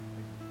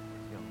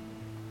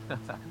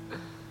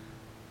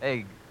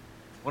Hey,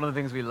 one of the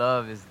things we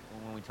love is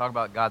when we talk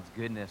about God's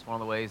goodness, one of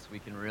the ways we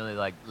can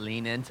really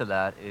lean into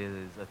that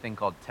is a thing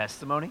called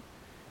testimony,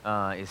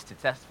 is to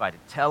testify, to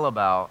tell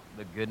about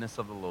the goodness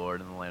of the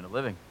Lord in the land of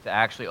living, to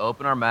actually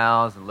open our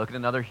mouths and look at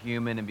another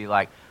human and be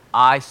like,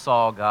 I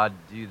saw God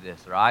do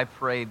this, or I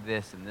prayed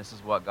this, and this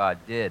is what God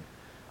did.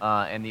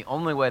 And the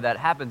only way that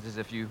happens is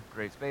if you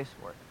create space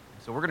for it.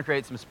 So we're going to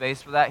create some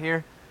space for that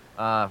here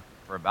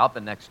for about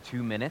the next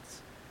 2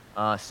 minutes.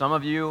 Some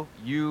of you,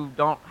 you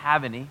don't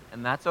have any,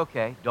 and that's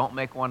okay. Don't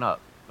make one up.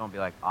 Don't be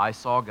like, I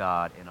saw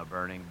God in a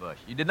burning bush.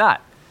 You did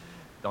not.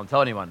 Don't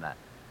tell anyone that.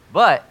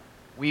 But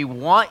we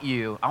want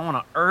you, I want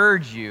to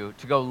urge you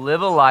to go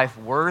live a life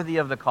worthy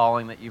of the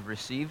calling that you've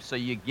received so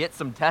you get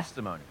some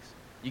testimonies.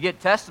 You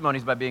get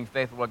testimonies by being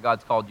faithful to what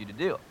God's called you to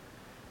do.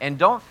 And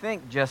don't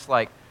think just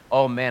like,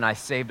 oh man, I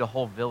saved a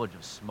whole village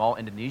of small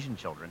Indonesian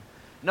children.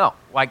 No,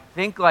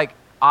 think like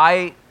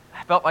I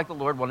felt like the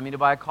Lord wanted me to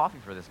buy a coffee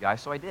for this guy,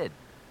 so I did.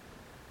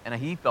 And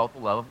he felt the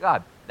love of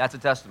God. That's a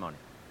testimony.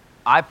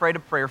 I prayed a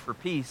prayer for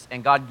peace,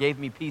 and God gave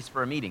me peace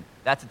for a meeting.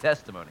 That's a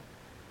testimony.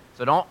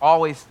 So don't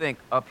always think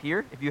up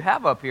here. If you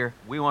have up here,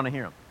 we want to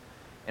hear them.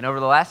 And over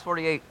the last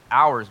 48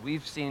 hours,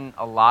 we've seen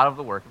a lot of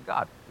the work of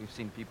God. We've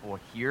seen people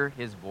hear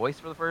his voice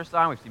for the first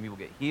time. We've seen people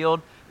get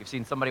healed. We've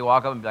seen somebody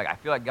walk up and be like, I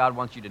feel like God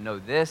wants you to know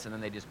this, and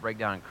then they just break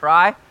down and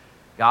cry.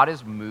 God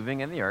is moving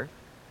in the earth,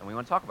 and we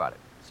want to talk about it.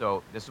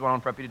 So this is what I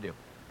want to prep you to do.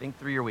 Think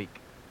through your week.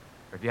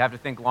 Or if you have to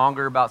think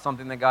longer about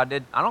something that God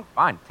did,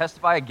 fine.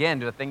 Testify again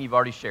to the thing you've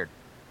already shared.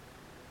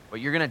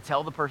 But you're going to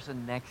tell the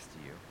person next to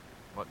you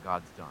what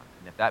God's done.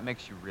 And if that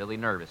makes you really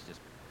nervous,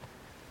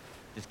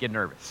 just get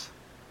nervous.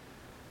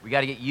 We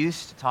got to get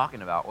used to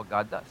talking about what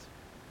God does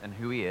and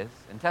who he is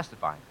and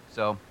testifying.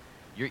 So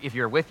if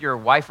you're with your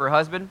wife or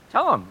husband,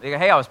 tell them,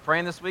 hey, I was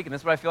praying this week, and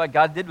this is what I feel like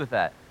God did with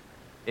that.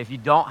 If you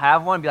don't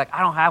have one, be like,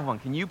 I don't have one.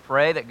 Can you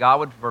pray that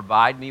God would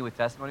provide me with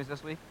testimonies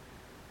this week?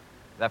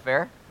 Is that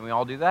fair? Can we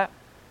all do that?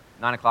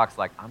 9 o'clock's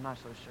like, I'm not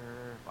so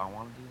sure if I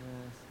want to do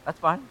this. That's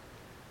fine.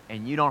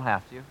 And you don't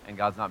have to, and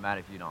God's not mad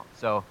if you don't.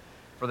 So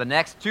for the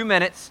next 2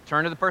 minutes,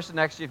 turn to the person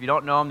next to you. If you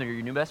don't know them, they're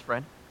your new best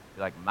friend.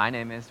 Be like, my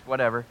name is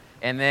whatever.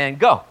 And then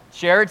go.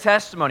 Share a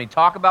testimony.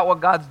 Talk about what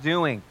God's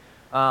doing.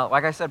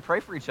 Like I said, pray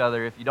for each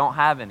other if you don't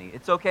have any.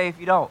 It's okay if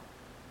you don't.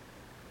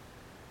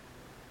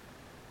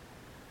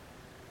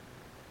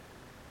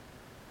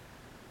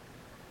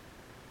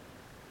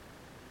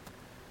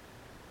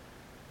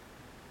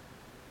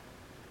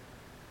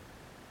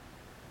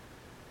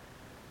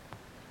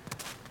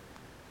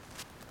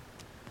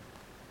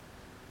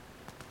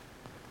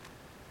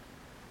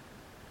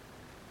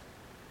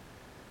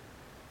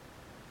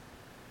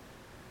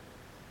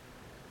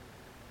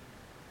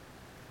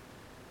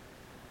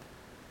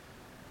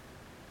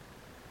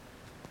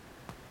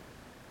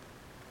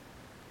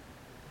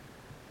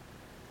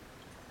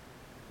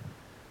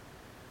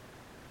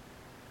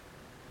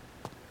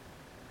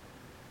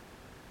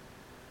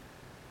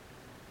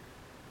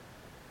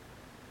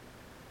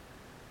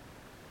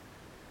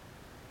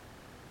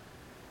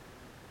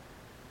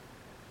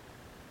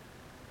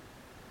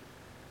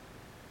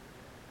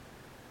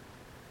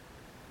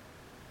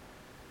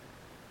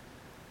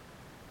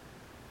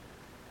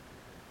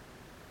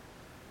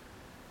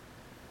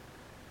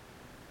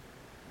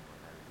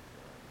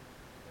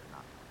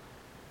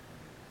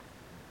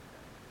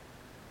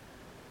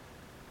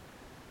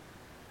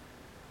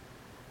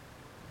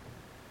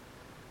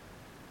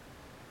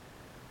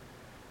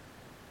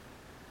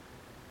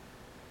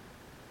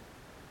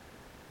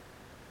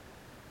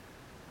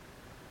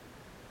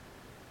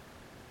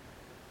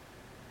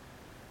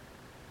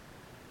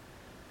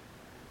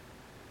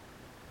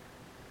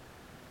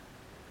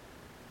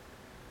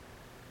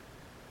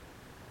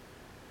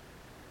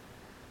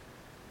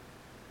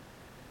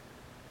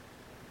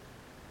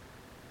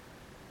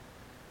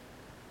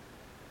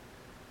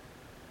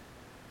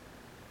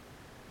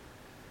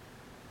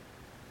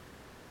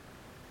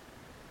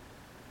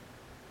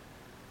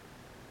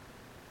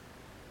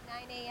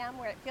 9 a.m.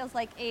 where it feels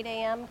like 8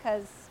 a.m.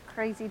 because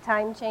crazy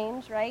time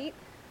change, right?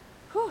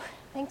 Whew,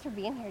 thanks for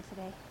being here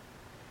today.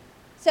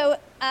 So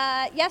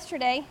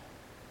yesterday,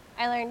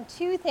 I learned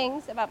two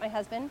things about my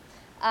husband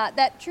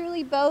that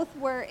truly both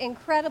were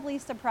incredibly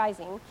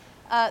surprising.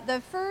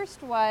 The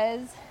first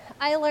was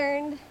I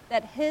learned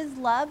that his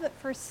love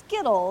for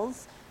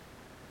Skittles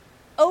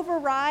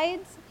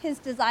overrides his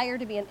desire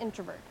to be an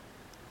introvert.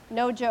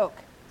 No joke.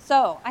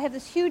 So I have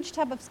this huge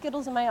tub of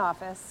Skittles in my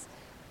office,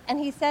 and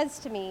he says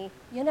to me,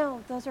 you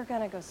know, those are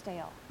gonna go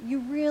stale. You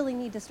really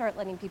need to start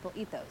letting people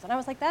eat those. And I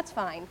was like, that's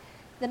fine.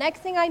 The next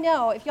thing I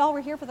know, if y'all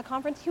were here for the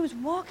conference, he was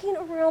walking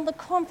around the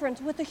conference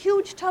with a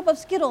huge tub of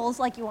Skittles,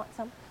 like, you want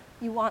some?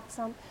 You want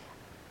some?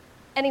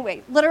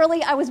 Anyway,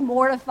 literally, I was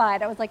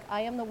mortified. I was like,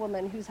 I am the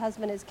woman whose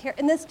husband is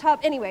in this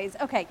tub. Anyways,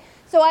 okay.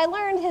 So I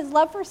learned his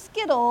love for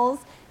Skittles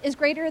is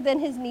greater than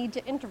his need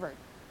to introvert.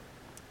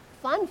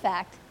 Fun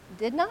fact,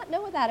 did not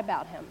know that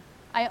about him.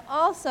 I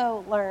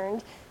also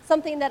learned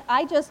something that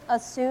I just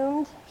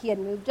assumed he had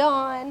moved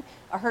on,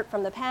 a hurt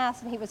from the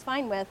past, and he was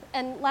fine with.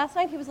 And last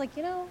night he was like,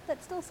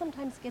 that still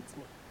sometimes gets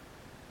me.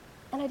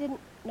 And I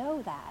didn't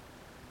know that.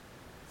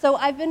 So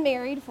I've been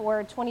married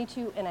for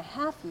 22 and a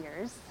half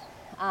years.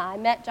 I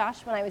met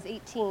Josh when I was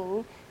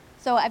 18.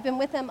 So I've been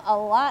with him a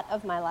lot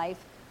of my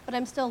life, but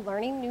I'm still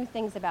learning new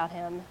things about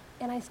him,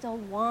 and I still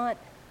want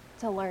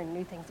to learn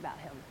new things about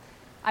him.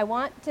 I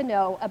want to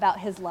know about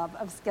his love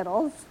of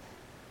Skittles,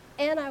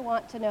 and I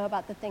want to know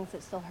about the things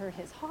that still hurt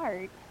his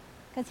heart,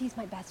 because he's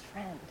my best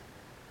friend.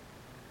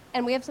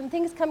 And we have some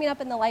things coming up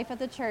in the life of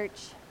the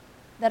church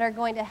that are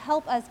going to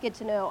help us get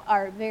to know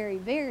our very,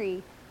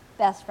 very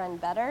best friend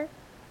better.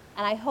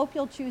 And I hope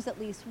you'll choose at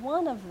least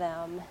one of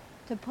them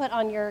to put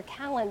on your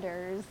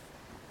calendars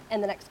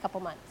in the next couple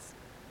months.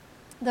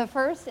 The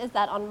first is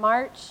that on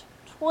March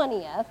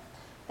 20th,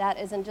 that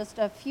is in just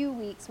a few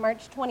weeks,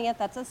 March 20th,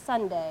 that's a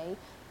Sunday,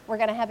 we're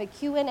going to have a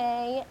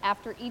Q&A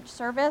after each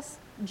service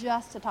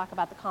just to talk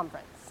about the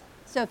conference.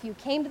 So if you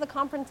came to the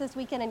conference this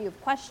weekend and you have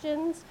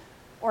questions,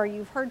 or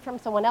you've heard from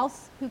someone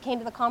else who came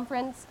to the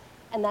conference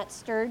and that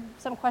stirred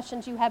some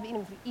questions you have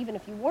even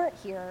if you weren't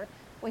here,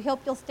 we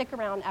hope you'll stick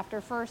around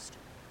after first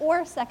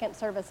or second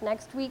service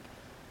next week,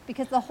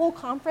 because the whole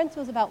conference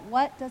was about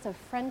what does a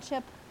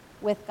friendship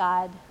with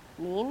God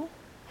mean?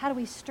 How do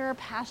we stir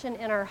passion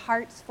in our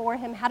hearts for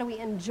him? How do we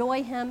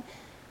enjoy him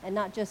and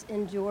not just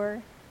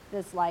endure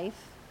this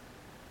life?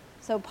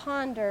 So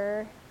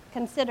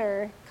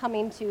consider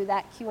coming to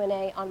that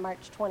Q&A on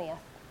March 20th.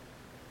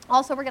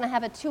 Also, we're going to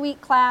have a 2-week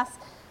class.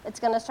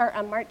 It's going to start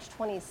on March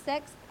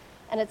 26th,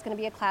 and it's going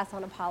to be a class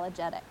on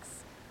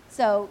apologetics.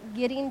 So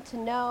getting to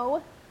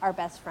know our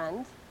best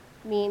friend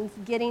means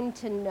getting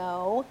to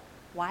know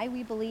why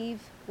we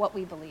believe what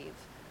we believe,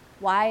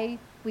 why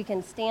we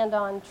can stand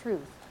on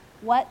truth,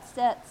 what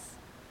sets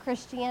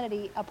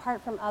Christianity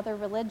apart from other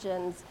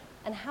religions,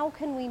 and how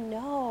can we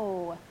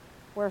know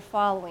we're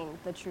following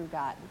the true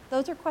God?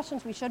 Those are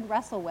questions we should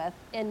wrestle with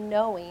in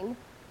knowing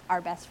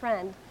our best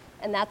friend.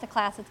 And that's a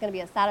class that's going to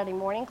be a Saturday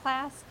morning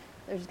class.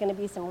 There's going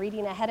to be some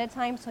reading ahead of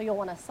time, so you'll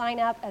want to sign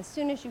up as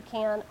soon as you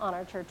can on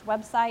our church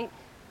website.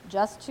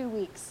 Just 2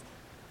 weeks.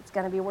 It's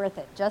going to be worth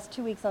it. Just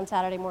 2 weeks on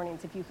Saturday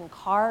mornings. If you can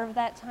carve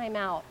that time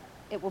out,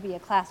 it will be a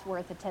class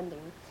worth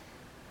attending.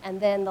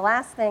 And then the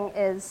last thing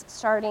is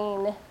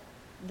starting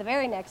the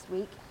very next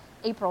week,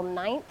 April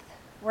 9th,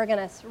 we're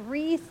going to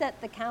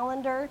reset the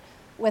calendar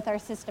with our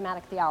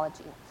systematic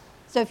theology.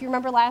 So if you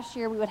remember last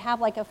year, we would have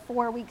like a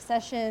 4-week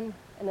session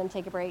and then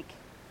take a break,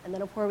 and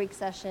then a 4-week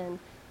session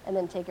and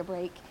then take a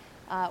break.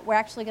 We're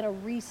actually going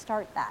to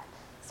restart that.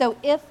 So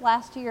if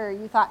last year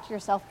you thought to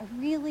yourself, I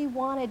really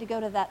wanted to go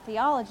to that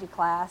theology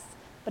class,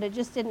 but it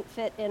just didn't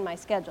fit in my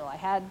schedule. I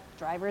had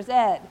driver's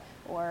ed,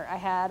 or I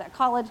had a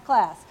college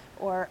class,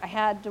 or I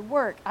had to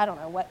work. I don't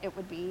know what it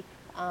would be.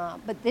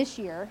 But this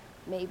year,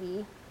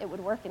 maybe it would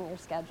work in your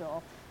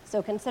schedule.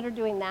 So consider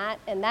doing that.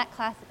 And that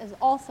class is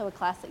also a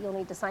class that you'll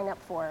need to sign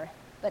up for,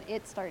 but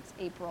it starts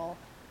April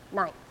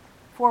 9th.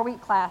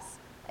 4-week class,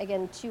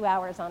 again, 2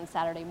 hours on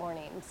Saturday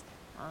mornings.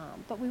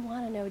 But we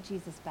want to know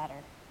Jesus better.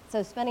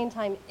 So spending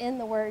time in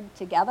the Word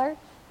together,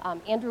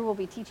 Andrew will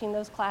be teaching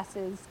those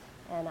classes,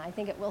 and I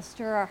think it will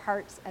stir our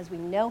hearts as we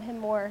know him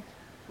more,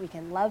 we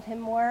can love him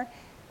more,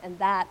 and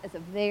that is a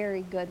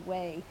very good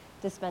way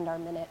to spend our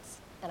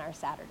minutes and our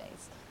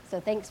Saturdays. So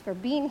thanks for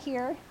being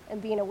here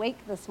and being awake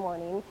this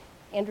morning.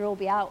 Andrew will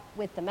be out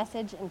with the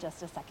message in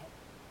just a second.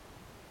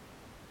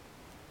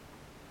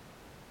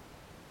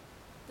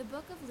 The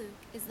book of Luke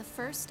is the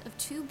first of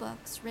 2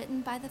 books written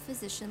by the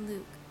physician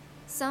Luke,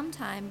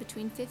 sometime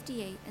between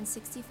 58 and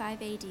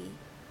 65 AD,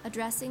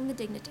 addressing the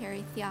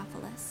dignitary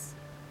Theophilus.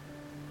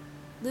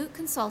 Luke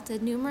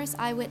consulted numerous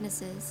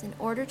eyewitnesses in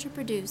order to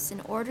produce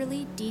an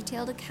orderly,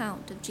 detailed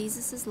account of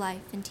Jesus'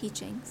 life and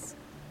teachings.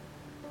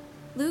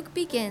 Luke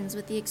begins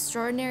with the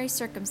extraordinary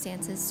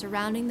circumstances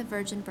surrounding the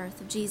virgin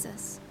birth of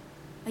Jesus.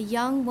 A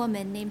young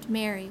woman named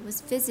Mary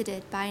was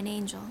visited by an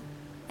angel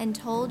and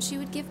told she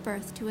would give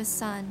birth to a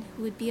son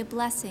who would be a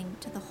blessing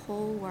to the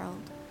whole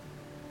world.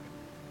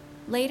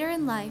 Later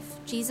in life,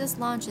 Jesus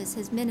launches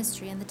his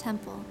ministry in the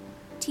temple,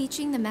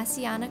 teaching the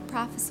messianic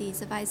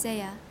prophecies of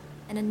Isaiah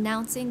and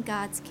announcing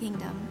God's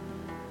kingdom.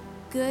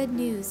 Good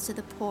news to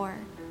the poor,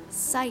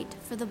 sight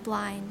for the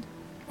blind,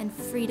 and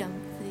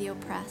freedom for the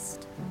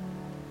oppressed.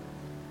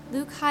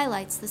 Luke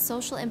highlights the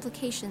social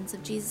implications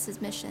of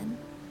Jesus' mission,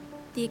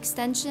 the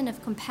extension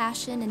of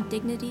compassion and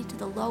dignity to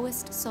the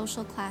lowest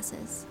social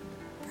classes,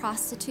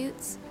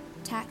 prostitutes,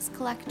 tax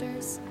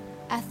collectors,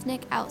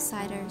 ethnic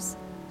outsiders,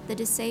 the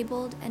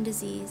disabled and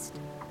diseased.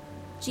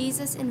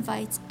 Jesus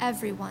invites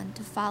everyone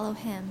to follow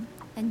him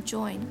and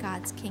join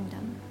God's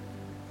kingdom.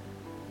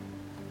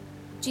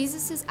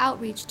 Jesus'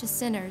 outreach to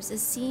sinners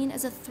is seen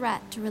as a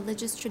threat to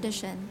religious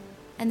tradition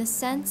and the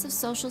sense of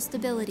social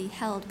stability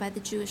held by the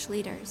Jewish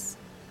leaders.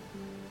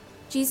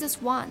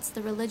 Jesus wants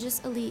the religious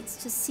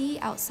elites to see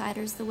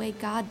outsiders the way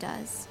God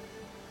does,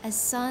 as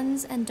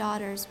sons and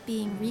daughters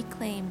being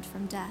reclaimed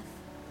from death.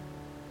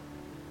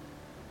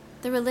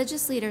 The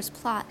religious leaders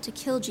plot to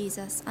kill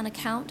Jesus on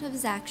account of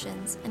his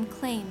actions and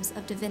claims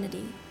of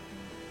divinity.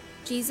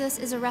 Jesus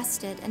is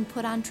arrested and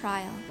put on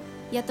trial,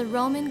 yet the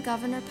Roman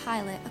governor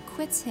Pilate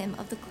acquits him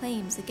of the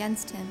claims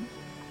against him.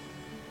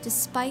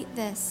 Despite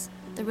this,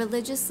 the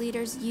religious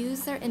leaders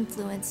use their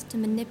influence to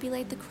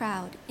manipulate the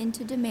crowd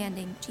into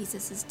demanding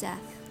Jesus'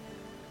 death.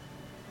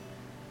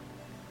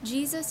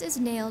 Jesus is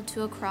nailed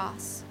to a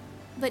cross,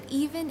 but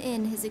even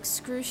in his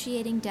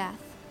excruciating death,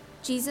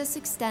 Jesus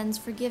extends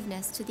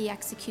forgiveness to the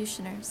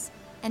executioners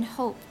and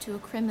hope to a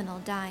criminal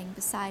dying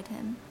beside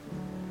him.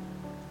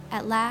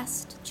 At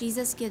last,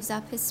 Jesus gives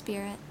up his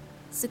spirit,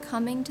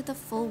 succumbing to the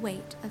full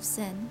weight of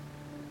sin.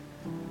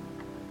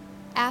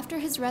 After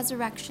his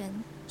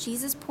resurrection,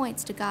 Jesus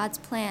points to God's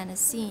plan as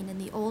seen in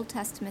the Old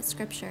Testament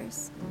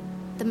scriptures.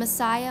 The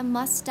Messiah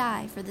must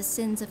die for the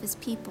sins of his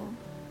people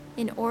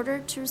in order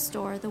to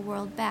restore the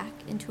world back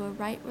into a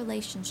right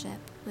relationship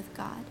with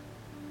God.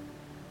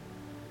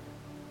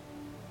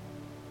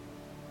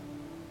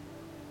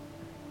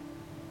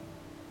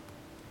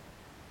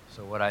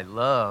 So what I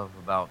love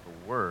about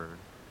the Word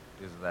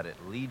is that it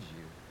leads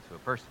you to a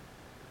person.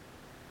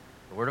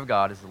 The Word of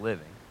God is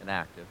living and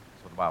active.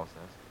 That's what the Bible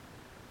says.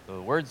 So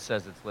the Word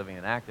says it's living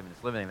and active, and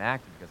it's living and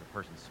active because a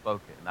person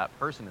spoke it, and that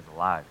person is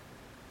alive.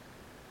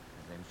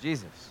 His name's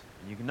Jesus,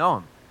 and you can know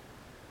him.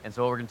 And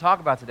so what we're going to talk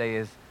about today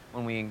is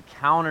when we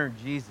encounter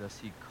Jesus,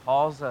 he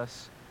calls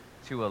us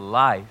to a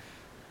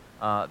life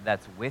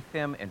that's with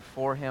him and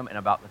for him and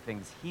about the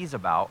things he's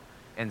about.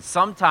 And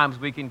sometimes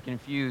we can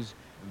confuse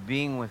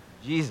being with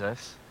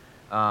Jesus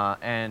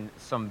and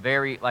some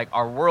very, like,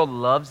 our world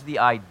loves the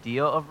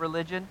idea of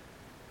religion,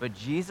 but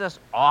Jesus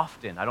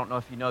often, I don't know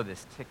if you know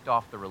this, ticked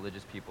off the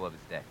religious people of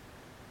his day,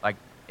 like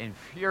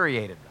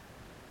infuriated them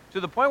to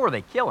the point where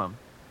they kill him.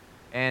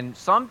 And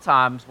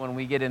sometimes when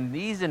we get in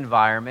these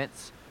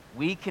environments,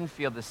 we can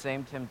feel the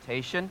same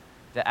temptation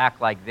to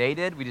act like they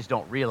did. We just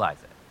don't realize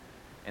it.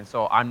 And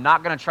so I'm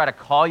not going to try to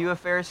call you a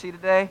Pharisee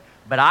today,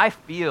 but I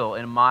feel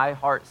in my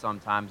heart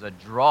sometimes a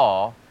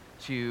draw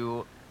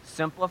to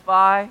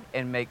simplify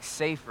and make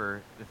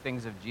safer the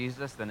things of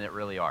Jesus than it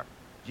really are.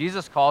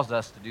 Jesus calls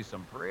us to do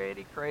some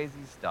pretty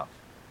crazy stuff.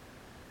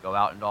 Go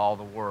out into all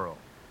the world,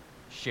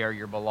 share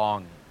your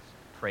belongings,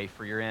 pray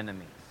for your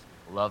enemies,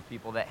 love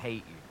people that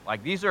hate you.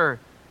 Like, these are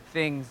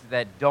things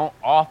that don't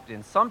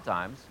often,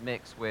 sometimes,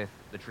 mix with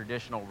the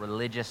traditional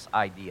religious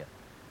idea.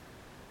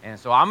 And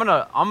so I'm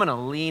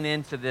gonna lean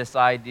into this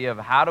idea of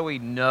how do we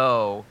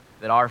know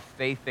that our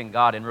faith in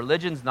God, and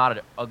religion's not an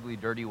ugly,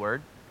 dirty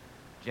word.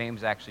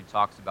 James actually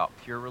talks about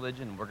pure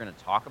religion, and we're going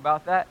to talk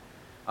about that.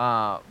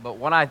 But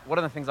one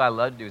of the things I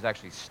love to do is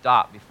actually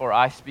stop before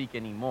I speak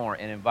anymore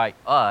and invite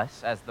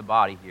us as the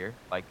body here,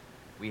 like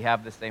we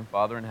have the same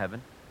Father in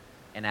heaven,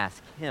 and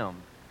ask him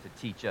to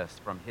teach us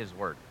from his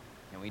word.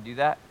 Can we do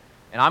that?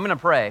 And I'm going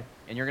to pray,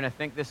 and you're going to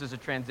think this is a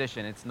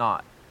transition. It's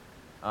not.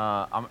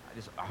 I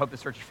hope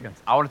this hurts your feelings.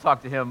 I want to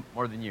talk to him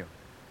more than you.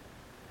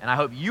 And I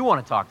hope you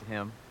want to talk to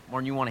him more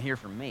than you want to hear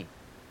from me.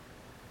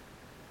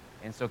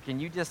 And so can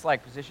you just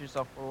like position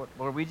yourself forward?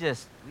 Lord, we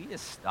just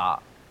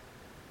stop.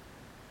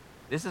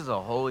 This is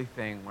a holy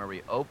thing where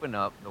we open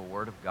up the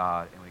Word of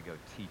God and we go,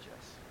 teach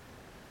us.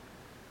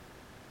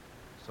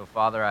 So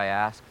Father, I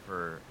ask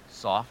for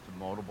soft,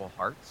 moldable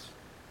hearts.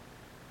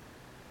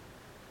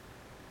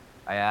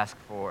 I ask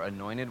for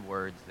anointed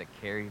words that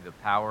carry the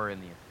power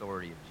and the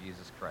authority of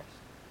Jesus Christ.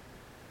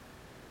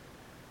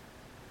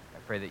 I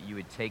pray that you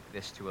would take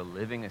this to a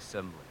living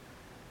assembly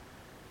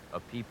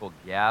of people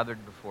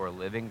gathered before a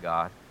living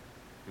God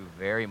who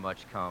very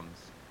much comes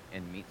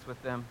and meets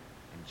with them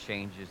and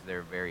changes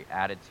their very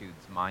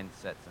attitudes,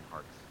 mindsets, and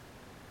hearts.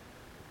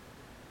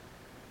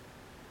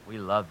 We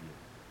love you.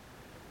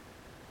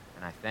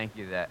 And I thank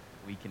you that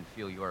we can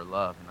feel your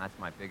love, and that's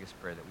my biggest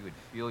prayer, that we would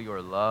feel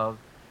your love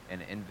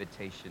and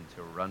invitation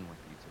to run with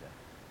you today.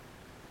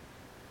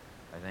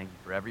 I thank you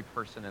for every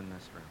person in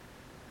this room.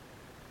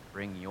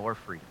 Bring your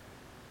freedom.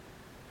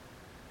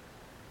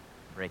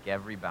 Break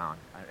every bond,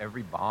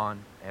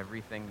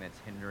 everything that's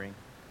hindering.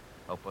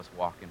 Help us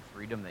walk in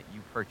freedom that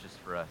you purchased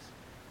for us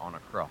on a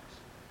cross.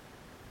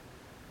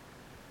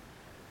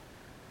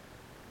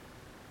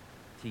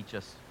 Teach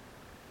us.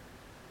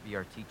 Be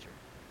our teacher.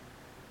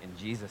 In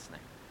Jesus'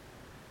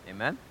 name.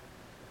 Amen?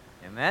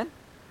 Amen?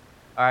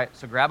 All right,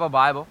 so grab a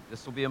Bible.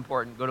 This will be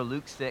important. Go to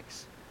Luke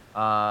 6.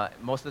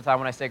 Most of the time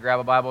when I say grab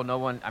a Bible,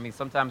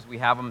 sometimes we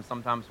have them,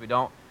 sometimes we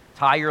don't.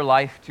 Tie your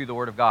life to the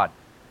Word of God.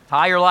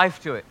 Tie your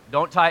life to it.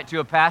 Don't tie it to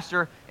a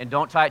pastor, and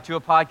don't tie it to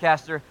a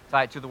podcaster.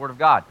 Tie it to the Word of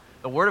God.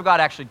 The Word of God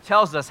actually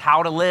tells us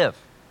how to live.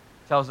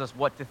 Tells us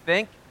what to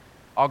think.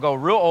 I'll go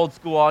real old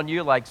school on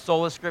you, like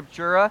sola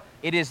scriptura.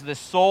 It is the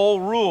sole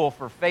rule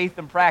for faith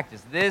and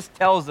practice. This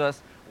tells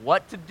us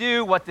what to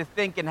do, what to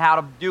think, and how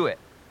to do it,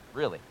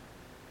 really.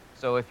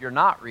 So if you're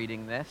not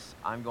reading this,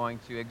 I'm going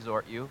to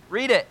exhort you,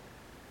 read it.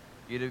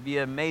 You'd be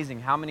amazed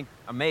how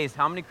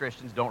many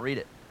Christians don't read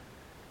it.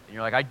 And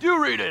you're like, I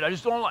do read it, I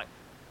just don't like.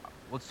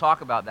 Let's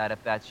talk about that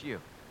if that's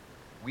you.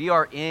 We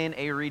are in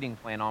a reading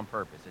plan on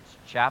purpose. It's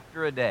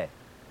chapter a day.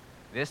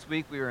 This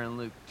week we were in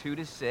Luke 2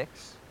 to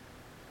 6.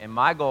 And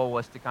my goal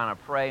was to kind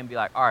of pray and be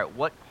like, all right,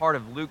 what part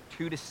of Luke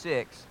 2 to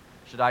 6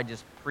 should I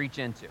just preach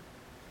into?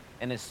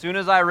 And as soon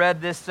as I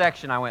read this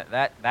section, I went,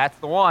 that's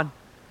the one.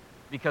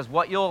 Because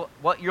what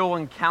you'll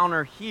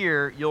encounter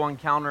here, you'll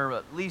encounter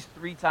at least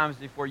 3 times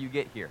before you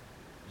get here.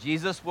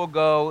 Jesus will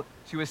go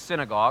to a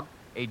synagogue,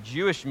 a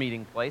Jewish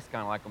meeting place,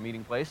 kind of like a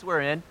meeting place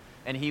we're in,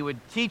 and he would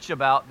teach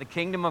about the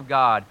kingdom of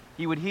God.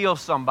 He would heal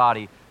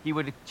somebody. He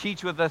would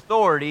teach with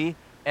authority,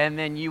 and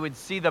then you would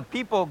see the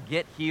people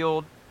get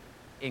healed,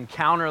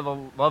 encounter the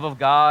love of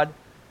God.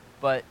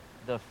 But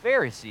the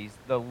Pharisees,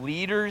 the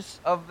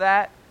leaders of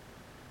that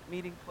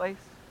meeting place,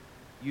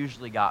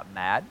 usually got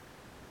mad,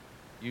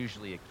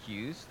 usually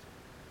accused,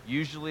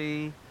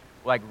 usually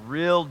like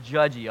real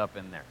judgy up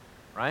in there,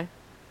 right?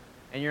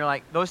 And you're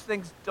like, those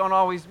things don't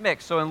always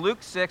mix. So in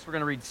Luke 6, we're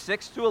going to read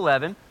 6 to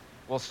 11.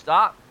 We'll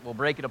stop, we'll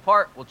break it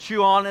apart, we'll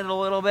chew on it a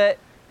little bit,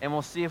 and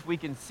we'll see if we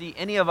can see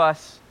any of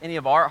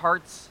our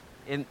hearts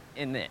in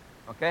it,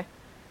 okay?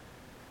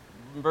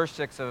 Verse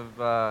 6 of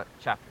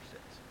chapter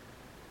 6.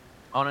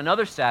 On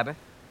another Sabbath,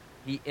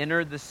 he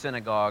entered the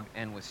synagogue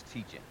and was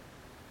teaching.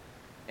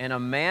 And a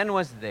man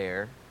was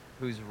there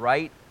whose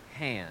right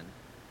hand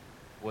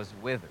was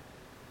withered.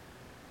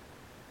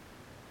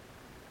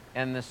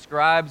 And the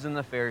scribes and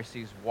the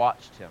Pharisees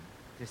watched him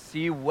to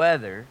see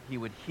whether he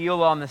would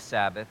heal on the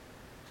Sabbath,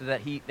 so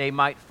that they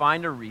might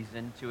find a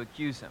reason to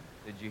accuse him.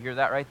 Did you hear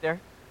that right there?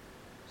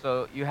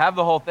 So you have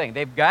the whole thing.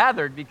 They've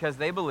gathered because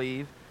they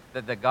believe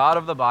that the God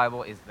of the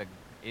Bible is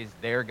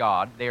their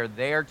God. They are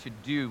there to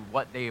do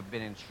what they have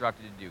been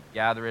instructed to do.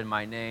 Gather in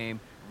my name,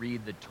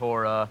 read the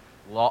Torah,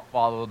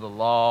 follow the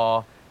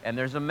law. And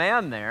there's a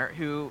man there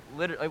who,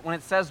 literally, when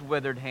it says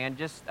withered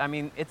hand,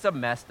 it's a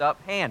messed up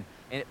hand.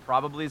 And it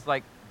probably is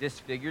like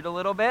disfigured a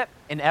little bit,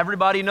 and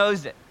everybody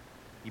knows it.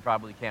 He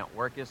probably can't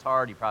work as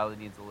hard. He probably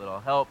needs a little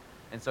help.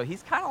 And so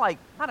he's kind of like,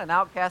 not an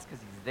outcast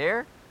because he's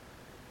there,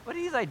 but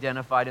he's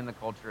identified in the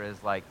culture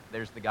as like,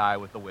 there's the guy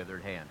with the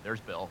withered hand. There's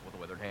Bill with the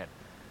withered hand.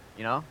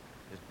 You know?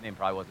 His name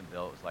probably wasn't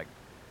Bill. It was like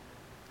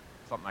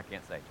something I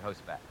can't say,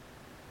 Jehoshaphat.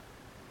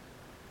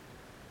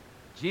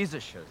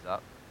 Jesus shows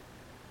up,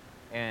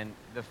 and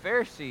the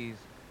Pharisees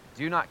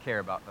do not care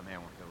about the man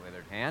with the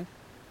withered hand.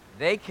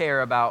 They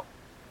care about,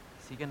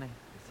 is he gonna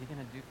heal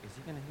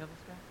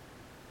this guy?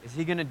 Is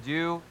he gonna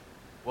do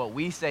what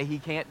we say he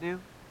can't do?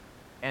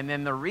 And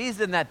then the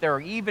reason that they're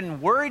even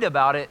worried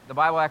about it, the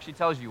Bible actually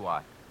tells you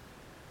why.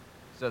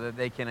 So that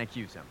they can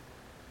accuse him.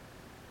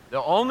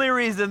 The only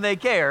reason they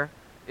care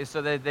is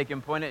so that they can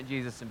point at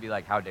Jesus and be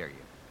like, how dare you?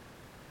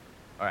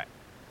 All right.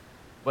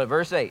 But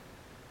verse 8,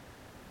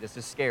 this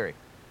is scary.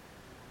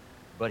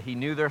 But he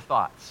knew their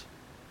thoughts.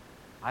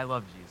 I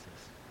love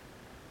Jesus.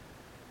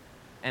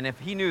 And if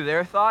he knew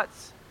their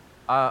thoughts,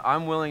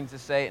 I'm willing to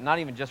say, not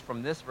even just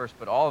from this verse,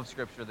 but all of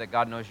Scripture, that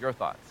God knows your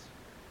thoughts.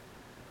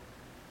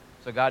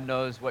 So God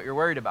knows what you're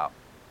worried about.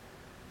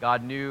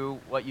 God knew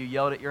what you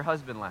yelled at your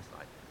husband last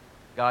night.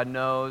 God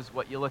knows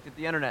what you looked at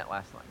the internet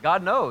last night.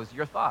 God knows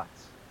your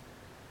thoughts.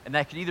 And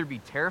that could either be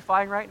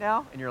terrifying right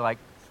now, and you're like,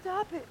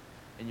 stop it.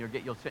 And you'll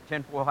get your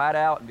tinfoil hat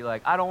out and be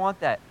like, I don't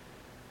want that.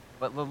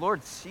 But the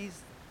Lord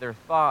sees their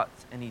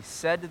thoughts, and he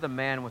said to the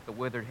man with the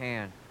withered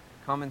hand,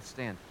 come and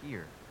stand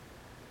here.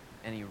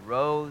 And he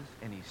rose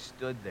and he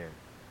stood there.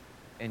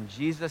 And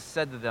Jesus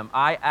said to them,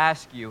 I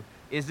ask you,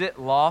 is it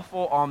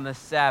lawful on the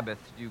Sabbath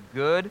to do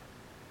good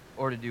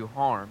or to do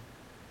harm,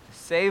 to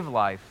save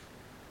life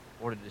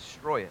or to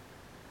destroy it?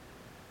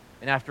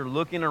 And after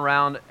looking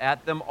around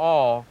at them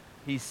all,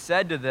 he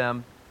said to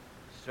them,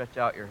 stretch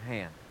out your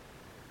hand.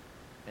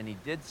 And he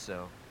did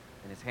so,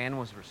 and his hand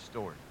was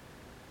restored.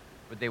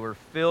 But they were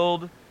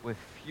filled with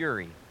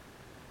fury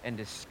and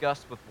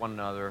discussed with one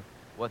another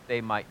what they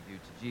might do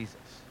to Jesus.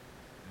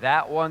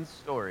 That one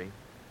story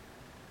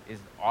is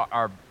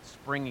our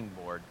springing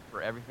board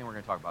for everything we're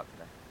going to talk about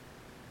today.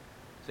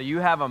 So you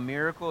have a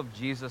miracle of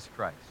Jesus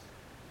Christ.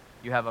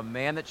 You have a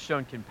man that's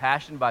shown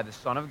compassion by the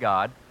Son of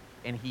God,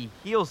 and he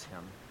heals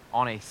him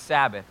on a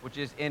Sabbath, which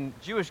is in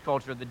Jewish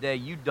culture the day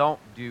you don't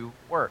do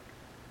work.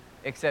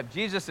 Except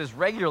Jesus is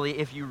regularly,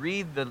 if you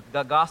read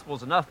the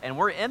Gospels enough, and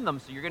we're in them,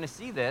 so you're going to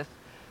see this,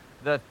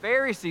 the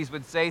Pharisees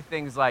would say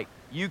things like,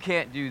 you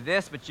can't do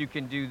this, but you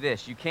can do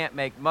this. You can't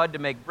make mud to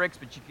make bricks,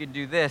 but you can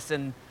do this.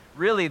 And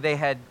really, they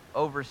had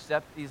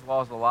overstepped these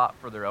laws a lot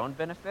for their own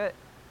benefit,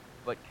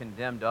 but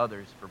condemned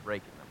others for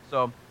breaking them.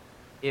 So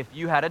if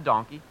you had a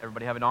donkey,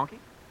 everybody have a donkey?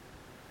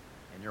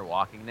 And you're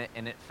walking it,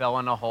 and it fell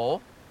in a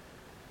hole,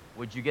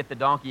 would you get the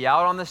donkey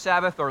out on the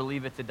Sabbath or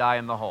leave it to die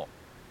in the hole?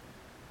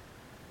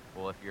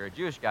 Well, if you're a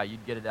Jewish guy,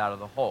 you'd get it out of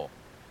the hole.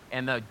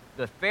 And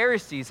the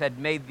Pharisees had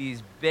made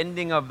these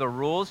bending of the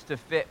rules to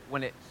fit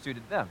when it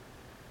suited them.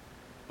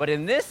 But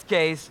in this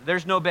case,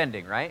 there's no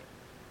bending, right?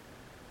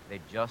 They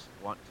just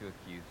want to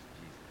accuse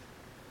Jesus.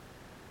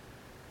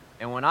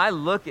 And when I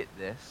look at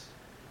this,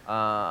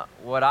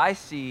 what I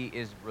see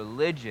is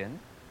religion,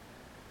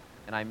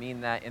 and I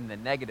mean that in the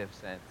negative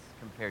sense,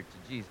 compared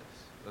to Jesus.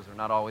 Those are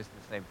not always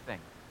the same thing.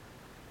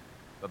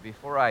 But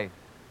before I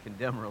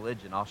condemn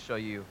religion, I'll show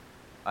you,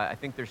 I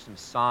think there's some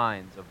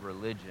signs of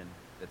religion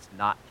that's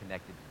not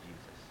connected to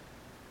Jesus.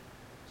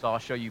 So I'll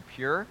show you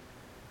pure,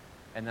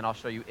 and then I'll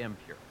show you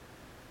impure.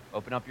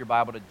 Open up your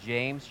Bible to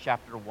James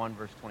chapter 1,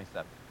 verse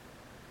 27.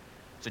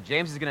 So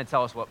James is going to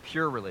tell us what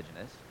pure religion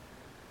is,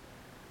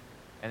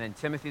 and then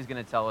Timothy is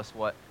going to tell us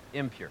what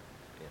impure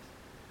is.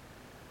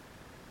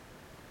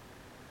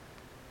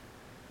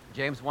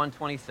 James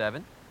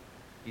 1:27,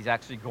 he's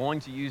actually going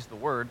to use the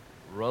word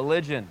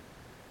religion.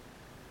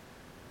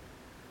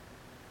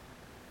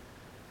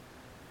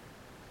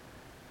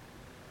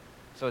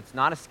 So it's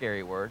not a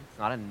scary word, it's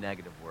not a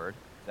negative word,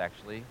 it's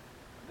actually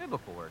a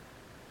biblical word.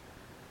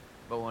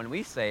 But when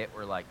we say it,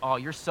 we're like, oh,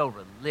 you're so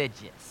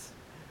religious.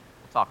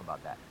 We'll talk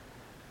about that.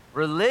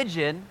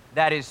 Religion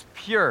that is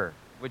pure,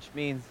 which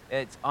means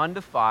it's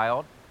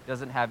undefiled,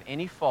 doesn't have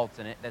any faults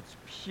in it, that's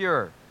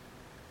pure.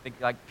 Think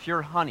like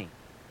pure honey.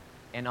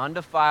 And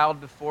undefiled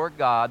before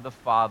God the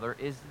Father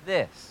is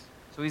this.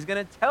 So he's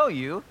going to tell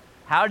you,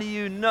 how do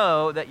you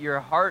know that your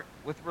heart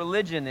with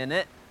religion in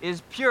it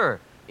is pure?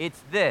 It's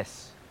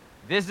this: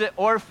 visit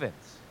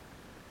orphans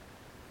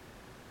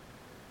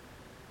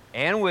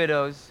and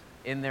widows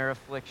in their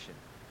affliction,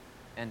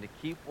 and to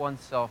keep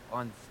oneself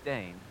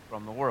unstained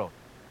from the world.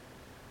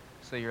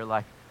 So you're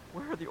like,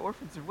 where are the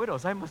orphans and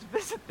widows? I must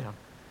visit them.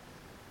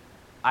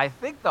 I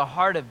think the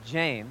heart of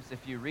James,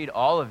 if you read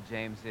all of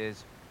James,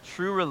 is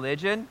true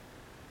religion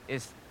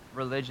is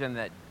religion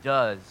that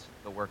does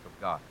the work of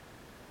God.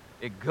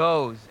 It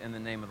goes in the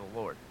name of the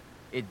Lord.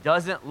 It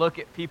doesn't look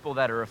at people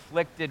that are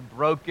afflicted,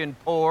 broken,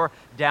 poor,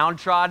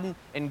 downtrodden,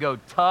 and go,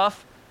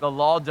 tough, the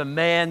law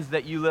demands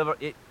that you live.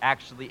 It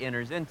actually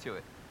enters into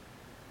it.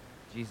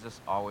 Jesus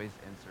always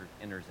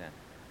enters in.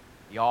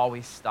 He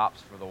always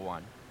stops for the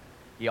one.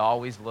 He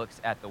always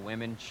looks at the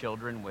women,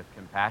 children with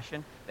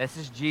compassion. This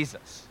is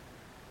Jesus.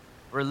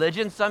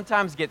 Religion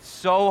sometimes gets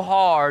so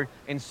hard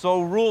and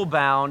so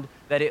rule-bound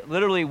that it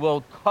literally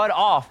will cut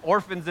off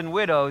orphans and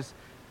widows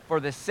for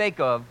the sake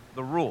of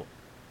the rule.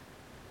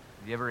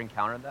 Have you ever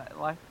encountered that in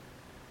life?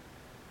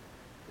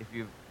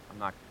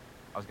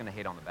 I was going to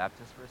hate on the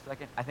Baptists for a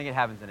second. I think it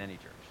happens in any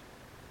church,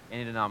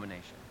 any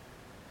denomination,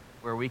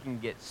 where we can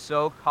get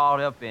so caught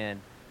up in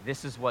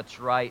this is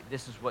what's right,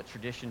 this is what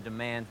tradition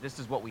demands, this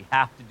is what we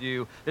have to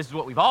do, this is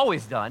what we've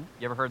always done.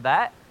 You ever heard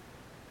that?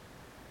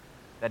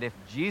 That if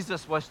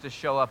Jesus was to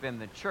show up in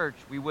the church,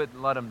 we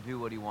wouldn't let him do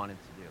what he wanted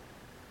to do.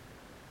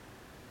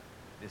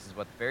 This is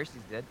what the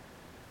Pharisees did.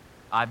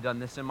 I've done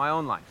this in my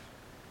own life.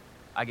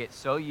 I get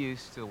so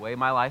used to the way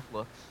my life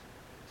looks,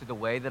 to the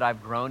way that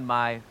I've grown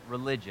my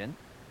religion,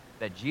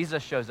 that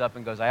Jesus shows up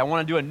and goes, I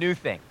want to do a new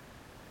thing.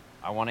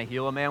 I want to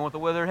heal a man with a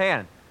withered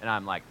hand. And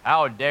I'm like,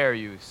 how dare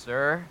you,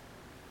 sir?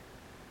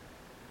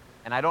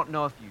 And I don't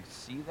know if you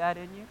see that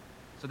in you.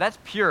 So that's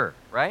pure,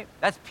 right?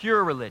 That's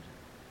pure religion.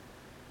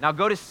 Now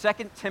go to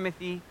 2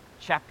 Timothy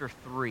chapter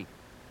 3.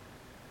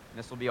 And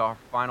this will be our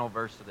final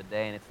verse of the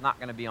day, and it's not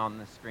going to be on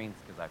the screens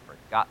because I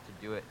forgot to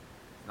do it.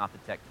 It's not the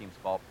tech team's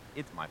fault.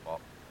 It's my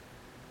fault.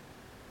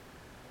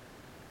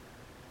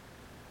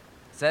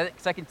 2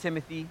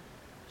 Timothy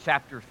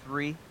chapter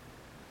 3.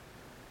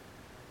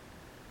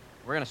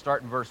 We're going to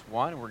start in verse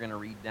 1, and we're going to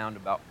read down to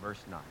about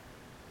verse 9.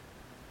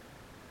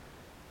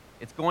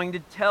 It's going to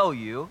tell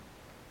you,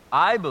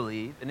 I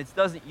believe, and it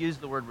doesn't use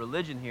the word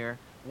religion here,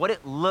 what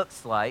it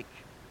looks like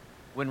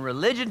when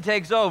religion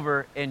takes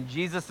over and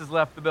Jesus has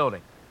left the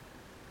building.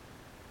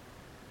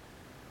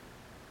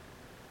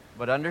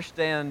 But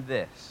understand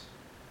this,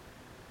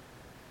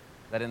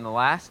 that in the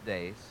last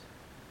days,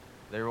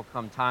 there will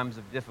come times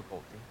of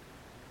difficulty.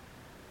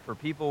 For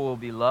people will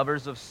be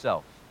lovers of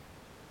self,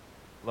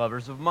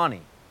 lovers of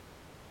money,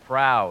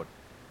 proud,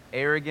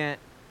 arrogant,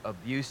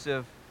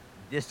 abusive,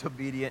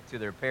 disobedient to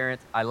their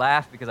parents. I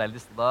laugh because I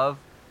just love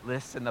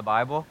lists in the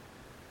Bible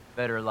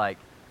that are like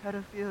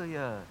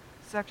pedophilia,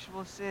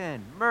 sexual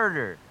sin,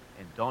 murder,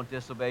 and don't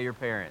disobey your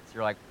parents.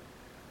 You're like,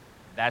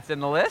 that's in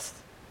the list?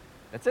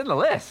 That's in the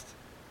list.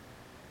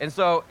 And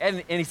so,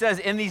 and he says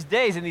in these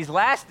days, in these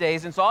last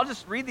days, and so I'll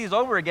just read these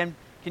over again.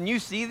 Can you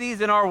see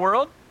these in our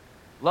world?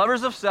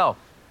 Lovers of self.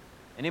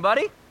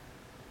 Anybody?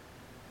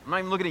 I'm not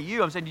even looking at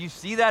you. I'm saying, do you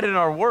see that in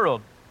our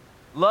world?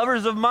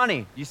 Lovers of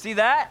money. Do you see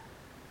that?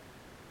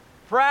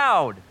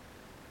 Proud,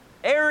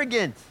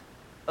 arrogant,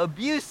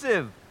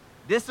 abusive,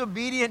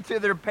 disobedient to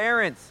their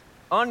parents,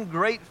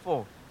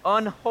 ungrateful,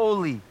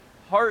 unholy,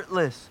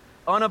 heartless,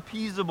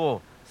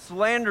 unappeasable,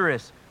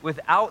 slanderous,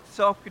 without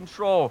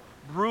self-control,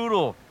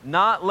 brutal,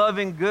 not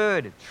loving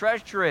good,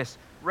 treacherous,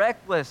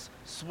 reckless,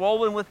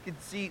 swollen with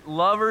conceit,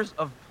 lovers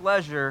of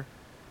pleasure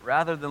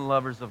rather than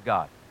lovers of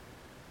God.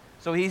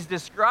 So he's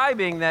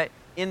describing that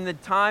in the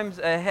times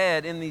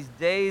ahead, in these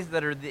days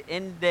that are the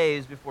end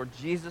days before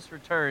Jesus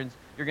returns,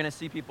 you're going to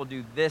see people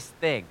do this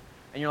thing.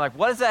 And you're like,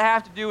 what does that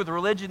have to do with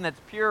religion that's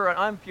pure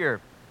or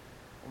impure?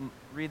 Well,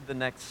 read the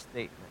next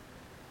statement.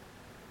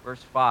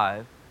 Verse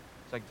 5,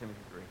 2 Timothy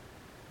 3.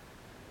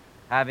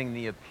 Having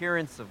the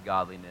appearance of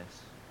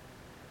godliness,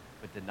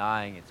 but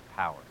denying its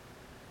power.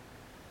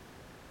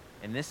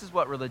 And this is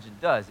what religion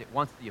does. It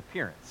wants the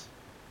appearance.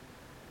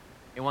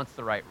 It wants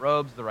the right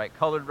robes, the right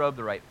colored robe,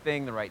 the right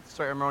thing, the right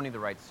ceremony, the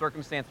right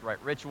circumstance, the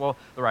right ritual,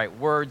 the right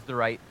words,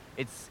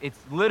 it's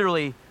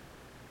literally,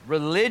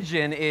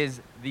 religion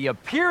is the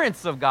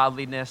appearance of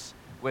godliness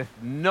with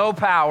no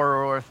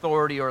power or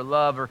authority or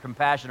love or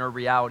compassion or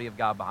reality of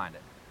God behind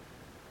it.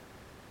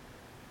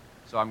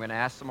 So I'm going to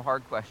ask some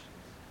hard questions.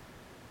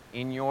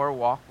 In your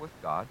walk with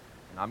God,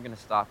 and I'm going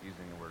to stop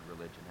using the word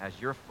religion, as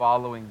you're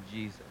following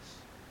Jesus,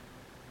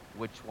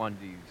 which one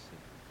do you see?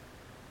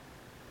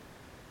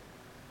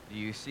 Do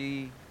you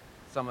see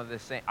some of the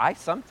same? I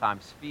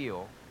sometimes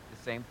feel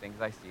the same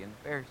things I see in the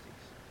Pharisees.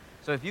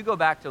 So if you go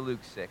back to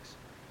Luke 6,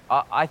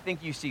 I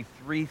think you see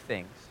three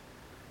things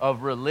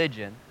of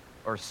religion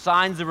or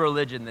signs of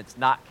religion that's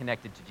not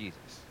connected to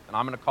Jesus. And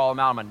I'm going to call them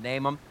out, I'm going to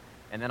name them,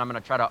 and then I'm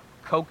going to try to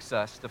coax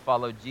us to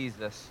follow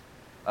Jesus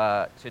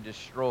to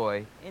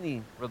destroy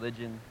any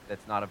religion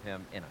that's not of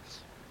him in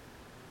us.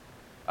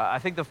 I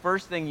think the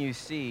first thing you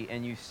see,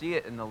 and you see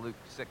it in the Luke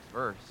 6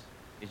 verse,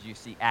 is you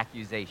see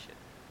accusation.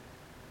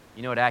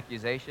 You know what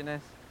accusation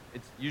is?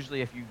 It's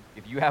usually if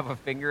you have a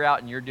finger out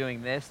and you're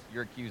doing this,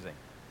 you're accusing.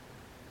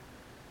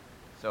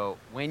 So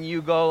when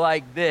you go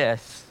like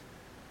this,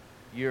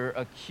 you're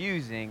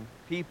accusing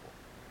people.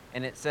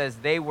 And it says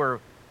they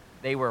were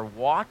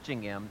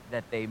watching him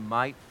that they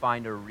might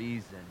find a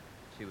reason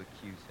to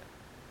accuse him.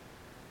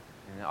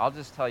 And I'll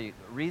just tell you,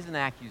 the reason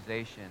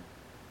accusation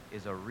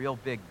is a real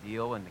big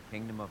deal in the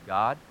kingdom of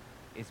God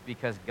is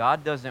because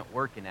God doesn't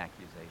work in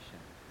accusation.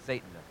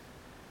 Satan does.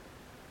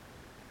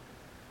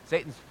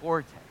 Satan's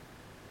forte,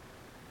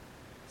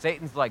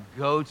 Satan's like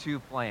go-to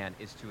plan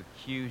is to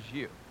accuse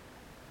you.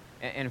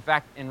 And in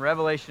fact, in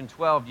Revelation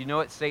 12, do you know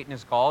what Satan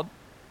is called?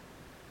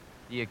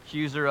 The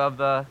accuser of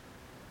the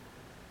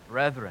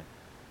brethren.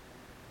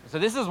 So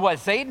this is what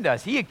Satan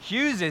does. He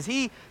accuses,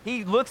 he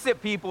looks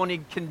at people and he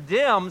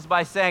condemns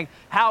by saying,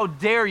 how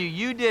dare you?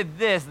 You did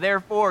this,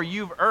 therefore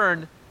you've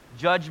earned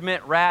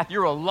judgment, wrath.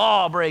 You're a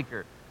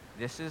lawbreaker.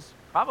 This is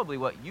probably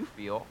what you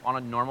feel on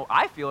a normal,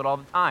 I feel it all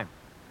the time.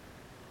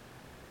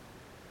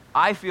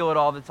 I feel it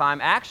all the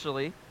time.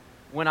 Actually,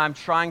 when I'm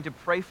trying to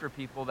pray for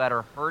people that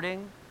are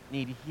hurting,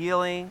 need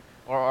healing,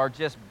 or are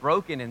just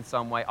broken in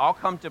some way, I'll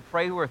come to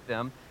pray with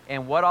them,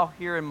 and what I'll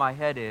hear in my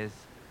head is,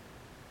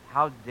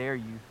 how dare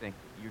you think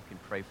that you can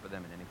pray for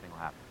them and anything will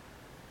happen?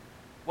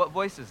 What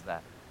voice is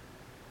that?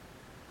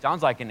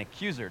 Sounds like an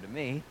accuser to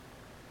me.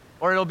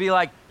 Or it'll be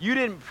like, you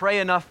didn't pray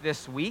enough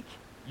this week.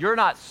 You're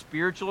not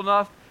spiritual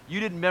enough. You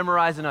didn't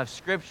memorize enough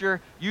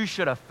scripture. You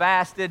should have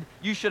fasted.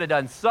 You should have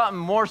done something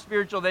more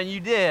spiritual than you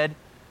did.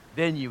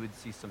 Then you would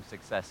see some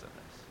success in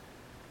this.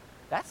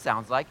 That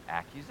sounds like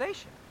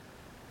accusation.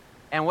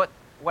 And what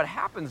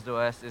happens to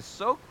us is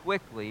so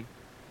quickly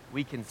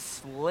we can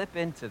slip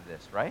into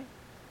this, right?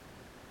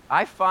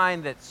 I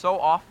find that so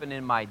often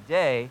in my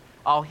day,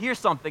 I'll hear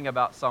something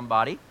about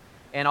somebody,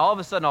 and all of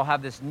a sudden I'll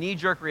have this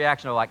knee-jerk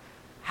reaction of like,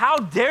 how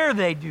dare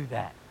they do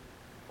that?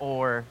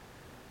 Or,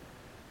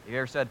 have you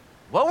ever said,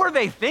 what were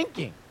they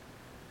thinking?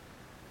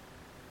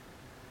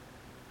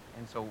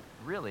 And so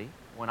really,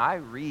 when I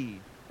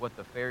read what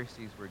the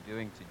Pharisees were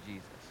doing to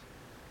Jesus,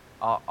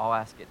 I'll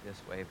ask it this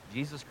way. If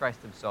Jesus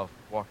Christ himself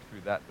walked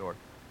through that door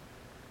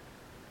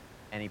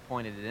and he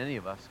pointed at any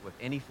of us with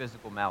any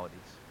physical maladies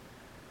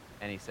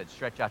and he said,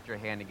 stretch out your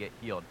hand and get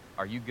healed,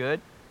 are you good?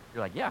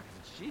 You're like, yeah, because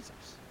it's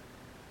Jesus.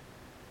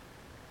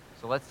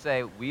 So let's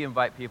say we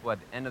invite people at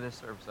the end of this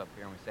service up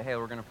here and we say, hey,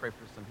 we're going to pray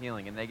for some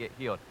healing, and they get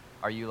healed.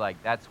 Are you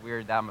like, that's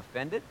weird, that I'm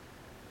offended?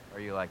 Or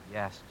are you like,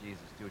 yes,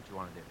 Jesus, do what you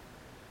want to do?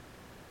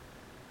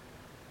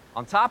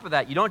 On top of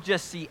that, you don't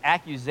just see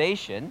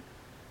accusation,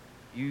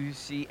 you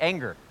see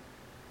anger.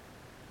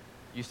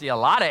 You see a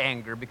lot of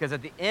anger, because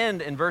at the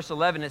end in verse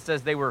 11 it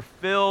says they were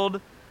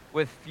filled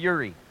with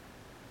fury.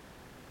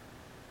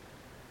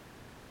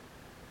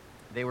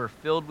 They were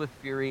filled with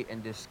fury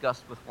and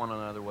discussed with one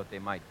another what they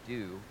might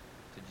do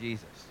to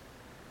Jesus.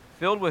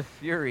 Filled with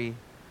fury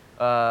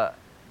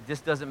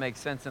just doesn't make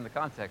sense in the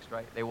context,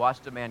 right? They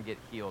watched a man get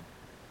healed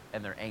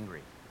and they're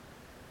angry.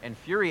 And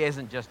fury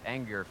isn't just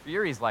anger.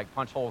 Fury is like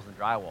punch holes in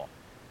drywall.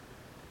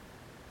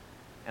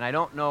 And I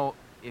don't know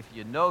if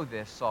you know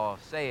this, so I'll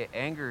say it.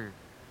 Anger,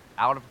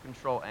 out of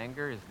control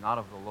anger is not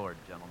of the Lord,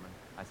 gentlemen.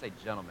 I say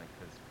gentlemen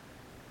because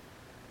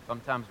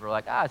sometimes we're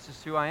like, it's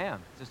just who I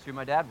am. It's just who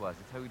my dad was.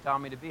 It's who he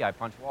taught me to be. I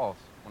punch walls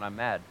when I'm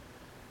mad.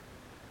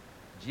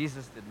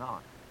 Jesus did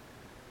not.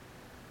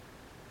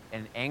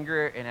 And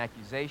anger and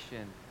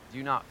accusation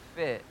do not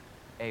fit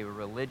a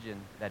religion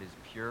that is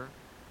pure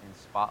and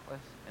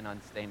spotless and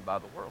unstained by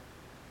the world.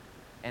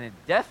 And it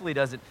definitely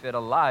doesn't fit a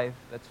life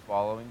that's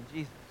following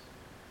Jesus.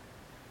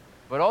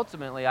 But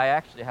ultimately, I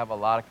actually have a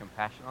lot of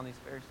compassion on these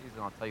Pharisees,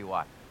 and I'll tell you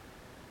why.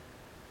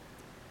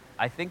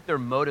 I think their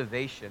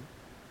motivation,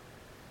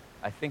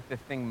 I think the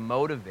thing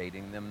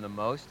motivating them the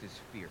most is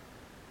fear.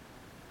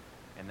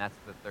 And that's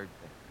the third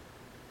thing.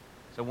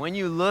 So when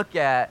you look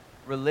at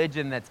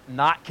religion that's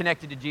not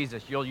connected to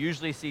Jesus, you'll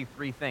usually see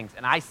three things.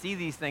 And I see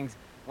these things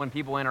when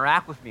people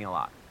interact with me a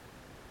lot.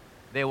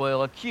 They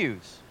will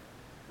accuse.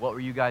 What were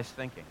you guys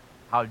thinking?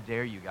 How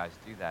dare you guys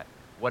do that?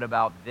 What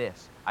about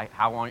this?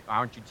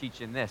 Aren't you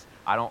teaching this?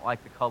 I don't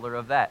like the color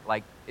of that.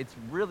 Like, it's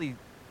really,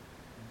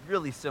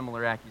 really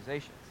similar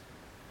accusations.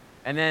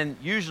 And then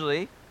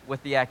usually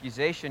with the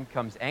accusation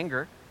comes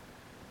anger.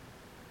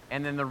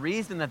 And then the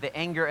reason that the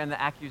anger and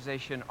the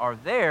accusation are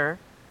there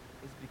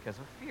is because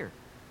of fear.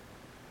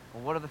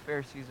 Well, what are the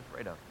Pharisees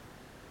afraid of?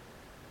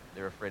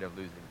 They're afraid of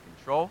losing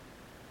control.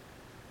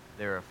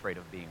 They're afraid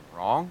of being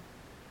wrong.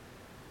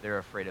 They're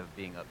afraid of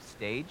being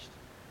upstaged.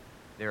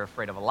 They're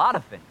afraid of a lot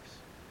of things.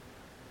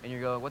 And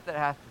you're going, what does that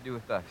have to do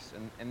with us?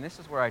 And this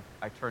is where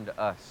I turn to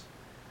us.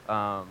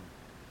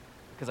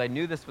 Because I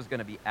knew this was going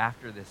to be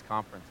after this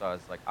conference. I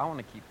was like, I want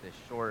to keep this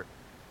short.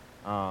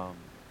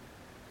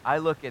 I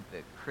look at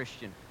the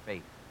Christian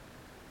faith,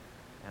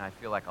 and I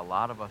feel like a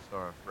lot of us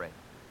are afraid.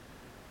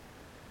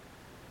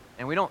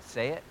 And we don't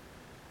say it,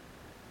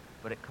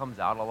 but it comes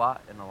out a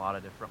lot in a lot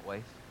of different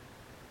ways.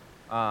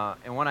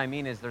 And what I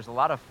mean is there's a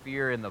lot of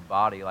fear in the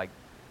body, like,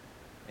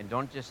 and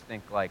don't just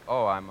think like,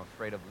 oh, I'm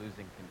afraid of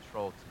losing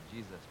control to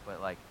Jesus, but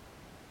like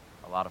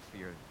a lot of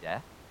fear of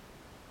death,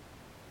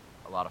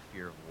 a lot of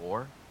fear of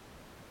war,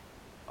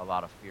 a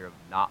lot of fear of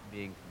not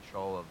being in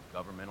control of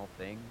governmental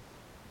things.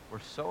 We're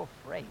so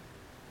afraid.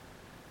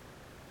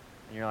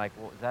 And you're like,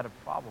 well, is that a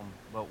problem?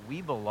 But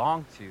we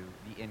belong to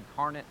the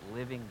incarnate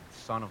living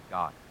Son of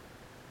God,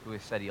 who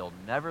has said he'll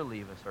never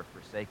leave us or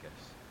forsake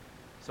us.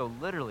 So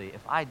literally,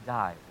 if I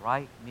die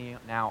right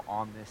now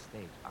on this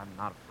stage, I'm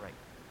not afraid.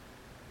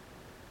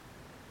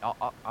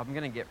 I'm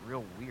going to get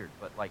real weird,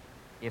 but like,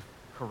 if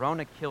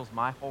Corona kills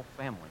my whole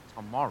family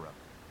tomorrow,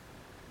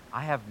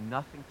 I have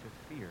nothing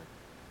to fear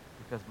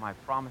because my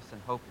promise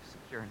and hope is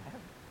secure in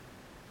heaven.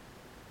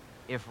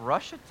 If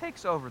Russia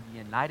takes over the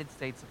United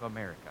States of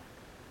America,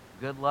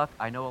 good luck.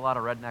 I know a lot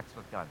of rednecks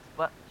with guns,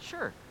 but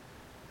sure.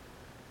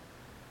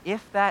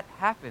 If that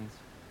happens,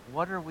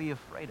 what are we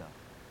afraid of?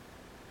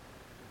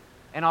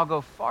 And I'll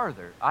go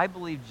farther. I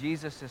believe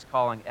Jesus is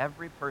calling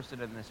every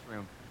person in this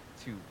room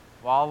to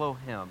follow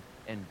him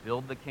and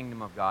build the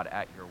kingdom of God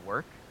at your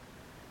work,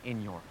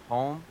 in your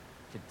home,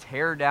 to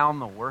tear down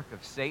the work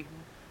of Satan,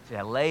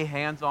 to lay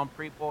hands on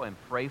people and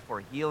pray for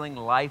healing,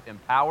 life,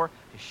 and power,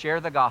 to share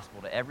the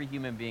gospel to every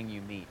human being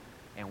you meet.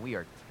 And we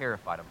are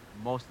terrified of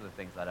most of the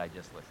things that I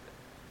just listed.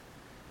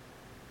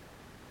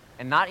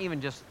 And not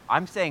even just,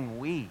 I'm saying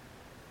we.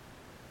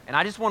 And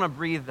I just want to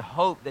breathe the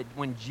hope that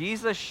when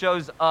Jesus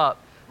shows up,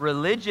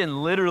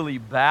 religion literally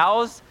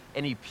bows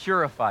and he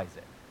purifies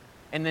it.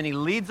 And then he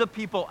leads the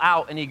people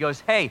out and he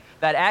goes, hey,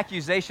 that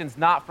accusation's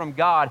not from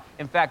God.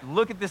 In fact,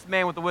 look at this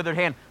man with the withered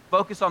hand.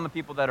 Focus on the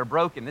people that are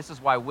broken. This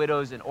is why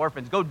widows and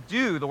orphans, go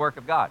do the work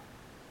of God.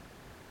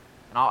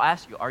 And I'll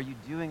ask you, are you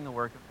doing the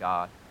work of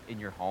God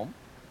in your home?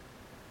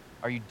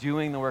 Are you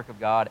doing the work of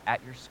God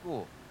at your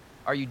school?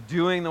 Are you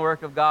doing the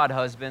work of God,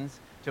 husbands,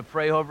 to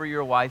pray over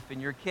your wife and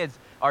your kids?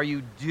 Are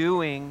you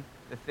doing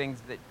the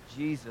things that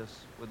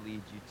Jesus would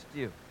lead you to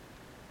do?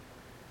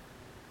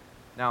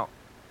 Now,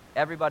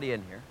 everybody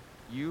in here,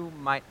 you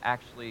might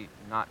actually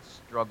not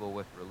struggle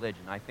with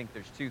religion. I think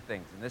there's two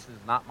things, and this is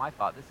not my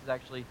thought. This is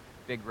actually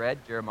Big Red,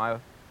 Jeremiah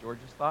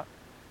George's thought.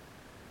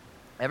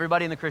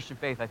 Everybody in the Christian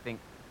faith, I think,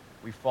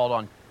 we fall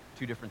on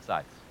two different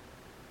sides.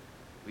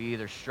 We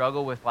either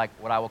struggle with like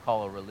what I will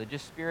call a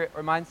religious spirit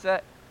or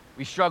mindset.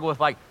 We struggle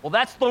with like, well,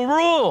 that's the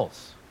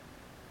rules.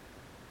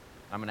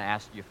 I'm going to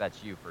ask you if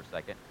that's you for a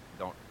second.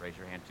 Don't raise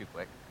your hand too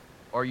quick.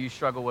 Or you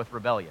struggle with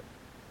rebellion.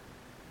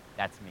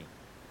 That's me.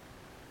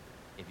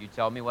 If you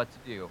tell me what to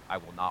do, I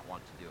will not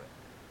want to do it.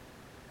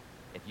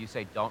 If you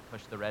say don't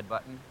push the red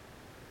button,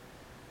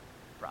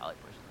 probably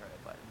push the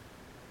red button.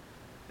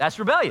 That's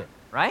rebellion,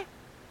 right?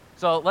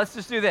 So let's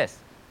just do this,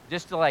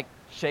 just to like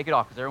shake it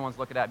off, because everyone's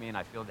looking at me and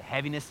I feel the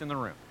heaviness in the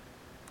room.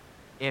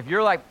 If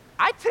you're like,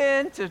 I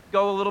tend to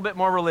go a little bit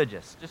more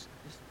religious, just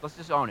let's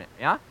just own it,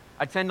 yeah?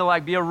 I tend to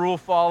like be a rule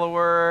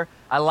follower.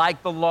 I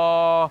like the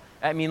law.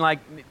 I mean, like,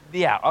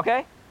 yeah,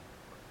 okay?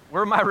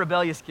 Where are my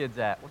rebellious kids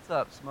at? What's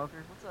up,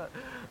 smokers? What's up?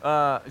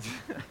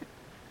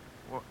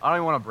 Well, I don't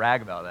even want to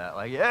brag about that.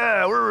 Like,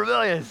 yeah, we're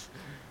rebellious,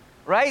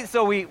 right?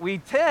 So we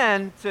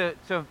tend to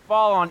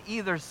fall on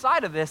either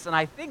side of this, and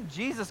I think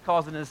Jesus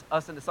calls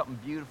us into something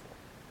beautiful,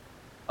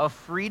 a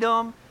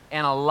freedom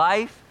and a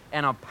life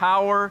and a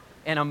power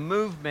and a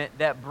movement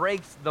that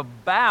breaks the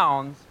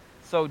bounds.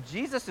 So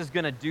Jesus is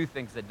going to do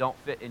things that don't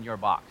fit in your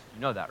box.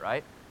 You know that,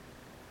 right?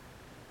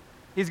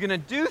 He's going to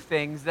do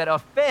things that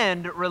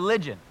offend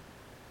religion.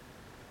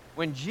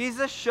 When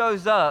Jesus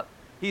shows up,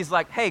 he's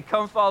like, hey,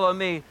 come follow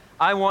me.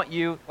 I want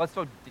you.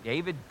 So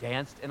David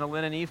danced in a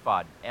linen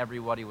ephod.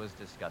 Everybody was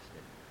disgusted.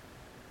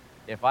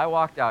 If I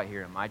walked out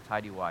here in my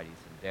tidy whities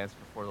and danced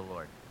before the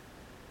Lord,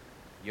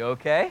 you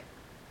okay?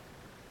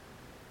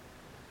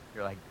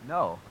 You're like,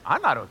 no,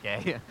 I'm not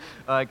okay.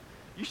 Like,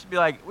 you should be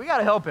like, we got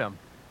to help him,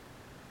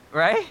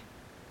 right?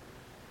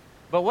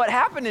 But what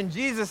happened in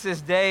Jesus'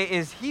 day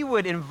is he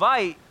would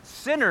invite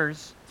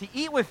sinners to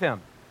eat with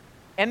him.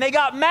 And they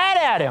got mad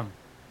at him.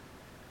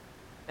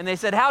 And they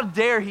said, how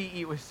dare he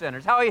eat with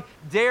sinners? How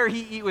dare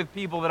he eat with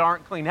people that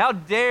aren't clean? How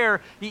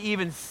dare he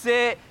even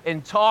sit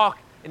and talk?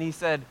 And he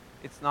said,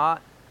 it's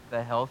not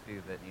the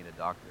healthy that need a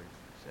doctor,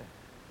 it's the sick.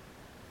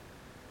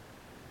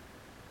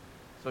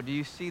 So do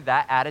you see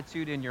that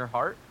attitude in your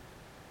heart?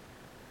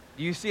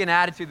 Do you see an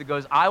attitude that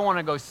goes, I want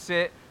to go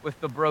sit with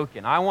the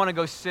broken. I want to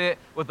go sit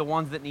with the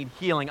ones that need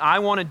healing. I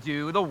want to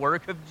do the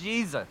work of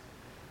Jesus.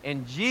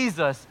 And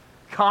Jesus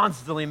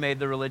constantly made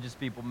the religious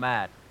people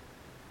mad.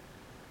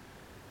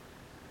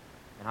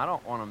 And I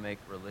don't want to make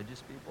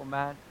religious people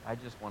mad. I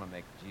just want to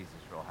make Jesus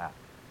real happy.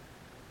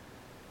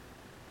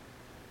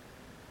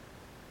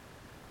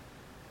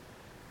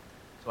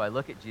 So I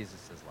look at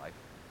Jesus' life,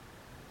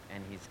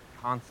 and he's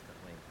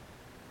constantly,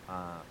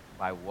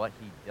 by what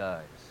he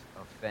does,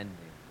 offending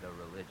the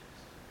religious.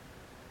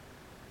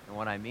 And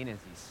what I mean is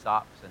he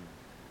stops and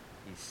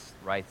he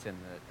writes in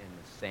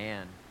the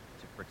sand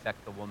to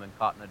protect the woman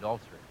caught in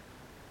adultery.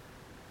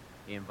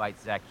 He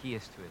invites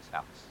Zacchaeus to his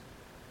house.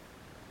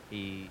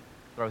 He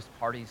throws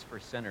parties for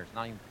sinners,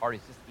 not even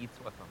parties, just eats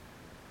with them.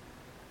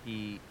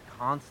 He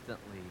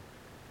constantly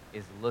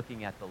is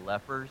looking at the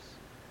lepers,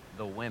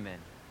 the women,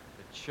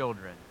 the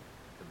children,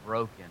 the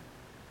broken,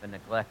 the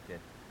neglected,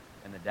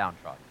 and the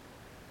downtrodden.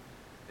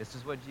 This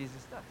is what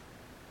Jesus does.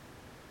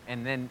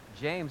 And then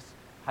James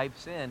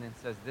pipes in and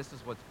says, this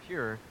is what's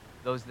pure,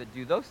 those that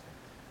do those things.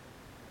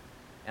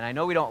 And I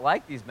know we don't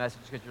like these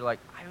messages because you're like,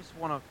 I just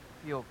want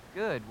to feel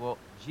good. Well,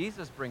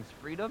 Jesus brings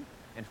freedom,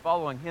 and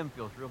following him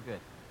feels real good.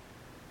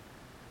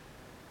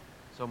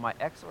 So my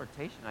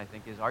exhortation, I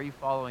think, is, are you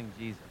following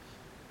Jesus?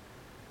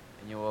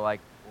 And you were like,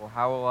 well,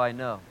 how will I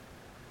know?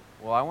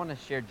 Well, I want to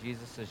share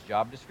Jesus'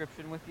 job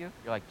description with you.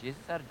 You're like,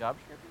 Jesus had a job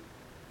description?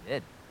 He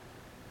did.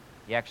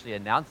 He actually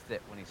announced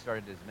it when he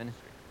started his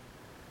ministry.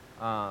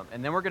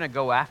 And then we're going to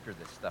go after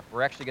this stuff.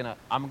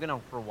 I'm going to,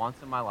 for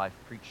once in my life,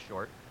 preach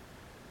short.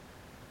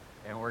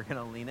 And we're going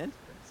to lean into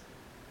this.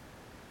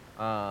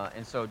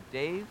 And so,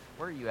 Dave,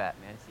 where are you at,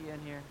 man? Is he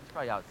in here? He's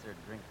probably out there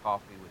drinking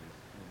coffee with his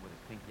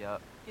pinky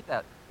up. Get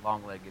that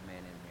long-legged man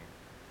in here.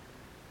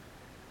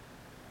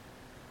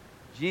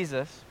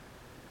 Jesus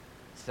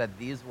said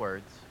these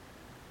words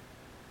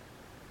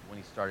when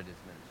he started his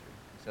ministry.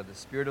 He said, the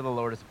Spirit of the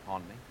Lord is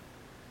upon me,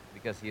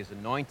 because he has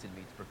anointed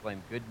me to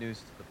proclaim good news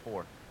to the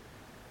poor.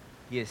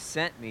 He has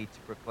sent me to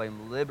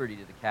proclaim liberty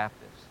to the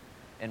captives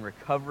and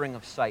recovering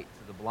of sight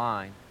to the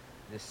blind,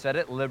 and to set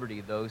at liberty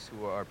those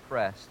who are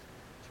oppressed,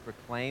 to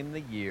proclaim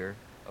the year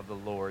of the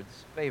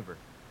Lord's favor.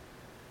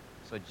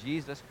 So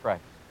Jesus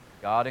Christ,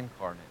 God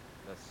incarnate,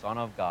 the Son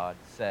of God,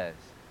 says,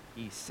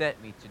 he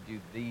sent me to do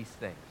these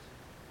things.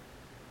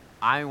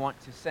 I want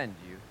to send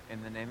you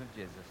in the name of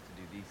Jesus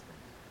to do these things.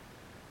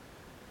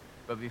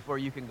 But before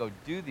you can go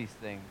do these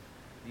things,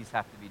 these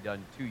have to be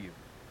done to you.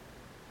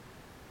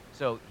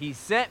 So he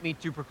sent me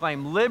to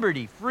proclaim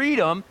liberty,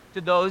 freedom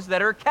to those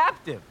that are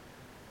captive.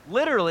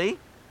 Literally,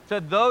 to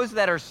those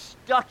that are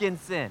stuck in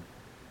sin.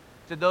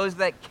 To those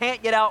that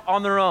can't get out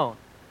on their own.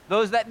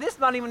 Those that,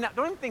 don't even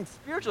think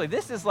spiritually.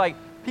 This is like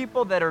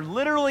people that are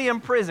literally in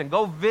prison.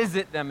 Go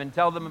visit them and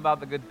tell them about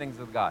the good things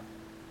of God.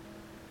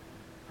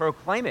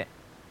 Proclaim it.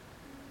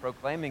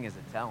 Proclaiming is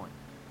a telling.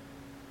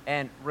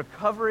 And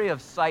recovery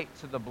of sight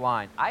to the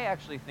blind. I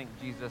actually think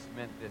Jesus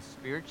meant this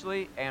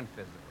spiritually and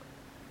physically.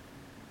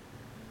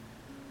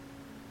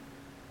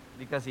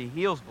 Because he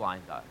heals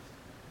blind eyes.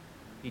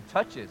 He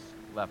touches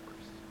lepers.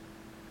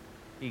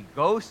 He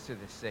goes to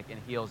the sick and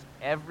heals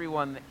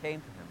everyone that came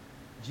to him.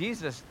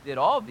 Jesus did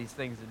all of these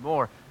things and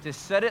more to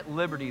set at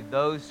liberty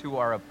those who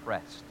are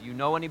oppressed. Do you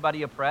know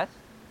anybody oppressed?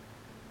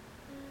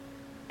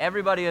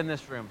 Everybody in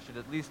this room should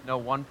at least know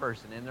one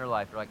person in their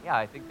life. You're like, yeah,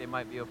 I think they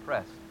might be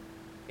oppressed.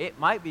 It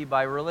might be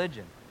by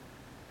religion.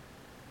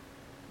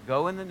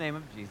 Go in the name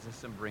of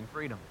Jesus and bring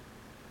freedom.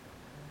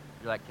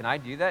 You're like, can I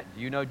do that?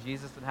 Do you know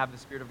Jesus and have the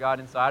Spirit of God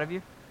inside of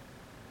you?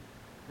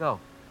 Go.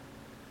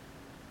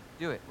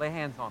 Do it. Lay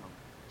hands on them.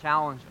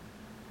 Challenge them.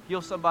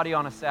 Heal somebody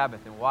on a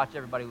Sabbath and watch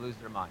everybody lose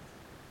their minds.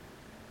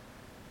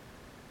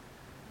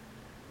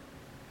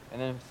 And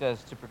then it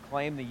says, to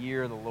proclaim the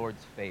year of the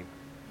Lord's favor.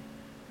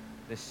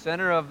 The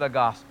center of the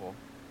gospel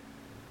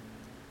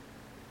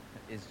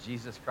is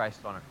Jesus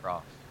Christ on a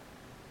cross.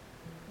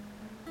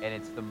 And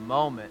it's the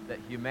moment that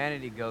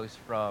humanity goes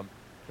from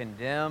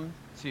condemned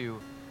to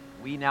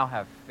we now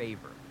have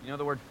favor. You know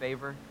the word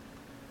favor?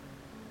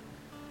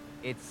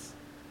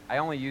 I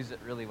only use it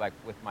really like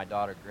with my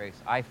daughter Grace.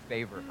 I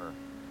favor her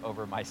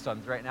over my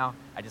sons right now.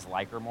 I just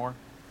like her more.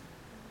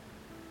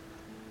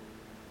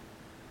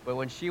 But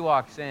when she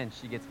walks in,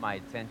 she gets my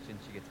attention,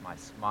 she gets my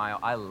smile.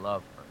 I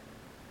love her.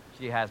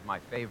 She has my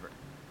favor.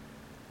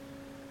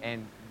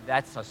 And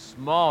that's a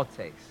small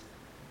taste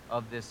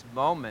of this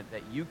moment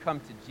that you come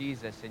to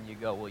Jesus and you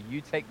go, will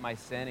you take my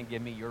sin and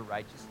give me your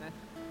righteousness?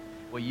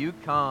 Will you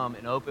come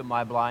and open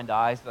my blind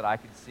eyes that I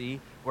can see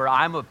where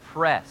I'm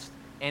oppressed?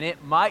 And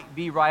it might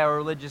be by a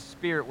religious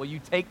spirit. Will you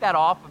take that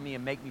off of me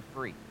and make me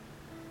free?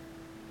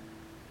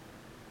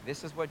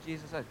 This is what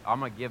Jesus said. I'm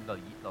going to give the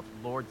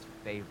Lord's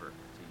favor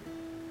to you.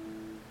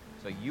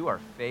 So you are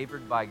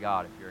favored by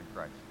God if you're in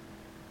Christ.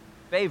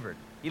 Favored.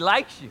 He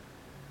likes you.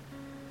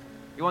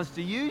 He wants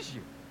to use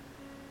you.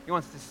 He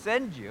wants to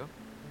send you.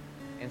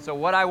 And so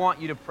what I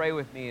want you to pray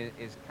with me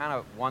is kind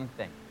of one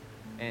thing.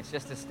 And it's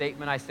just a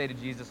statement I say to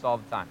Jesus all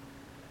the time.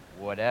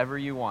 Whatever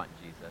you want,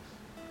 Jesus.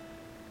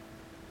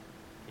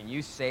 Can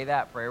you say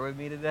that prayer with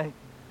me today?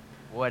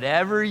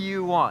 Whatever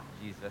you want,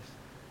 Jesus.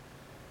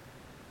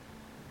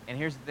 And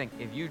here's the thing.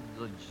 If you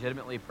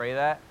legitimately pray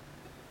that,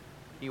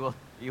 He will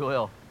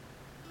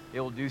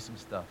do some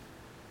stuff.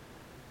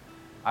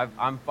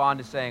 I'm fond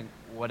of saying,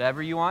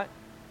 whatever you want,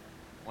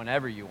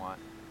 whenever you want,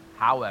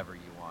 however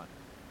you want,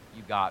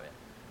 you got it.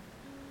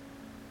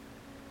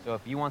 So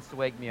if He wants to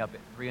wake me up at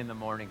 3 in the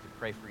morning to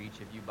pray for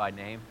each of you by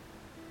name,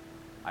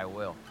 I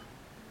will.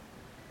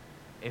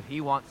 If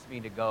He wants me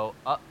to go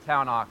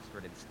uptown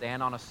Oxford and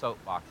stand on a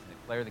soapbox and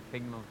declare the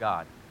kingdom of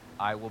God,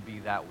 I will be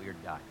that weird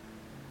guy.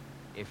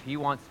 If He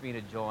wants me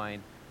to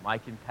join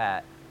Mike and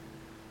Pat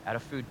at a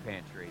food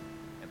pantry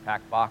and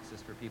pack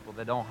boxes for people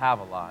that don't have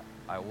a lot,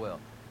 I will.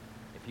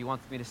 If He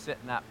wants me to sit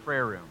in that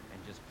prayer room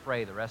and just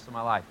pray the rest of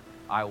my life,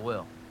 I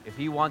will. If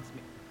He wants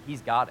me,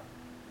 He's got it.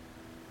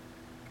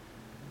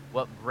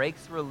 What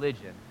breaks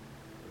religion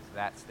is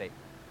that statement.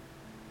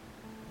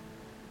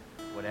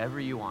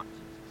 Whatever you want,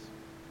 Jesus,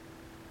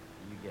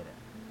 you get it.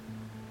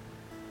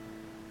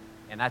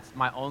 And that's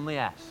my only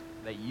ask,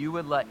 that you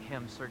would let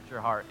Him search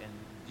your heart. And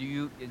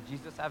does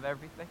Jesus have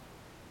everything?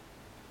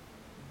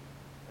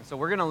 And so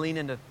we're going to lean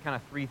into kind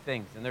of 3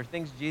 things. And they're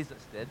things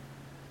Jesus did.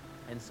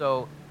 And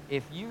so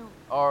if you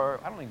are,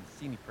 I don't even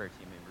see any prayer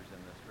team members in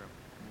this room.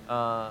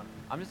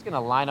 I'm just going to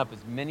line up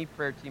as many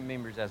prayer team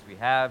members as we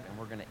have, and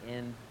we're going to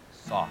end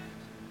soft.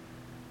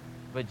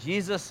 But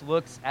Jesus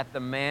looks at the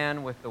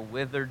man with the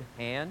withered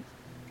hand,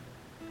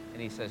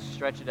 and He says,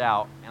 stretch it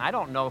out. And I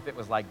don't know if it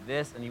was like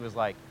this, and it was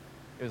like,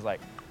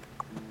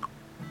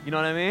 you know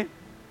what I mean?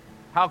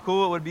 How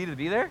cool it would be to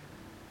be there.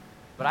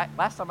 But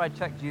last time I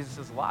checked, Jesus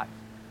is alive.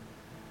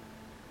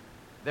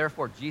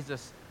 Therefore,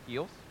 Jesus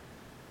heals.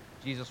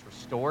 Jesus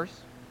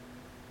restores.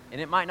 And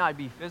it might not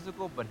be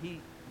physical, but He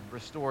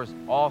restores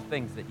all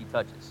things that He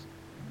touches.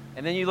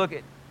 And then you look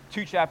at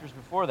 2 chapters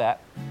before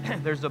that,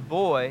 there's a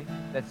boy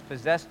that's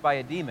possessed by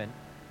a demon,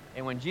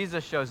 and when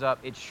Jesus shows up,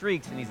 it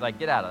shrieks, and He's like,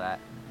 get out of that.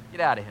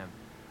 Get out of him.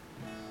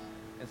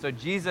 And so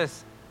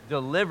Jesus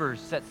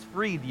delivers, sets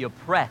free the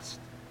oppressed.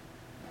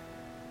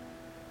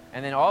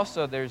 And then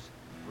also there's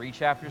 3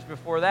 chapters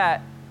before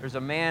that, there's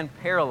a man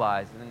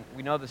paralyzed, and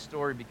we know the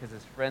story because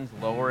his friends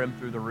lower him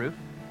through the roof.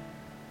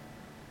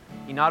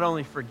 He not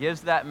only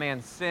forgives that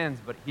man's sins,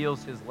 but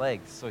heals his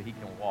legs so he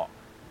can walk.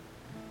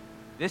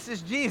 This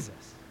is Jesus.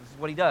 This is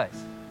what He does.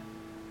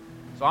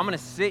 So I'm going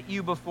to sit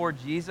you before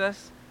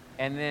Jesus,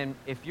 and then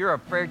if you're a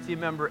prayer team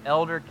member,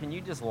 elder, can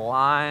you just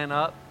line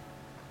up?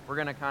 We're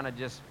going to kind of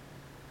just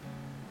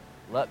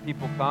let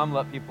people come,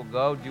 let people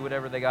go, do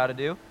whatever they got to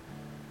do.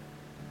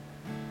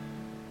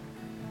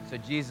 So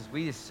Jesus,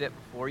 we just sit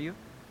before You.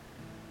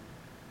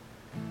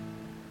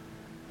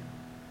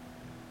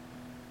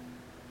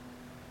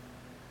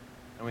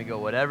 And we go,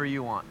 whatever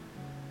You want.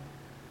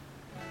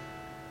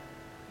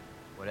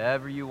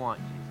 Whatever You want,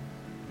 Jesus.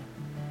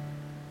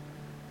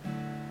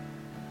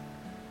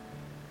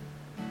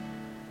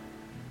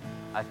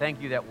 I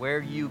thank You that where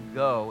You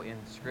go in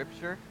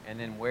Scripture, and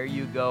then where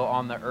You go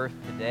on the earth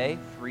today,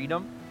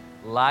 freedom,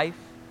 life,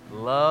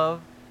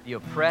 love, the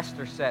oppressed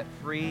are set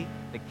free,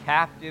 the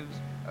captives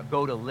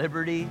go to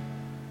liberty,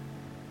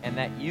 and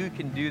that You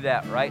can do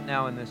that right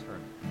now in this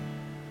room.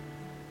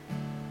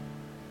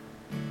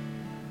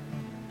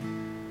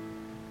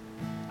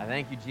 I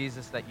thank You,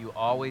 Jesus, that You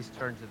always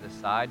turn to the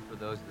side for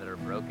those that are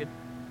broken.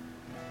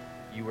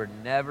 You were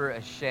never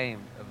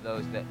ashamed of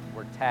those that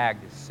were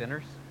tagged as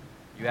sinners.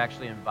 You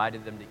actually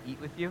invited them to eat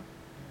with You,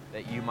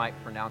 that You might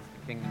pronounce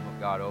the kingdom of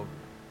God over them.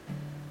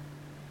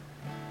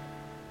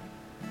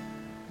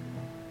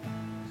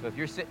 So if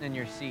you're sitting in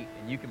your seat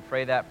and you can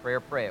pray that prayer,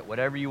 pray it.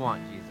 Whatever you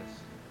want,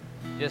 Jesus.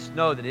 Just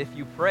know that if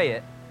you pray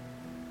it,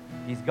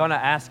 He's going to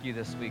ask you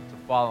this week to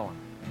follow Him.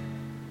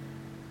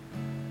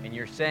 And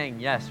you're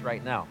saying yes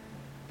right now.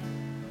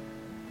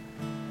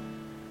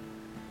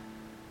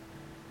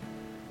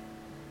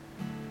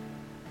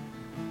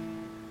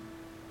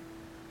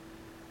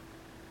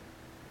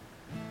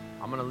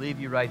 I'm going to leave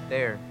you right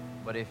there,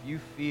 but if you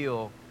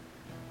feel,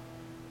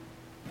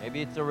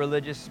 maybe it's a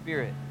religious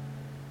spirit,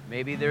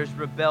 maybe there's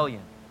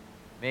rebellion,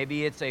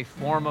 maybe it's a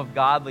form of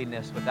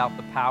godliness without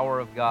the power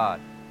of God,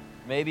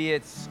 maybe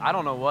it's, I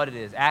don't know what it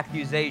is,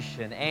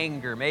 accusation,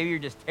 anger, maybe you're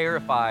just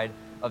terrified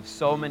of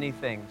so many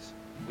things,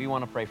 we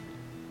want to pray for you.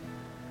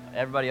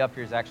 Everybody up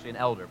here is actually an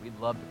elder. We'd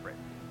love to pray for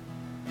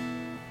you.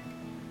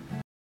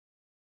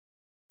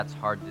 That's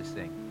hard to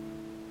sing.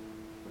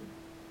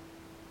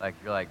 Like,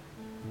 you're like,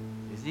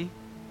 is he? Is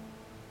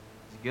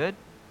he good?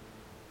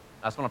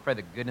 I just want to pray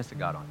the goodness of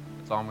God on you.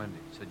 That's all I'm going to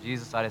do. So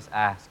Jesus, I just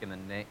ask in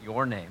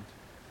Your name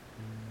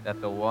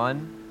that the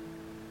one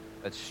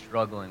that's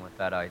struggling with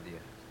that idea,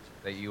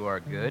 that You are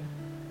good,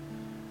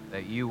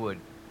 that You would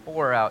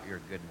pour out Your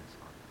goodness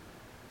on them.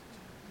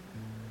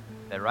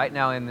 That right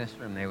now in this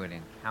room they would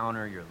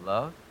encounter Your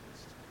love,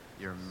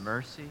 Your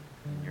mercy,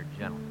 and Your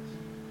gentleness.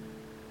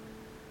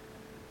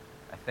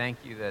 I thank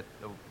you that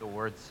the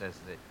word says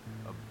that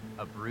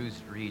a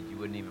bruised reed you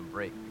wouldn't even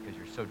break because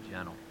you're so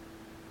gentle.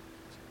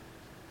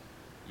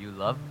 You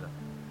love them.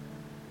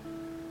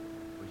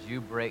 Would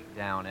you break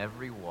down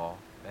every wall,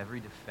 every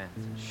defense,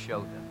 and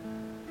show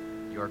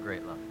them your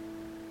great love?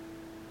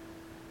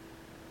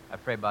 I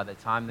pray by the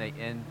time they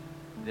end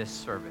this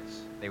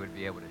service, they would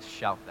be able to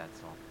shout that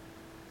song.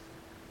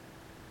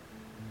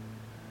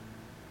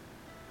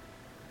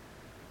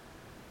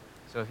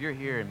 So if you're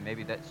here and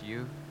maybe that's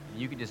you,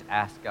 you can just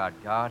ask God,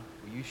 God,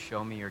 will you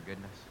show me your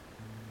goodness?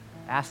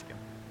 Ask him.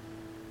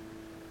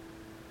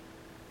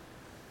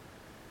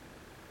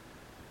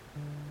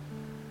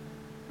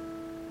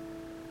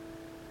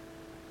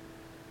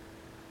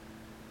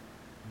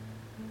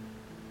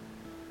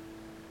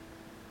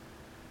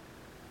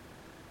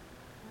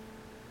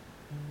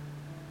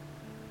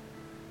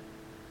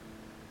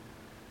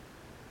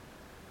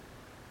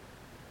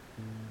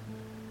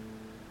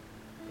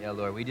 Yeah,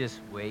 Lord, we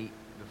just wait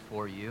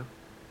before you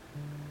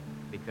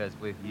because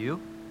with you,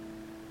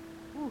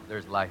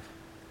 there's life.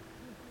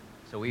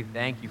 So we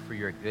thank you for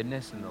your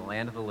goodness in the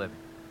land of the living,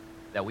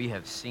 that we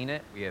have seen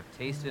it, we have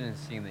tasted and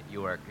seen that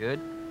you are good,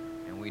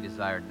 and we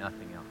desire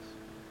nothing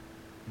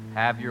else.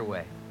 Have your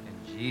way.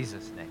 In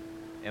Jesus' name.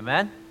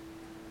 Amen?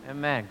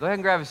 Amen. Go ahead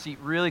and grab a seat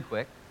really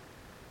quick.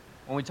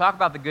 When we talk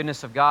about the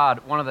goodness of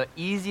God, one of the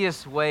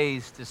easiest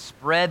ways to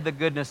spread the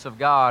goodness of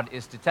God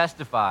is to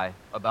testify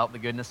about the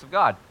goodness of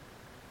God.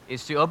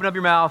 Is to open up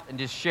your mouth and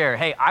just share,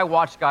 hey, I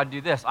watched God do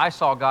this. I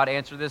saw God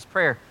answer this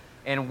prayer.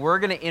 And we're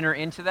going to enter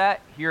into that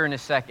here in a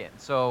second.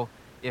 So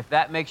if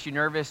that makes you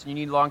nervous and you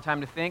need a long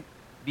time to think,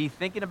 be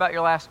thinking about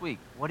your last week.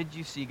 What did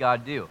you see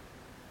God do?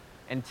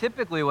 And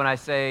typically when I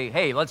say,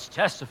 hey, let's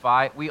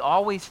testify, we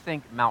always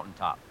think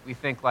mountaintop. We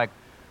think like,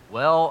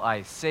 well,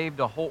 I saved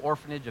a whole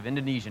orphanage of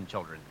Indonesian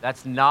children.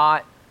 That's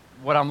not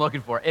what I'm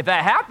looking for. If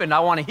that happened,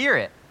 I want to hear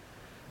it.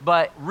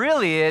 But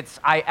really it's,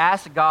 I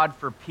asked God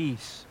for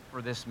peace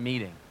for this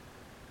meeting,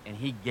 and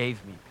he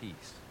gave me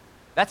peace.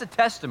 That's a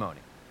testimony.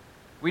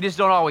 We just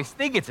don't always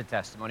think it's a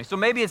testimony. So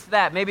maybe it's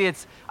that. Maybe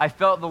it's, I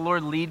felt the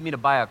Lord lead me to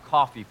buy a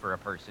coffee for a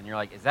person. You're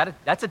like,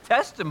 that's a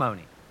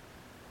testimony.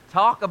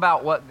 Talk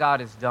about what God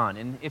has done.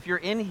 And if you're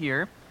in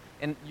here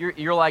and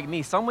you're like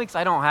me, some weeks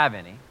I don't have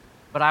any,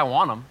 but I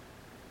want them.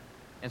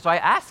 And so I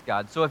ask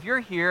God. So if you're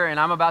here and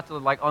I'm about to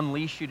like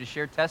unleash you to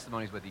share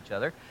testimonies with each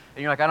other,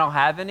 and you're like, I don't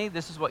have any,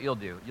 this is what you'll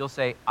do. You'll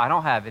say, I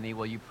don't have any.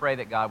 Will you pray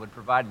that God would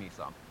provide me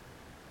some?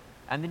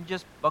 And then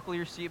just buckle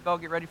your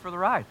seatbelt, get ready for the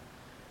ride.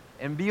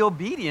 And be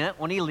obedient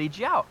when he leads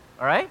you out,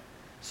 all right?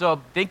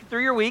 So think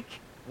through your week,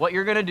 what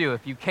you're going to do.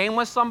 If you came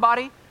with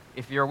somebody,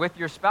 if you're with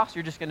your spouse,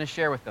 you're just going to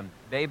share with them,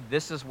 babe,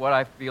 this is what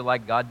I feel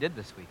like God did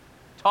this week.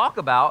 Talk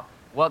about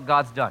what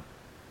God's done.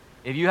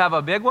 If you have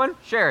a big one,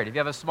 share it. If you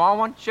have a small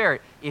one, share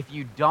it. If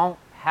you don't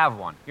have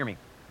one, hear me,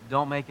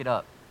 don't make it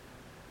up.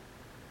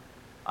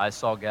 I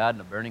saw God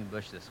in a burning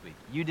bush this week.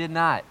 You did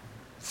not.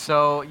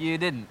 So you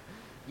didn't.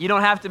 You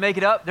don't have to make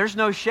it up. There's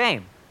no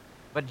shame.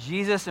 But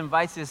Jesus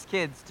invites his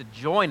kids to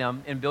join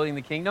him in building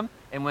the kingdom.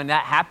 And when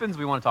that happens,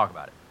 we want to talk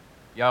about it.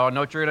 Y'all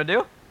know what you're going to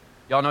do?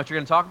 Y'all know what you're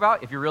going to talk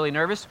about? If you're really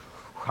nervous,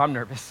 I'm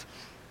nervous.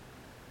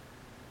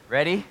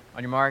 Ready?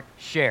 On your mark,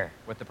 share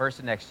with the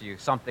person next to you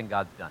something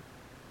God's done.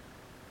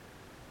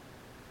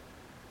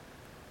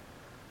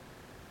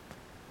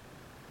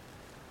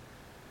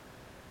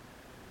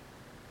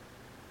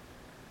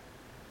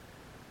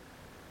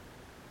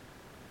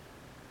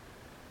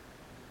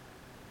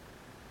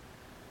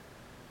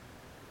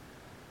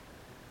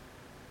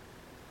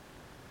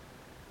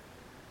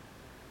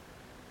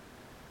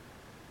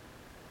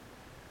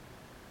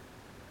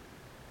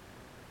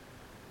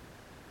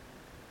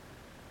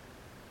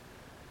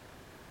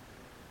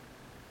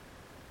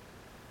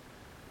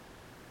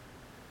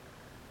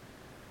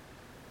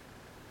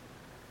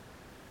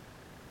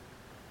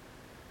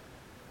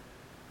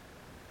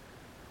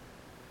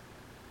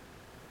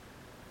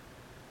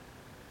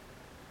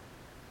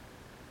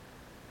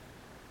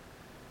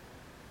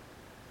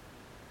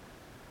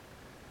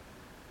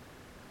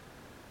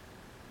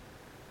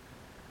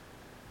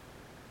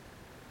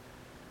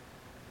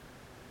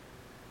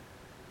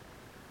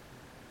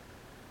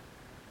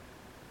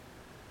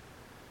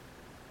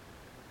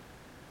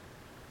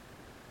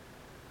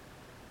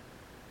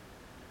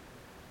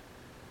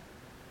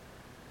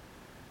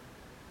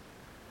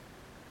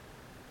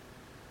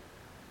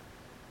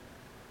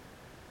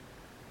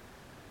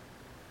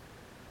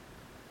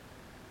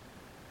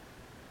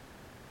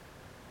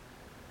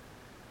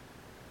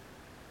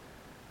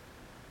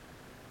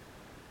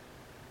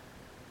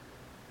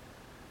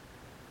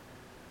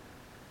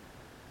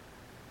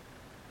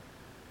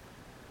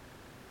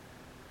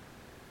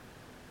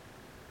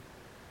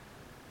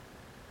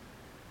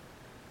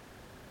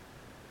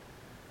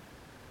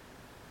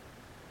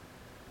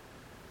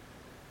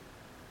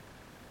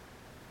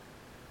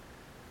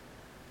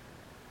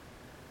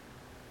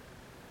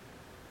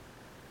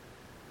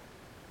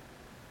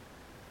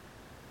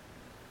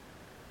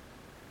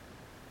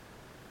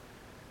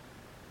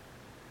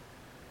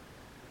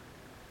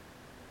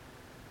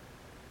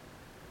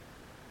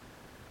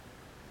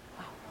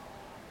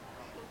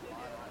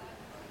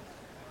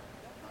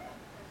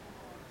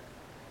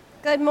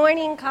 Good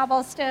morning,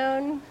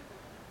 Cobblestone.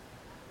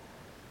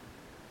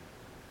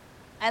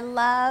 I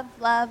love,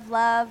 love,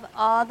 love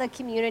all the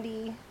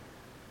community,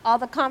 all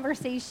the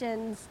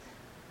conversations.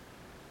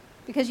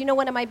 Because you know,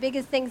 one of my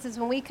biggest things is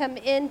when we come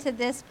into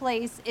this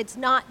place, it's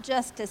not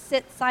just to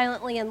sit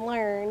silently and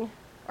learn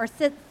or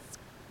sit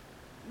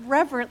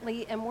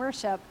reverently and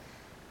worship,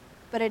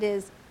 but it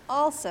is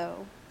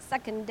also,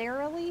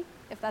 secondarily,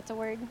 if that's a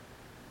word,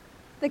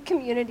 the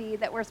community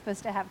that we're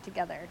supposed to have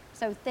together.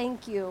 So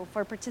thank you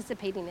for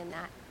participating in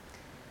that.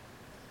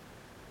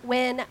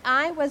 When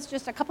I was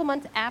just a couple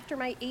months after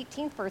my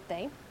 18th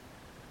birthday,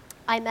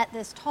 I met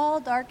this tall,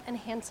 dark, and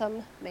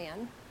handsome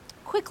man,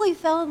 quickly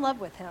fell in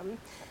love with him,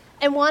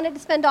 and wanted to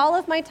spend all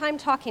of my time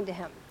talking to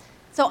him.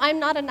 So I'm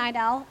not a night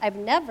owl. I've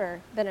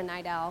never been a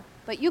night owl,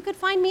 but you could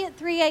find me at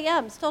 3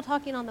 a.m. still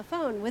talking on the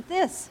phone with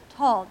this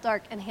tall,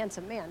 dark, and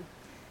handsome man.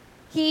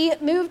 He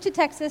moved to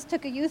Texas,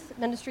 took a youth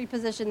ministry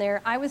position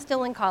there. I was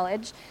still in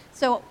college,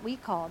 so we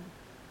called,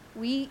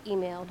 we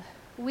emailed,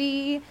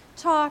 we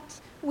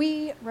talked,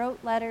 we wrote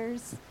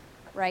letters,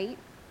 right?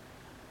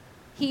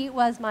 He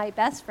was my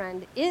best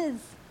friend,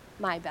 is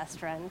my best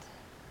friend,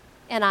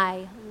 and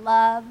I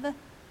love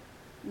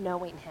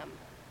knowing him.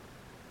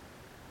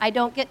 I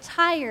don't get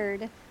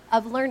tired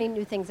of learning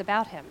new things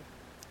about him.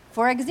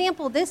 For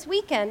example, this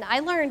weekend,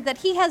 I learned that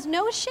he has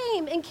no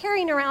shame in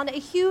carrying around a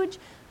huge,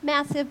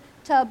 massive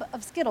tub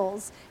of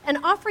Skittles and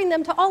offering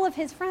them to all of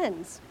his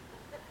friends.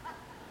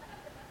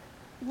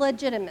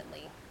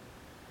 Legitimately.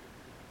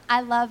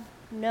 I love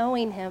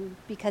knowing him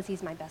because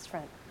he's my best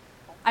friend.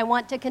 I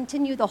want to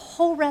continue the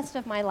whole rest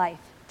of my life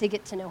to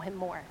get to know him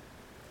more.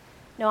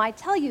 Now, I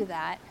tell you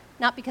that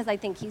not because I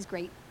think he's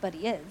great, but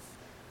he is,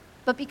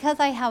 but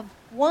because I have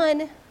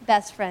one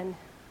best friend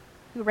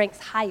who ranks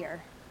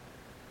higher,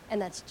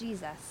 and that's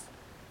Jesus.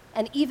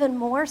 And even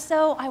more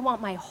so, I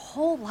want my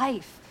whole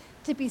life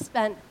to be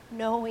spent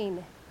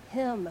knowing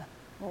him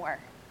more.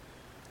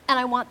 And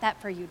I want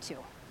that for you too.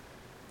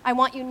 I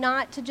want you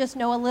not to just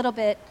know a little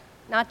bit,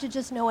 not to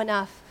just know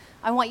enough.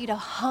 I want you to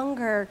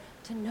hunger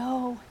to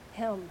know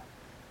him,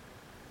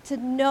 to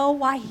know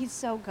why he's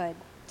so good,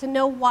 to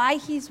know why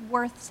he's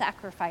worth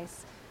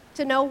sacrifice,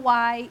 to know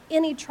why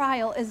any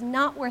trial is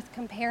not worth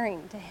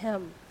comparing to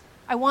him.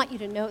 I want you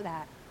to know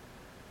that.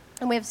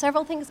 And we have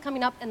several things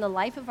coming up in the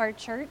life of our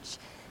church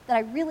that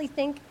I really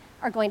think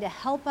are going to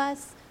help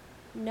us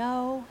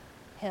know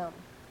him,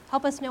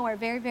 help us know our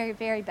very, very,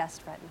 very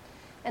best friend.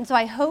 And so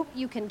I hope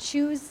you can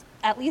choose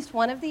at least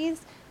one of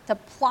these to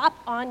plop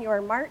on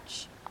your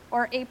March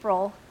or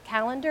April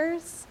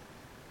calendars.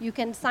 You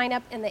can sign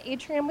up in the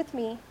atrium with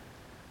me.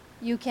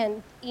 You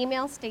can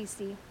email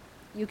Stacy.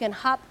 You can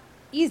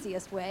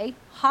easiest way,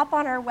 hop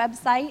on our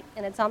website,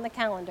 and it's on the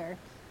calendar.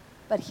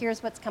 But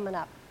here's what's coming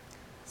up.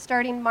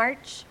 Starting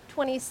March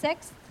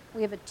 26th,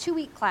 we have a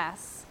 2-week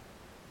class,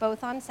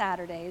 both on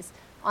Saturdays,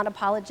 on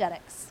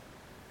apologetics.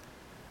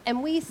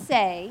 And we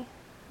say,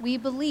 we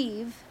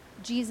believe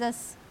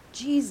Jesus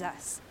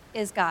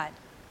is God.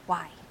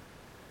 Why?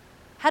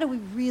 How do we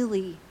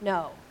really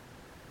know?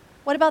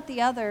 What about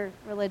the other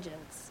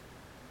religions?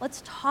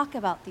 Let's talk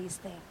about these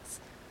things.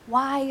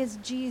 Why is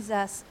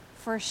Jesus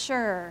for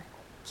sure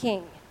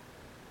King?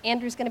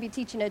 Andrew's going to be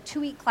teaching a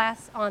 2-week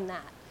class on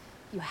that.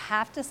 You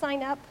have to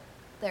sign up.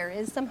 There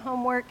is some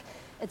homework.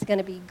 It's going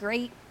to be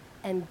great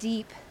and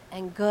deep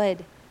and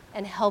good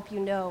and help you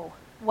know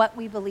what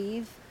we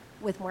believe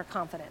with more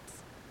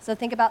confidence. So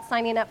think about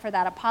signing up for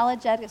that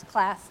apologetics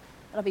class.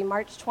 It'll be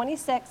March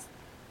 26th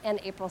and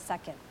April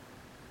 2nd.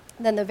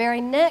 Then the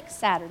very next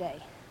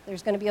Saturday,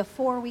 there's going to be a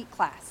 4-week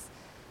class.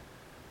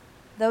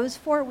 Those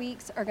 4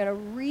 weeks are going to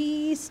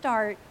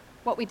restart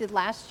what we did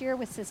last year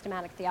with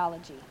systematic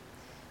theology.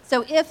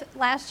 So if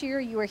last year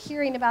you were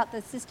hearing about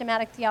the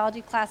systematic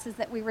theology classes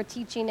that we were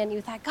teaching and you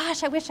thought,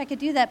 gosh, I wish I could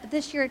do that, but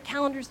this year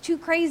calendar's too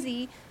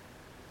crazy,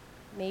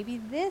 maybe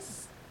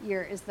this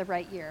year is the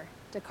right year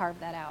to carve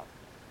that out.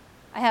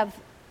 I have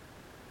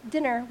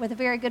dinner with a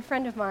very good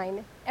friend of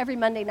mine every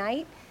Monday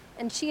night,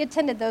 and she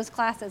attended those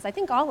classes, I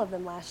think all of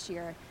them last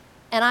year.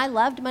 And I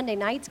loved Monday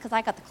nights because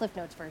I got the Cliff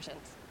Notes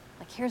versions.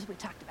 Like, here's what we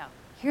talked about.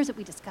 Here's what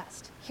we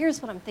discussed.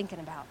 Here's what I'm thinking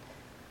about.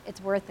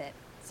 It's worth it.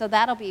 So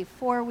that'll be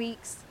 4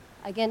 weeks.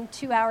 Again,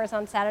 2 hours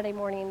on Saturday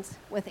mornings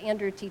with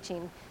Andrew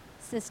teaching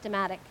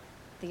systematic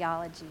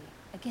theology.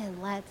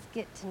 Again, let's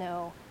get to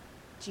know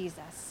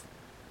Jesus.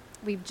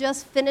 We've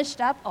just finished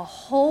up a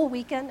whole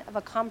weekend of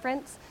a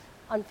conference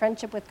on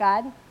friendship with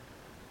God.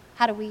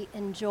 How do we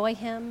enjoy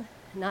him,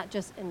 not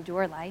just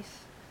endure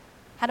life?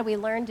 How do we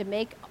learn to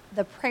make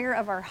the prayer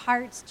of our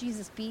hearts,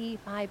 Jesus, be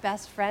my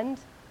best friend?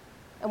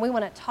 And we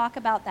want to talk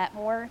about that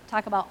more,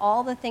 talk about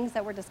all the things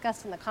that were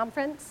discussed in the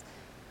conference.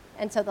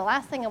 And so the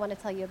last thing I want to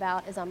tell you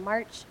about is on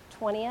March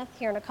 20th,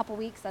 here in a couple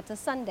weeks, that's a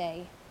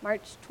Sunday,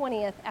 March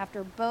 20th,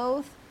 after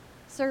both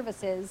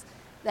services,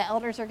 the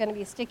elders are going to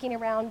be sticking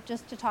around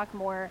just to talk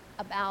more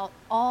about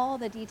all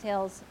the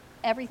details,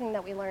 everything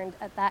that we learned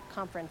at that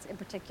conference in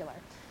particular.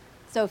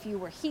 So if you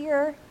were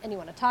here and you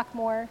want to talk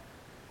more,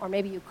 or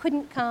maybe you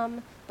couldn't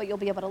come, but you'll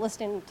be able to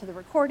listen to the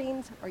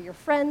recordings, or your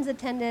friends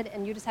attended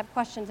and you just have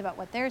questions about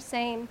what they're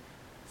saying.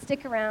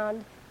 Stick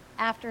around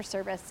after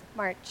service,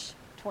 March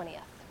 20th.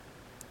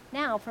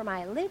 Now, for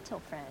my little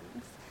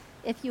friends,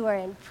 if you are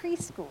in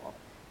preschool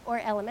or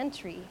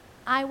elementary,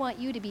 I want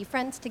you to be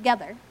friends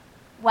together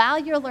while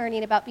you're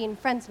learning about being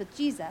friends with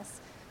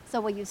Jesus.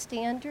 So will you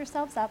stand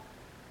yourselves up,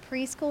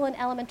 preschool and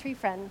elementary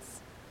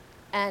friends,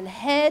 and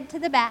head to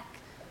the back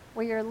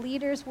where your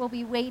leaders will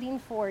be waiting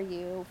for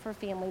you for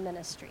family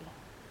ministry.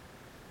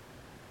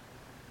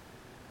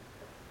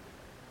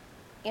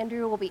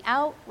 Andrew will be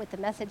out with the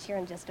message here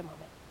in just a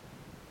moment.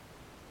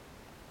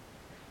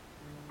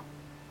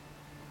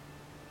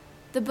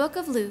 The book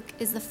of Luke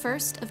is the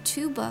first of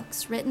 2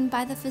 books written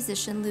by the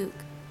physician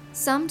Luke,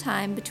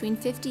 sometime between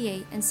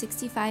 58 and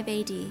 65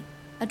 AD,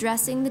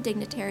 addressing the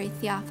dignitary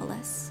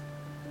Theophilus.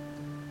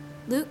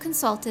 Luke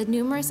consulted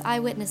numerous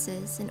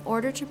eyewitnesses in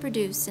order to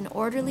produce an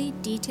orderly,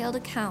 detailed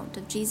account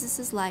of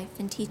Jesus' life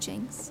and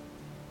teachings.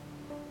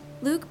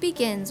 Luke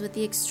begins with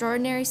the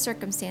extraordinary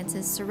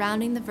circumstances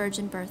surrounding the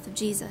virgin birth of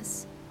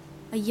Jesus.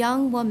 A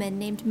young woman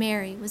named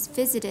Mary was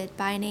visited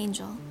by an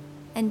angel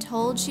and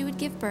told she would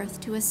give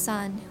birth to a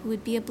son who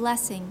would be a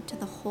blessing to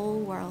the whole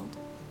world.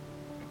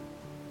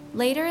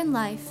 Later in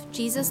life,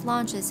 Jesus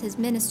launches his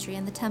ministry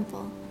in the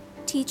temple,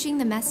 teaching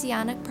the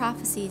messianic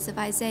prophecies of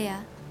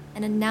Isaiah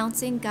and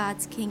announcing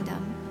God's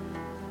kingdom.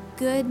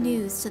 Good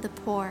news to the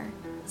poor,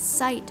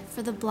 sight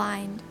for the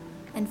blind,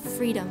 and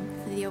freedom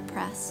for the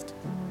oppressed.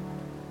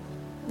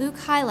 Luke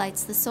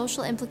highlights the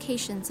social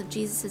implications of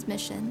Jesus'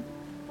 mission,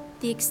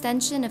 the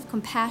extension of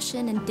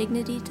compassion and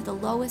dignity to the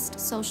lowest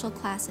social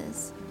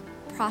classes,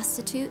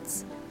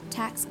 prostitutes,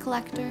 tax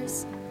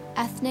collectors,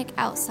 ethnic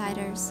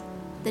outsiders,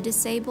 the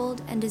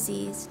disabled and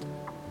diseased.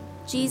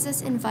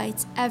 Jesus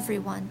invites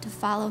everyone to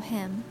follow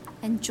him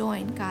and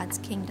join God's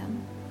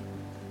kingdom.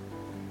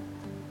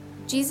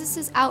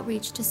 Jesus'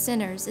 outreach to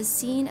sinners is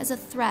seen as a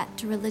threat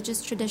to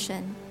religious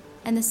tradition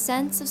and the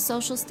sense of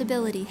social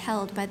stability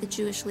held by the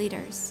Jewish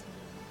leaders.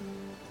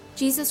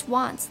 Jesus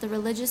wants the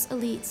religious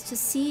elites to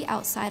see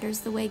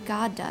outsiders the way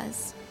God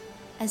does,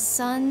 as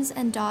sons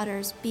and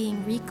daughters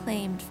being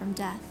reclaimed from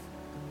death.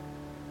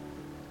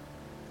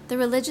 The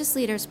religious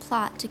leaders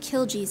plot to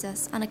kill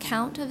Jesus on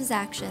account of his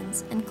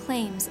actions and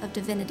claims of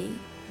divinity.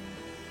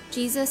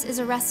 Jesus is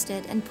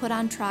arrested and put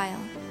on trial,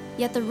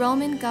 yet the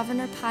Roman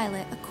governor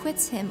Pilate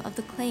acquits him of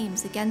the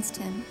claims against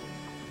him.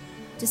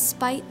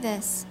 Despite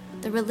this,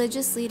 the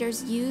religious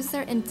leaders use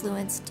their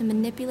influence to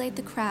manipulate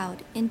the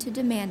crowd into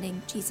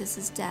demanding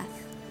Jesus'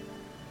 death.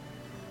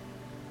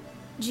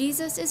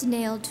 Jesus is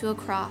nailed to a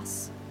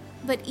cross,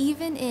 but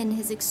even in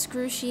his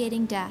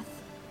excruciating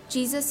death,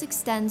 Jesus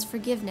extends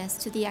forgiveness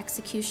to the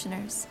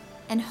executioners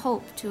and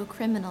hope to a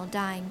criminal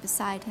dying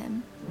beside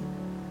him.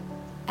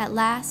 At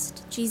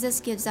last, Jesus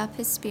gives up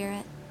his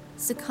spirit,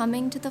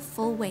 succumbing to the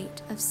full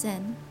weight of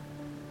sin.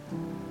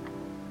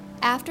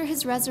 After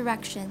his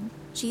resurrection,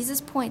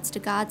 Jesus points to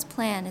God's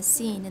plan as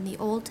seen in the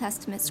Old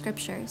Testament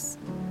scriptures.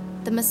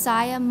 The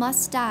Messiah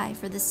must die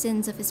for the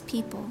sins of his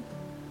people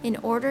in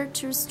order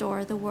to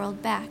restore the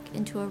world back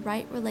into a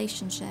right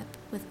relationship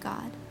with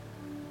God.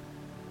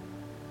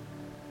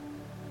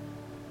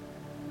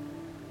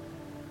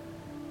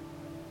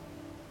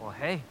 Well,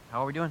 hey,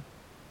 how are we doing?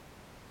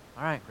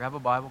 All right, grab a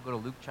Bible, go to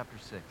Luke chapter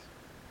 6.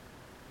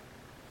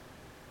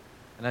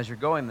 And as you're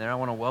going there, I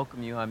want to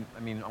welcome you. I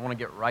want to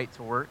get right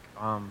to work.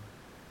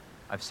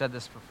 I've said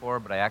this before,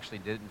 but I actually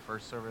did it in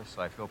first service,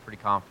 so I feel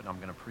pretty confident. I'm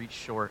going to preach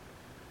short,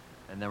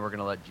 and then we're going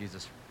to let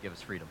Jesus give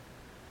us freedom.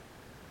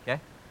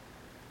 Okay?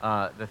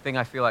 The thing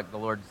I feel like the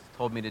Lord's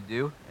told me to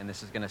do, and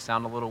this is going to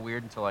sound a little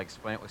weird until I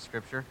explain it with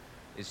Scripture,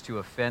 is to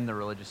offend the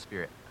religious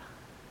spirit.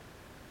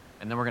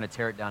 And then we're going to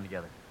tear it down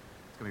together.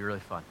 It's going to be really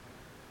fun.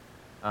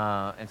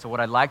 And so what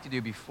I'd like to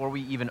do before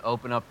we even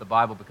open up the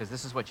Bible, because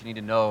this is what you need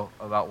to know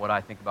about what I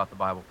think about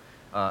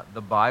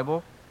the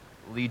Bible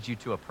leads you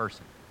to a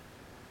person.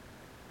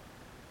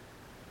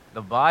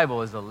 The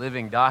Bible is a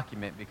living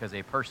document because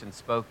a person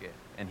spoke it,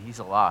 and he's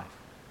alive,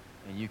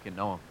 and you can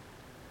know him.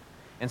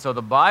 And so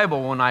the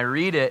Bible, when I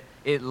read it,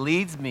 it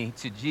leads me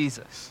to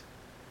Jesus.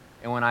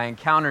 And when I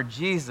encounter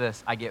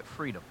Jesus, I get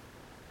freedom.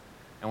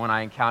 And when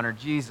I encounter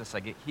Jesus,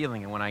 I get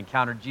healing. And when I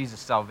encounter Jesus,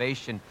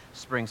 salvation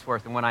springs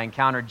forth. And when I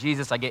encounter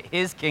Jesus, I get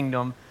his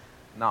kingdom,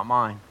 not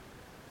mine.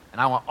 And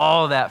I want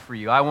all of that for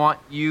you. I want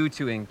you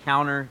to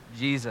encounter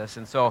Jesus.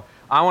 And so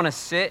I want to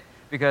sit,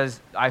 because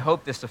I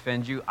hope this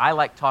offends you. I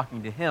like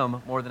talking to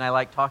him more than I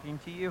like talking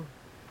to you.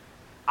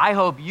 I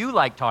hope you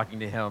like talking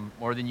to him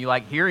more than you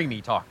like hearing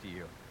me talk to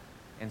you.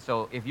 And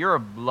so if you're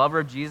a lover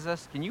of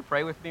Jesus, can you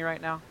pray with me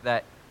right now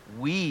that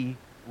we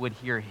would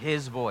hear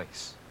his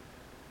voice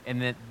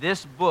and that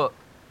this book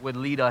would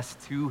lead us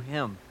to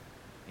him?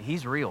 And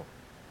he's real.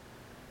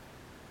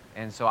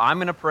 And so I'm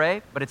going to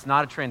pray, but it's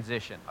not a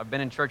transition. I've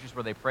been in churches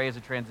where they pray as a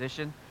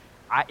transition.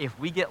 If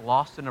we get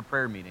lost in a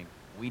prayer meeting,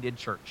 we did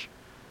church.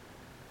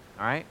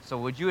 All right? So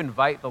would you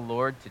invite the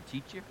Lord to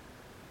teach you?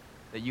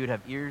 That you would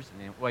have ears?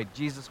 And wait,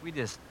 Jesus,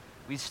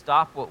 we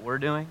stop what we're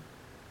doing.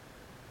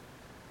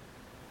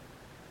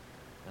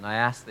 And I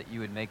ask that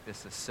you would make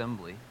this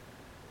assembly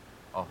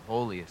a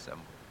holy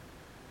assembly.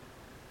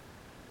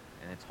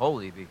 And it's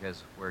holy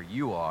because where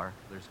you are,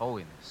 there's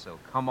holiness. So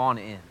come on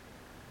in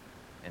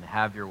and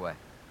have your way.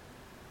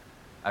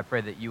 I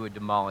pray that you would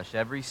demolish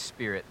every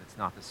spirit that's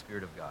not the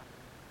Spirit of God.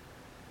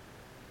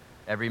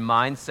 Every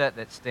mindset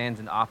that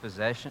stands in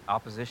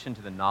opposition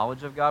to the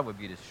knowledge of God would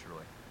be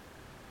destroyed.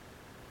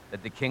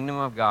 That the kingdom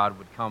of God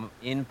would come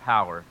in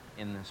power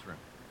in this room.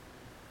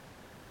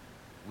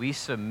 We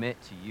submit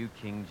to you,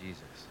 King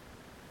Jesus.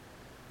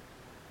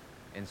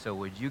 And so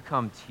would you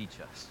come teach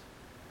us?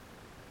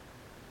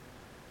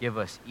 Give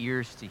us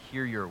ears to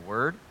hear your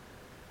word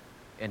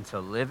and to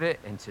live it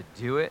and to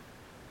do it.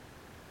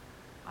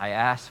 I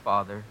ask,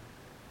 Father,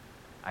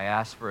 I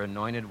ask for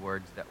anointed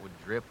words that would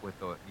drip with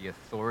the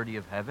authority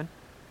of heaven.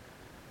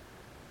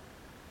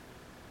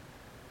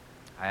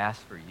 I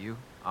ask for you.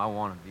 I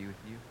want to be with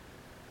you.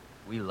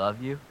 We love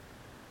you.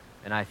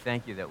 And I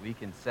thank you that we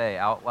can say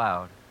out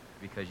loud,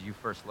 because you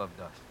first loved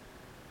us.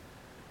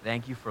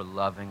 Thank you for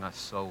loving us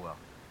so well.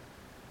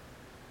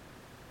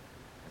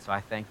 And so I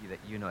thank you that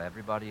you know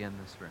everybody in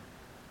this room.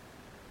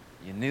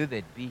 You knew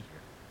they'd be here.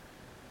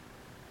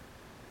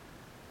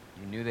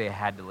 You knew they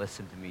had to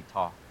listen to me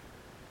talk.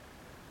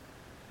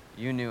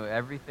 You knew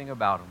everything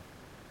about them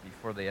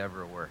before they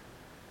ever were.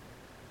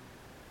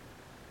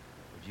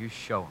 Would you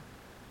show them?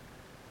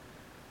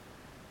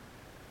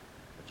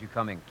 Would you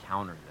come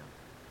encounter them?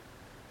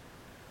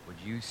 Would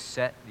you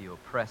set the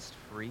oppressed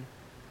free,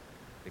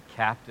 the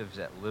captives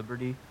at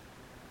liberty,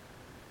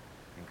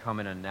 and come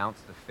and announce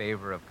the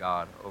favor of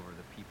God over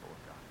the people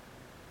of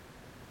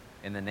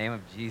God? In the name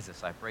of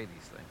Jesus, I pray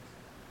these things.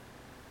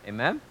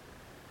 Amen?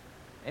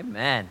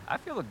 Amen. I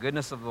feel the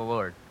goodness of the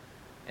Lord.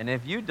 And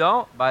if you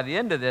don't, by the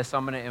end of this,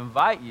 I'm going to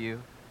invite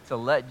you to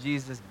let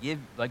Jesus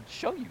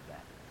show you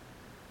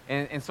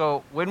that. And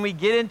so when we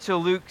get into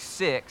Luke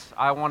 6,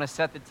 I want to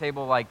set the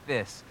table like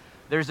this.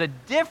 There's a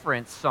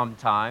difference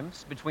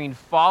sometimes between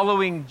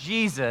following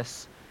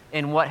Jesus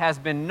and what has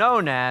been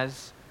known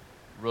as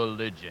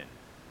religion.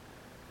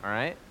 All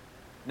right?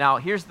 Now,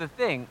 here's the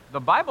thing. The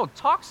Bible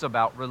talks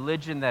about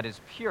religion that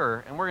is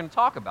pure, and we're going to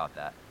talk about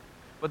that.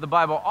 But the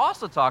Bible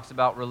also talks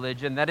about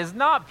religion that is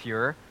not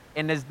pure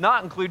and does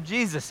not include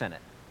Jesus in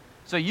it.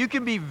 So you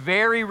can be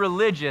very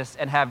religious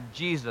and have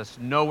Jesus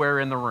nowhere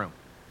in the room.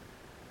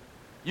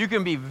 You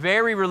can be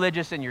very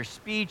religious in your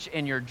speech,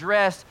 in your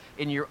dress,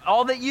 in your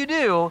all that you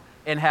do,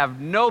 and have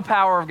no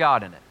power of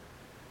God in it.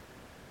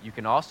 You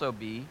can also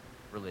be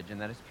religion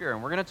that is pure.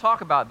 And we're going to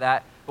talk about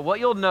that. But what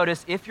you'll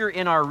notice if you're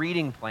in our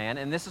reading plan,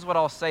 and this is what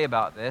I'll say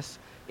about this,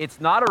 it's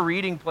not a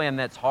reading plan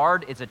that's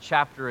hard, it's a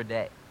chapter a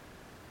day.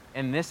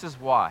 And this is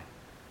why.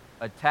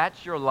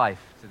 Attach your life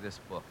to this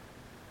book.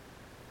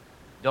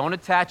 Don't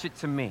attach it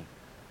to me.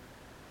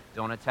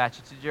 Don't attach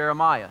it to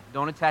Jeremiah.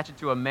 Don't attach it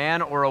to a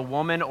man or a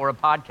woman or a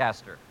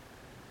podcaster.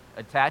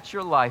 Attach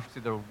your life to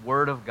the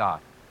Word of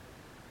God.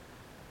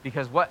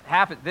 Because what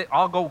happens,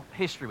 I'll go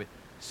history with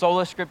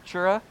Sola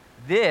Scriptura.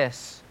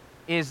 This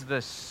is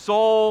the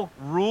sole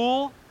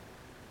rule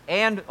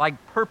and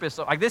purpose.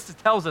 This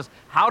tells us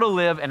how to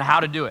live and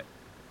how to do it.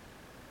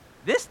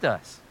 This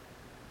does.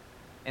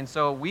 And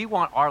so we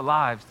want our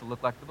lives to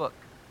look like the book.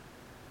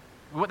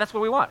 That's what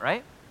we want,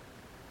 right?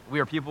 We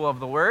are people of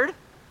the Word,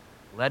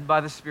 led by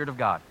the Spirit of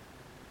God.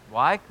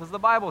 Why? Because the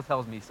Bible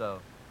tells me so.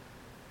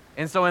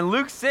 And so in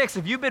Luke 6,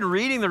 if you've been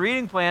reading the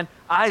reading plan,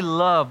 I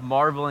love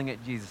marveling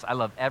at Jesus. I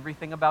love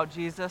everything about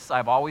Jesus.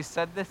 I've always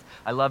said this.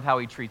 I love how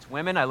he treats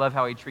women. I love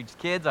how he treats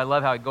kids. I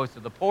love how he goes to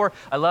the poor.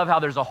 I love how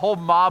there's a whole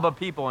mob of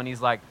people and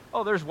he's like,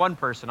 oh, there's one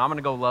person. I'm going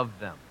to go love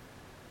them.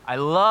 I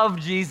love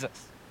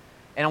Jesus.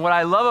 And what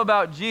I love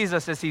about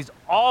Jesus is he's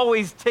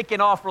always ticking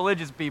off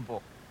religious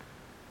people.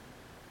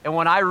 And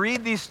when I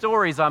read these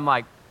stories, I'm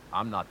like,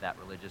 I'm not that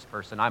religious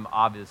person. I'm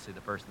obviously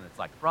the person that's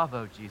like,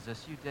 bravo,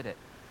 Jesus, you did it.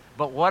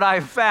 But what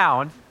I've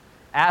found,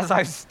 as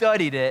I've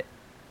studied it,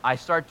 I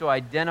start to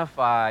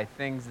identify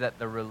things that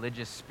the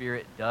religious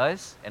spirit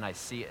does, and I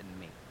see it in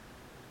me.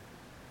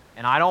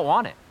 And I don't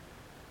want it.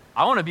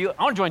 I want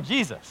to join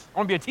Jesus. I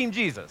want to be a team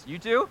Jesus. You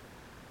too?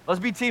 Let's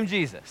be team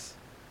Jesus.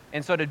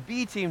 And so to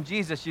be team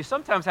Jesus, you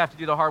sometimes have to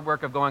do the hard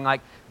work of going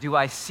like, do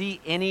I see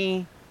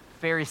any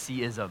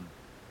Phariseeism?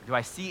 Do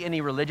I see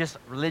any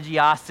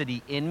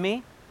religiosity in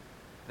me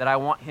that I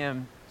want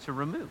him to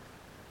remove?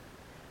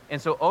 And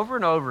so over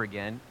and over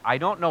again, I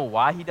don't know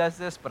why he does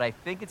this, but I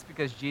think it's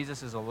because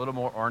Jesus is a little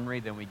more ornery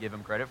than we give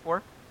him credit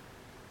for.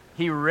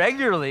 He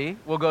regularly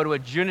will go to a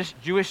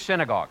Jewish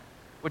synagogue,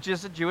 which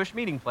is a Jewish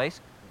meeting place.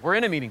 We're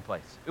in a meeting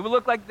place. It would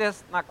look like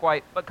this, not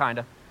quite, but kind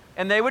of.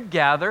 And they would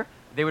gather,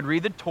 they would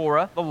read the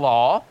Torah, the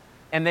law,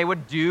 and they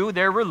would do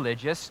their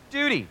religious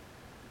duty.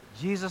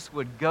 Jesus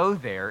would go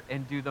there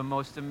and do the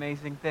most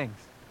amazing things.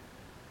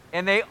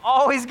 And they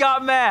always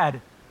got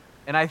mad.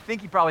 And I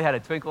think he probably had a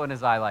twinkle in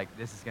his eye like,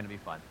 this is going to be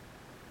fun.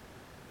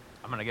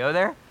 I'm going to go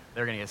there.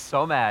 They're going to get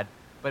so mad.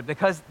 But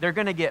because they're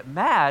going to get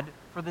mad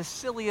for the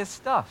silliest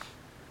stuff.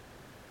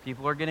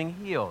 People are getting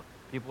healed.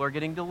 People are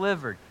getting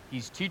delivered.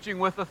 He's teaching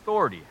with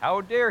authority. How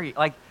dare he?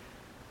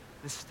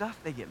 the stuff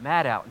they get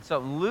mad at. And so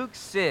in Luke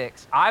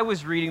 6, I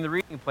was reading the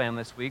reading plan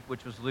this week,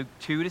 which was Luke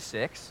 2 to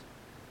 6.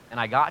 And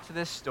I got to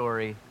this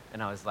story,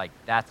 and I was like,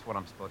 that's what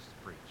I'm supposed to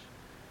preach.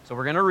 So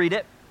we're going to read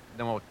it,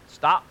 then we'll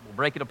stop, we'll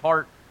break it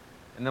apart,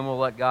 and then we'll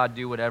let God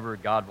do whatever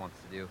God wants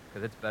to do,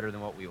 because it's better than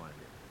what we want to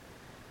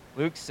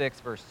do. Luke 6,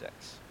 verse 6.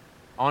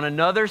 On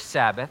another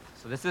Sabbath,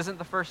 so this isn't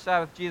the first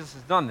Sabbath Jesus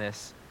has done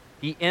this,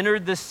 he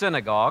entered the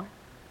synagogue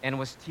and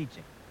was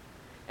teaching.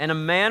 And a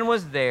man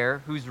was there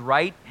whose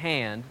right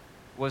hand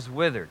was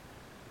withered.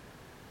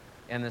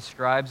 And the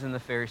scribes and the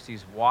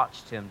Pharisees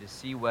watched him to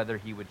see whether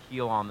he would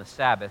heal on the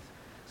Sabbath,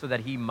 so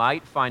that he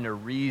might find a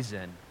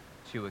reason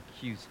to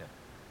accuse him.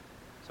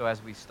 So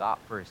as we stop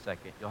for a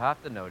second, you'll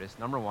have to notice,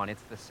 number one,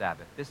 it's the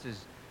Sabbath. This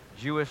is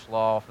Jewish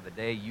law for the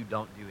day you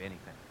don't do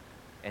anything.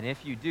 And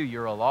if you do,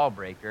 you're a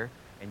lawbreaker,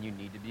 and you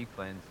need to be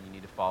cleansed, and you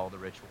need to follow the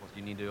rituals,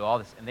 you need to do all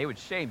this, and they would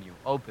shame you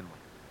openly.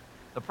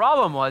 The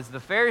problem was the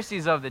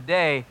Pharisees of the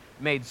day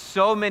made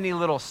so many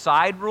little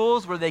side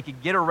rules where they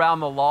could get around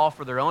the law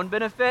for their own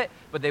benefit,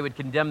 but they would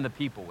condemn the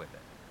people with it.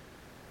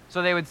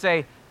 So they would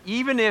say,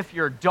 even if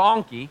your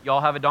donkey, y'all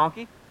have a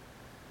donkey?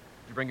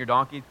 Did you bring your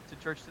donkey to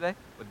church today?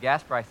 With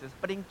gas prices,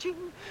 ba-ding-ching.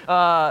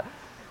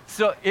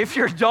 So if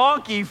your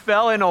donkey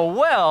fell in a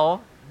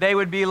well, they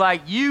would be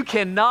like, you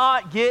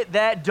cannot get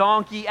that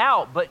donkey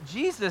out. But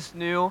Jesus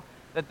knew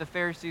that the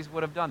Pharisees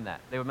would have done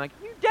that. They would be like,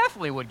 you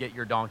definitely would get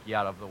your donkey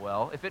out of the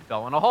well if it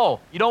fell in a hole.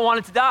 You don't want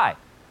it to die.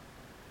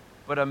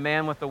 But a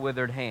man with a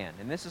withered hand,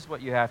 and this is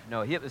what you have to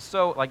know. It was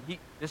so,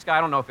 this guy,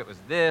 I don't know if it was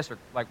this or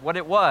like what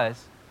it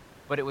was,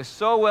 but it was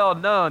so well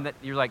known that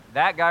you're like,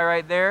 that guy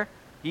right there,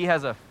 he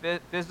has a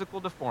physical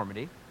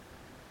deformity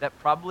that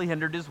probably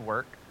hindered his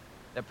work,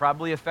 that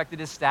probably affected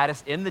his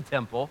status in the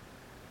temple.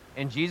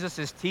 And Jesus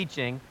is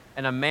teaching,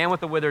 and a man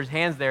with a withered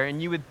hand's there,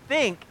 and you would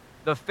think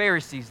the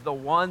Pharisees, the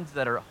ones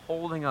that are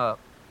holding up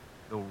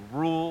the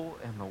rule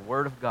and the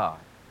word of God,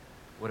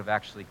 would have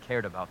actually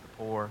cared about the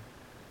poor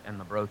and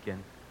the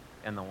broken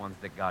and the ones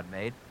that God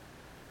made.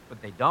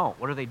 But they don't.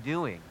 What are they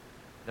doing?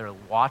 They're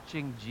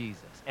watching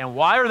Jesus. And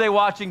why are they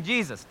watching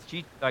Jesus?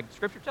 Like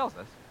Scripture tells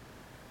us,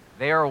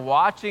 they are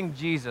watching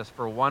Jesus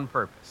for one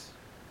purpose,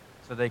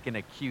 so they can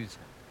accuse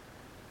him.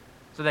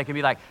 So they can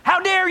be like, how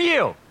dare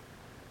you?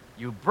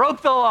 You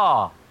broke the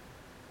law.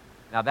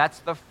 Now that's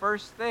the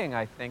first thing,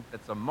 I think,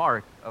 that's a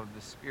mark of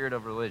the spirit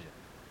of religion.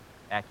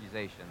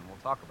 Accusation, and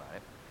we'll talk about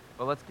it.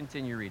 But let's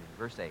continue reading.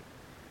 Verse 8.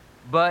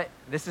 But,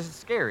 this is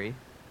scary,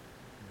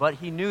 but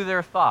he knew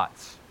their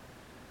thoughts.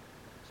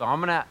 So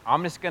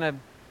I'm just gonna,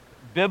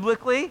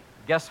 biblically,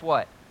 guess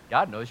what?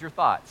 God knows your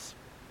thoughts.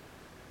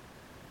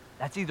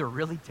 That's either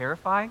really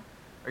terrifying,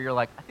 or you're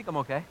like, I think I'm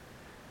okay.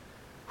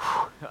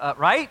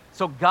 Right?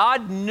 So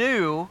God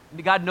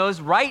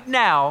knows right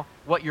now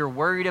what you're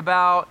worried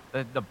about,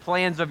 the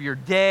plans of your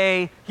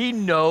day. He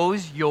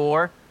knows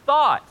your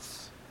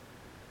thoughts,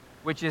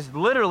 which is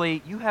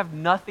literally, you have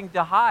nothing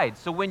to hide.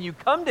 So when you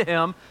come to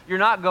him, you're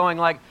not going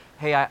like,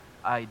 hey,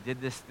 I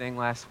did this thing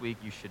last week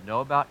you should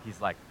know about.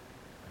 He's like,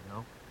 I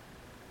know.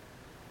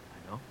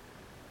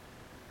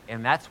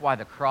 And that's why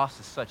the cross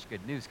is such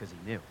good news, because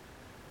he knew,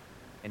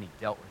 and he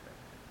dealt with it.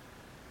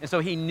 And so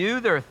he knew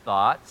their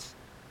thoughts,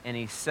 and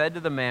he said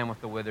to the man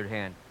with the withered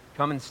hand,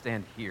 come and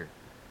stand here.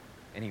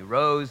 And he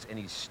rose and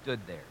he stood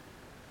there.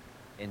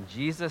 And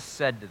Jesus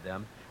said to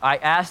them, I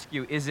ask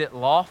you, is it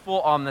lawful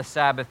on the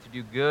Sabbath to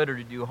do good or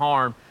to do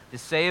harm, to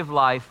save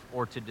life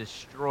or to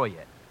destroy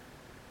it?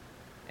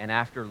 And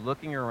after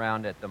looking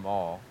around at them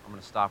all, I'm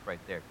going to stop right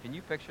there. Can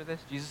you picture this?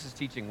 Jesus is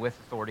teaching with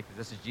authority, because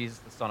this is Jesus,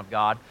 the Son of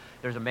God.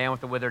 There's a man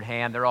with a withered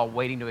hand. They're all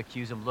waiting to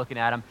accuse him, looking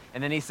at him.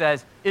 And then he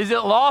says, is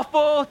it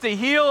lawful to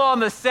heal on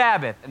the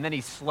Sabbath? And then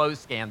he slow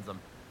scans them.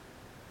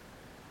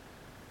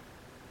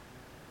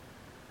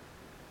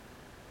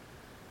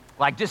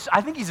 I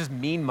think he's just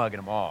mean mugging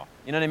them all.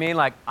 You know what I mean?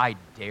 Like, I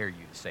dare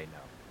you to say no.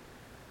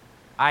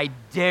 I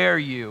dare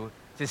you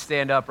to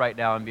stand up right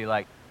now and be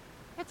like,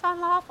 it's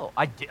unlawful.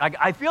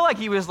 I feel like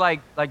he was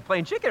like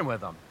playing chicken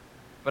with them.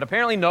 But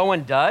apparently no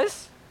one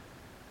does.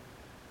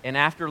 And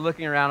after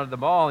looking around at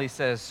them all, he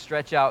says,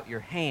 stretch out your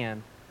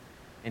hand.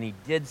 And he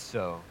did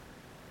so,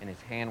 and his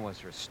hand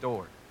was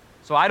restored.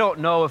 So I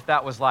don't know if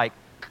that was it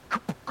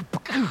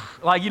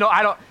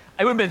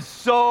would have been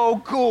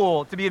so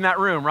cool to be in that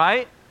room,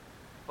 right?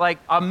 Like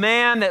a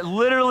man that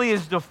literally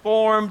is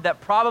deformed,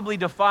 that probably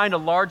defined a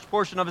large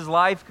portion of his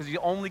life because he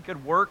only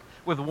could work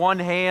with one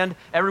hand.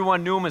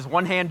 Everyone knew him as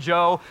One Hand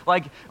Joe.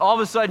 Like all of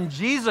a sudden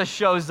Jesus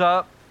shows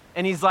up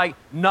and he's like,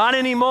 not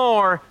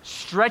anymore,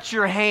 stretch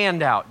your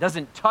hand out.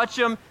 Doesn't touch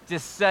him,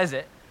 just says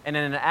it. And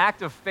in an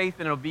act of faith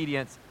and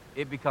obedience,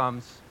 it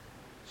becomes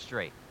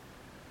straight.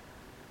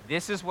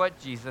 This is what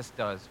Jesus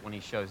does when he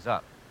shows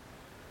up.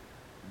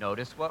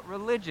 Notice what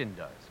religion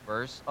does.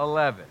 Verse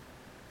 11.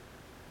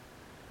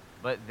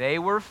 But they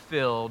were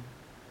filled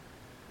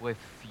with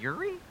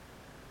fury.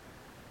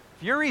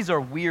 Fury's a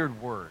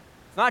weird word.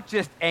 It's not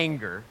just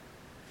anger,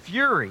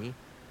 fury,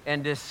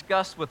 and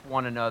discuss with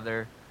one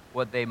another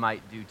what they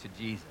might do to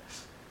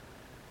Jesus.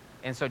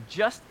 And so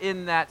just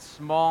in that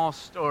small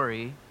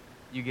story,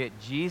 You get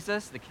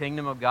Jesus, the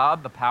kingdom of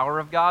God, the power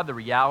of God, the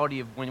reality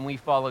of when we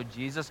follow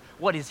Jesus,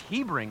 what does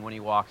he bring when he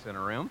walks in a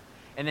room?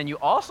 And then you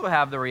also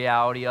have the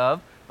reality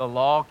of the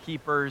law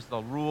keepers,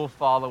 the rule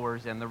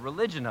followers, and the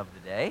religion of the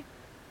day.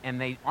 And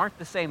they aren't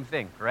the same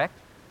thing, correct?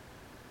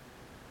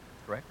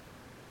 Correct?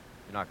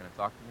 You're not going to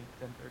talk to me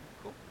at 10:30?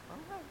 Cool. All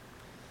right.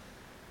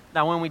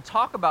 Now, when we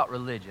talk about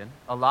religion,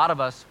 a lot of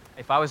us,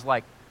 if I was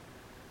like,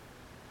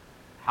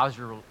 how's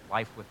your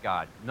life with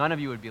God? None of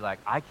you would be like,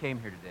 I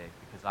came here today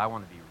because I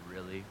want to be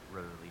really,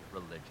 really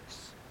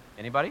religious.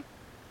 Anybody?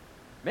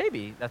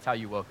 Maybe that's how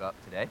you woke up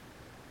today.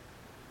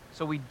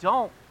 So we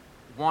don't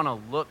want to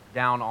look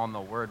down on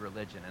the word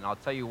religion, and I'll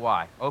tell you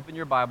why. Open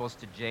your Bibles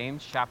to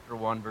James chapter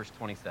 1, verse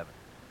 27.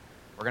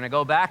 We're going to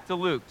go back to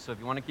Luke, so if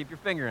you want to keep your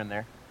finger in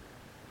there.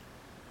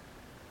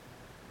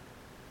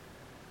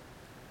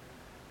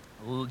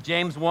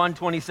 James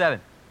 1:27.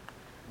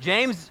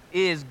 James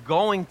is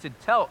going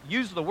to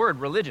use the word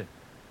religion.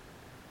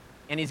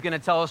 And he's going to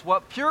tell us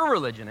what pure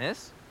religion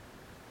is.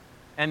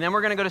 And then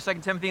we're going to go to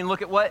 2 Timothy and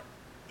look at what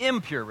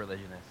impure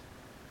religion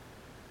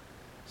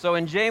is. So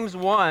in James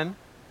 1,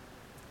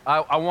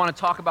 I want to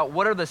talk about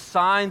what are the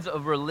signs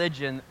of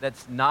religion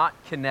that's not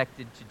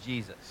connected to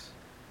Jesus.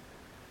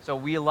 So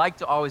we like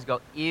to always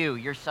go, ew,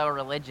 you're so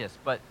religious.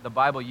 But the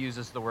Bible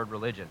uses the word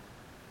religion.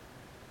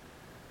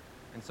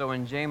 And so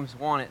in James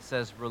 1, it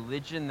says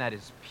religion that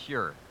is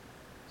pure.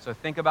 So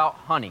think about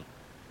honey.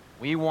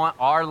 We want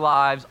our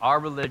lives, our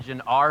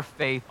religion, our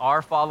faith,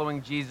 our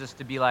following Jesus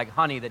to be like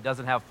honey that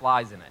doesn't have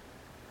flies in it.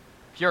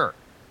 Pure,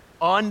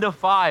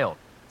 undefiled.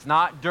 It's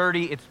not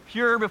dirty. It's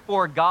pure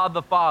before God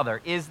the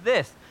Father. Is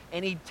this?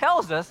 And he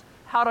tells us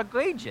how to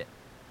gauge it.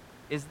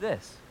 Is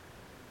this?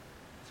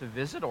 To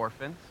visit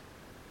orphans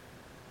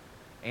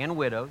and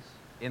widows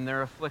in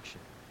their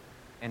affliction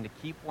and to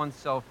keep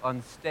oneself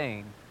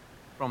unstained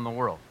from the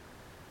world.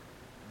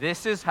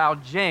 This is how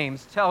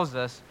James tells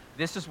us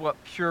this is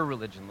what pure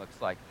religion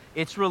looks like.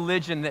 It's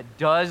religion that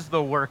does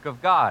the work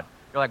of God.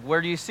 You're like,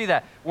 where do you see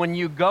that? When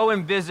you go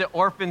and visit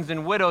orphans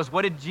and widows,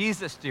 what did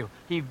Jesus do?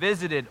 He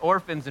visited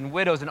orphans and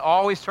widows and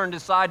always turned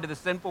aside to the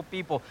sinful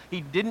people.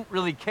 He didn't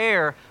really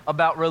care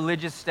about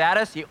religious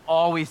status. He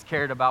always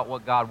cared about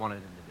what God wanted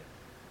him to do.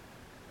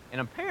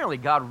 And apparently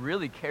God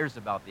really cares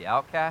about the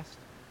outcast,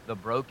 the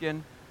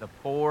broken, the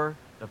poor,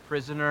 the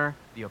prisoner,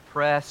 the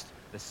oppressed,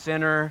 the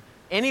sinner.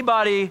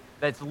 Anybody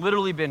that's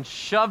literally been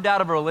shoved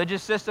out of a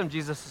religious system,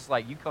 Jesus is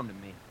like, you come to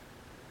me.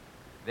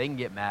 They can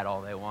get mad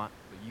all they want,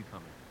 but you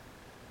come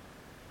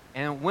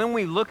here. And when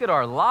we look at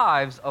our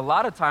lives, a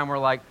lot of time we're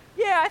like,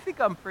 yeah, I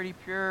think I'm pretty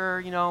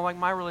pure, like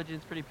my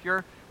religion's pretty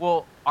pure.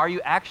 Well, are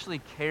you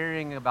actually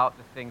caring about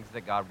the things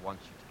that God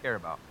wants you to care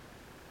about?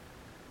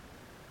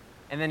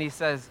 And then he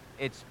says,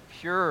 it's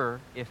pure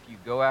if you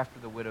go after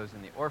the widows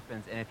and the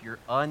orphans, and if you're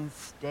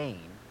unstained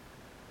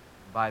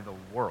by the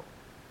world.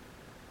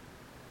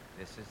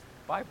 This is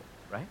the Bible,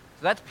 right?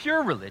 So that's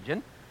pure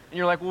religion. And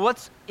you're like, well,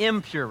 what's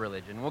impure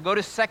religion? We'll go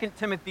to 2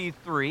 Timothy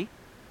 3.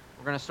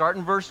 We're going to start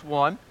in verse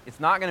 1. It's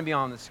not going to be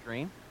on the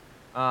screen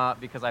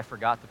because I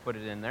forgot to put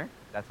it in there.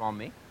 That's on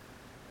me.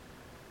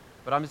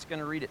 But I'm just going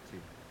to read it to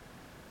you.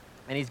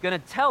 And he's going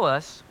to tell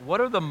us what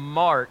are the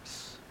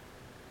marks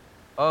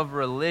of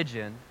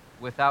religion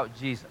without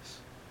Jesus.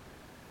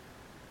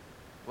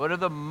 What are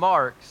the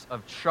marks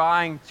of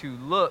trying to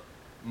look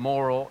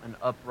moral and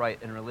upright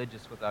and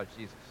religious without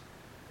Jesus?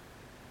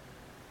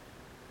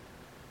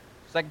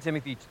 2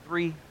 Timothy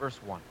 3, verse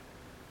 1.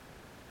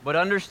 But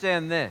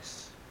understand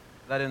this,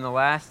 that in the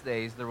last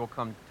days there will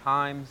come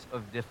times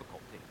of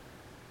difficulty.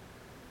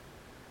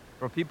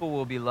 For people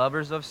will be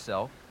lovers of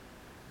self,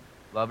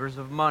 lovers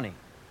of money,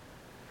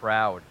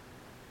 proud,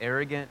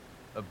 arrogant,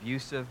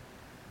 abusive,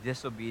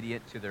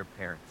 disobedient to their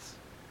parents.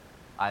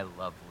 I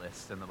love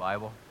lists in the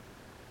Bible.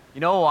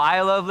 You know why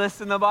I love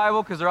lists in the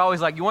Bible? Because they're always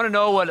like, you want to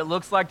know what it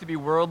looks like to be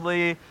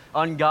worldly,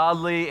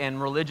 ungodly,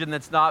 and religion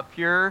that's not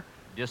pure?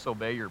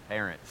 Disobey your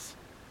parents.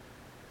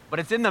 But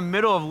it's in the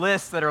middle of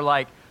lists that are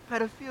like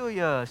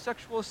pedophilia,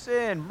 sexual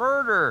sin,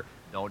 murder.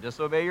 Don't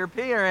disobey your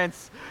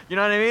parents. You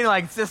know what I mean?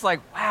 Like, it's just like,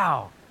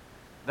 wow.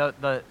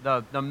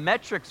 The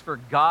metrics for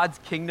God's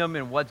kingdom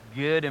and what's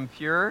good and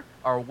pure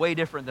are way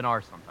different than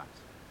ours sometimes.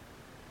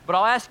 But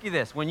I'll ask you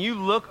this. When you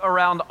look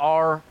around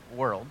our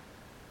world,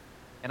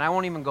 and I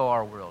won't even go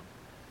our world,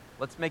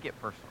 let's make it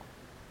personal.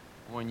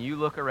 When you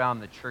look around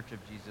the Church of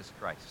Jesus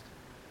Christ,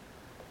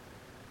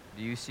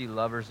 do you see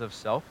lovers of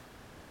self?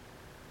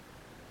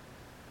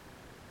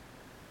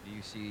 Do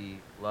you see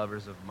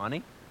lovers of money?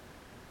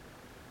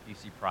 Do you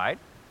see pride,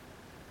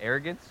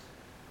 arrogance,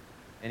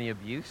 any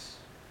abuse?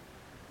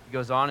 He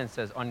goes on and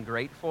says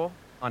ungrateful,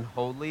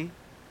 unholy,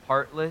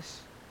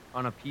 heartless,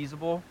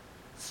 unappeasable,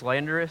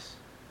 slanderous,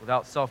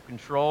 without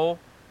self-control,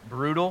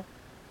 brutal,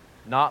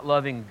 not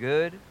loving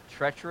good,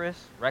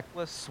 treacherous,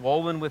 reckless,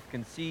 swollen with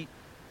conceit,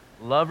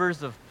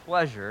 lovers of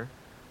pleasure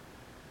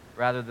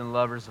rather than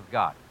lovers of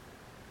God.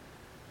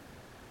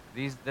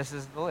 This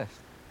is the list.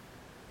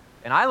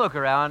 And I look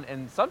around,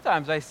 and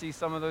sometimes I see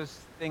some of those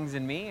things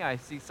in me. I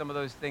see some of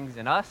those things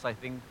in us. I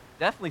think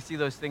definitely see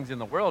those things in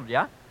the world,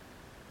 yeah?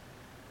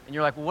 And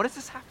you're like, well, what does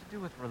this have to do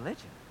with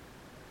religion?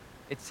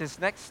 It's his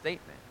next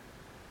statement.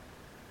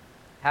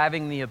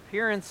 Having the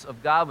appearance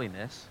of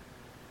godliness,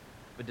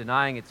 but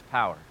denying its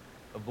power.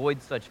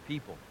 Avoid such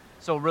people.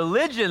 So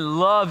religion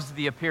loves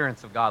the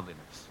appearance of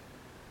godliness.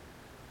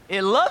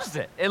 It loves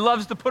it. It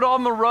loves to put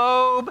on the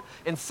robe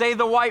and say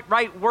the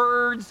right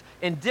words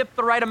and dip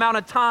the right amount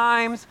of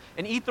times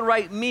and eat the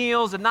right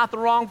meals and not the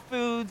wrong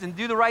foods and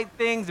do the right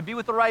things and be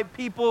with the right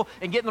people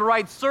and get in the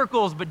right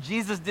circles, but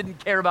Jesus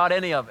didn't care about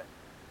any of it.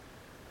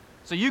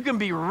 So you can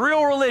be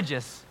real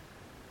religious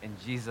and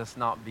Jesus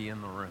not be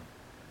in the room.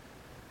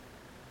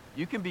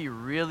 You can be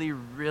really,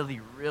 really,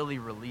 really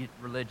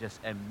religious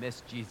and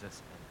miss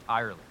Jesus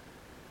entirely.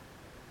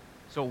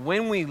 So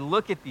when we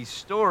look at these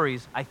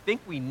stories, I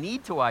think we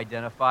need to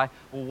identify,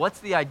 well, what's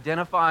the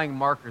identifying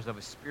markers of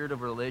a spirit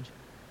of religion,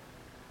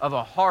 of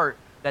a heart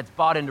that's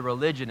bought into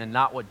religion and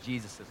not what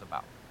Jesus is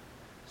about?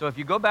 So if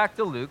you go back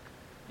to Luke,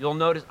 you'll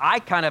notice I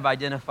kind of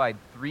identified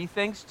 3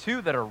 things,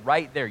 2 that are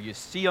right there. You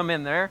see them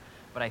in there,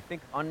 but I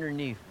think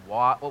underneath,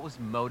 what was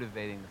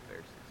motivating the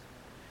Pharisees?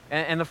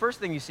 And the first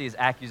thing you see is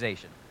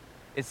accusation.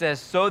 It says,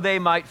 so they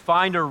might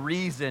find a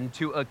reason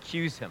to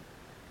accuse him.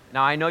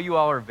 Now, I know you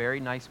all are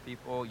very nice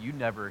people. You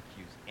never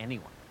accuse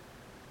anyone.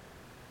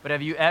 But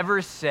have you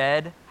ever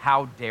said,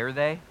 how dare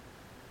they?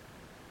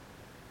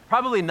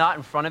 Probably not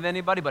in front of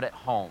anybody, but at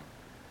home.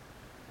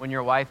 When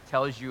your wife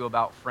tells you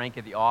about Frank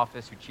at the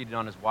office who cheated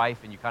on his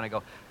wife, and you kind of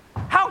go,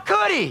 how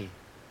could he?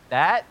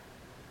 That's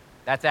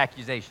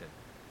accusation.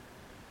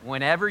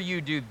 Whenever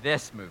you do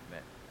this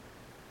movement,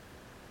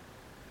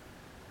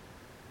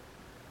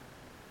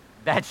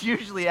 that's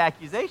usually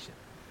accusation.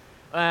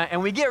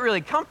 And we get really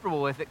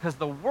comfortable with it because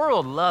the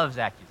world loves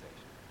accusation.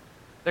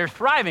 They're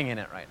thriving in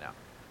it right now.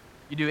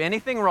 You do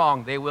anything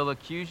wrong, they will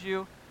accuse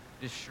you,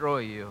 destroy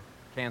you,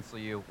 cancel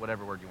you,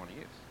 whatever word you want to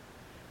use.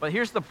 But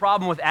here's the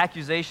problem with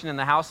accusation in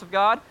the house of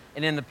God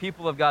and in the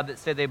people of God that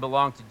say they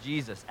belong to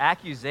Jesus.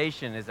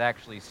 Accusation is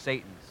actually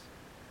Satan's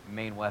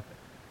main weapon.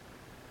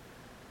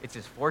 It's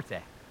his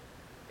forte.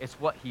 It's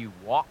what he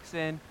walks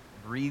in,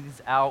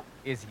 breathes out,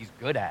 he's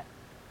good at.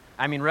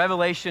 I mean,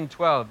 Revelation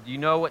 12, do you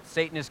know what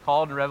Satan is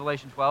called in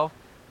Revelation 12?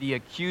 The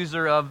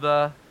accuser of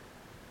the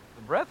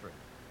brethren.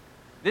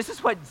 This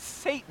is what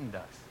Satan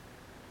does.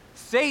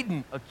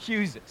 Satan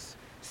accuses.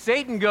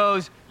 Satan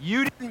goes,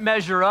 you didn't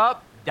measure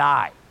up,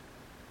 die.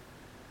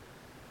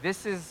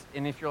 This is,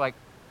 and if you're like,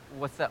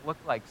 what's that look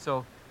like?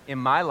 So in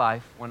my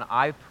life, when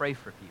I pray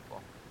for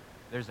people,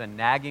 there's a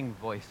nagging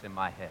voice in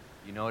my head.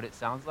 You know what it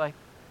sounds like?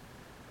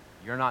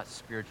 You're not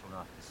spiritual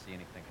enough to see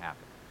anything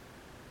happen.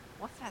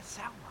 What's that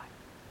sound like?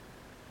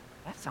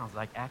 That sounds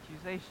like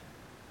accusation.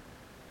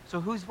 So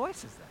whose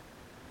voice is that?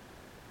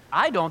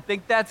 I don't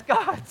think that's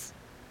God's.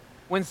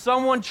 When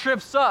someone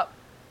trips up,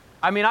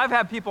 I mean, I've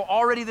had people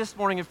already this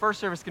morning in first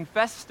service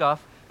confess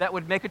stuff that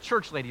would make a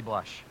church lady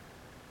blush.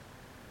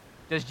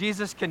 Does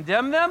Jesus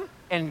condemn them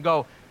and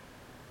go,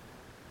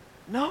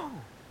 no.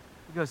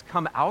 He goes,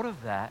 come out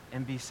of that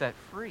and be set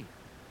free.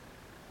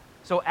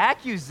 So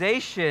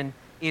accusation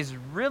is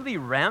really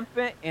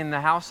rampant in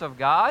the house of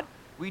God.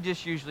 We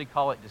just usually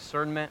call it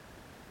discernment.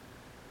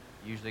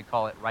 Usually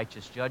call it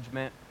righteous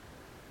judgment,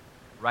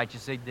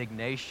 righteous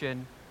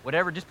indignation,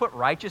 whatever. Just put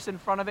righteous in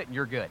front of it and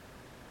you're good.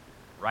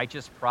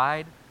 Righteous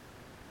pride.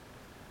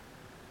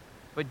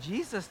 But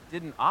Jesus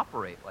didn't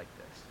operate like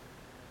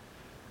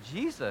this.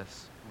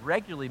 Jesus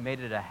regularly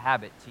made it a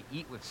habit to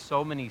eat with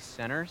so many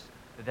sinners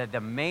that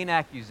the main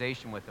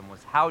accusation with him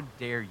was, how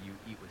dare you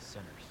eat with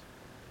sinners?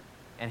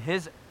 And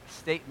his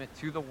statement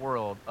to the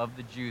world of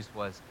the Jews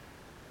was,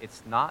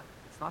 it's not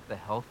the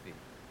healthy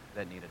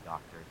that need a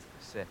doctor, it's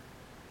the sick.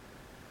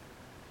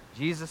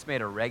 Jesus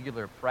made a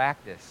regular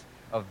practice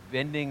of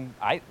bending,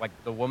 like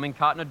the woman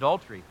caught in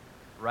adultery,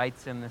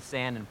 writes in the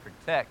sand and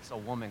protects a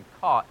woman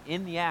caught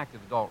in the act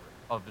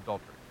of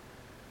adultery.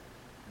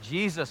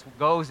 Jesus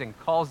goes and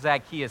calls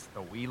Zacchaeus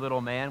the wee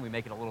little man. We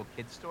make it a little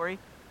kid story.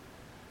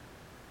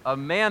 A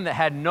man that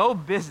had no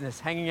business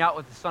hanging out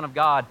with the Son of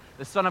God.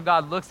 The Son of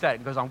God looks at it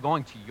and goes, I'm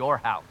going to your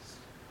house.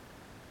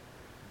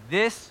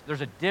 There's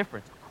a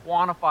difference, a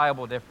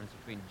quantifiable difference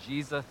between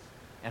Jesus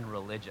and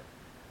religion.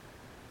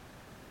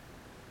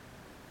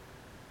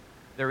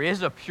 There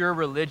is a pure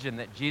religion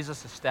that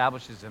Jesus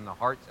establishes in the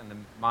hearts and the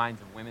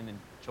minds of women and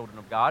children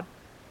of God.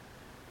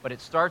 But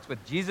it starts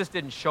with Jesus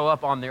didn't show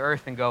up on the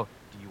earth and go,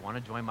 do you want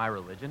to join my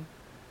religion?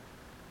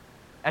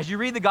 As you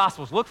read the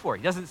Gospels, look for it.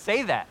 He doesn't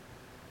say that.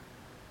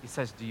 He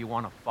says, do you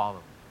want to follow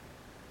me?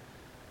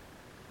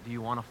 Do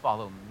you want to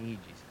follow me,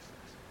 Jesus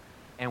says.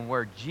 And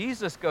where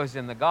Jesus goes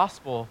in the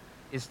Gospel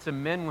is to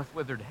men with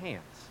withered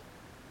hands.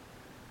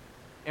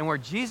 And where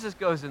Jesus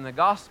goes in the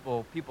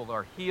Gospel, people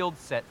are healed,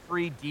 set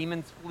free,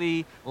 demons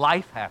flee,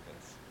 life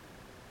happens.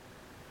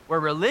 Where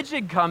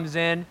religion comes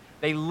in,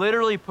 they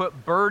literally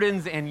put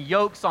burdens and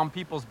yokes on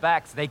people's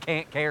backs they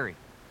can't carry.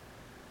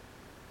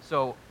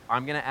 So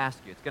I'm going to ask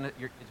you,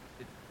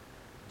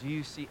 do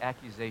you see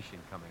accusation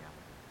coming out?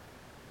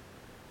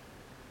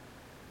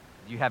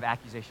 Do you have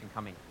accusation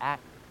coming at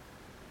you?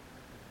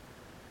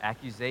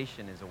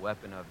 Accusation is a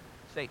weapon of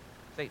Satan.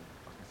 I was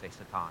going to say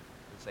Satan,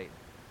 Satan.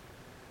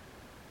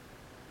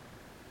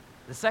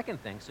 The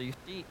second thing, so you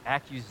see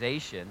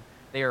accusation,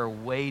 they are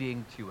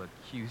waiting to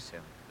accuse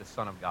him, the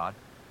Son of God.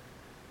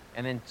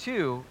 And then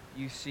 2,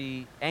 you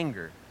see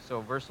anger.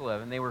 So verse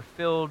 11, they were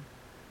filled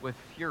with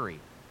fury.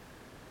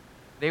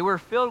 They were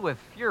filled with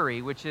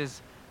fury, which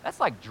is, that's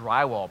like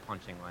drywall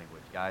punching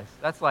language, guys.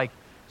 That's like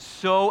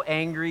so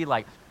angry,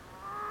 like,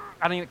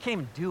 can't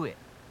even do it.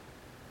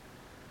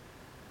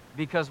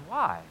 Because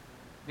why?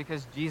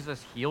 Because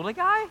Jesus healed a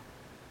guy?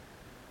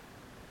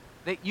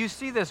 You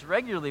see this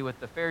regularly with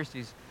the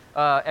Pharisees.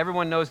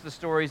 Everyone knows the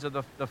stories of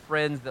the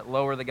friends that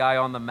lower the guy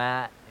on the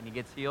mat and he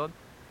gets healed.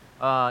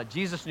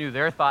 Jesus knew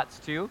their thoughts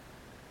too.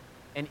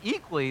 And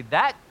equally,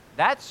 that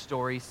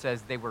story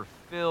says they were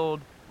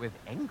filled with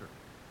anger.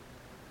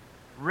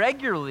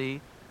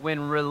 Regularly, when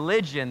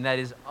religion that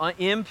is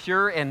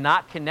impure and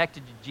not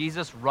connected to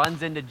Jesus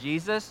runs into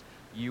Jesus,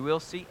 you will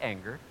see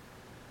anger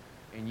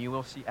and you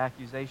will see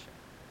accusation.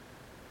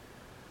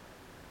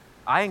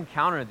 I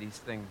encounter these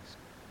things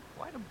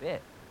quite a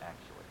bit,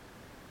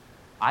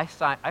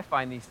 actually. I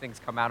find these things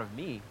come out of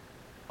me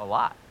a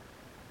lot.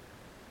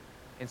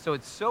 And so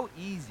it's so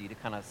easy to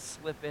kind of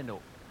slip into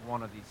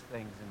one of these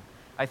things. And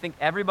I think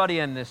everybody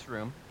in this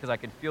room, because I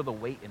can feel the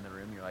weight in the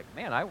room, you're like,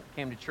 man, I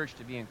came to church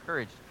to be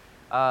encouraged.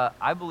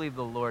 I believe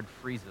the Lord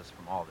frees us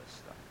from all this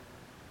stuff.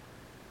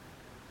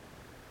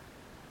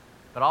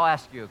 But I'll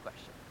ask you a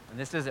question. And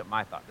this isn't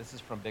my thought. This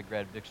is from Big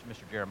Red,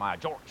 Mr. Jeremiah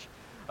George.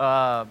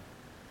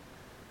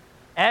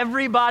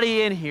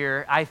 Everybody in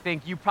here, I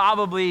think you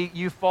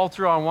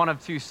falter on one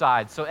of 2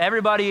 sides. So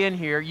everybody in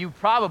here, you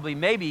probably,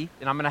 maybe,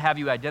 and I'm going to have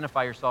you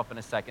identify yourself in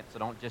a second, so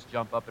don't just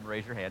jump up and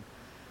raise your hand.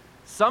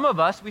 Some of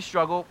us, we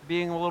struggle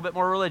being a little bit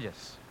more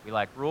religious. We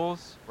like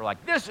rules. We're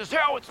like, this is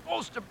how it's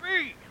supposed to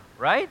be,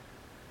 right?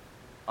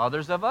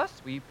 Others of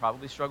us, we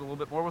probably struggle a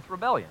little bit more with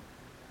rebellion.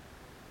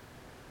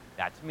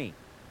 That's me.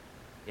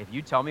 If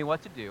you tell me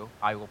what to do,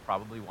 I will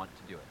probably want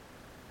to do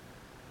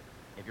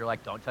it. If you're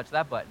like, don't touch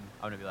that button,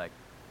 I'm going to be like,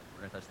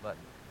 we're going to touch the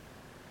button.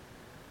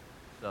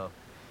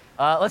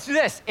 So let's do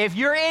this. If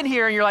you're in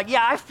here and you're like,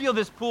 yeah, I feel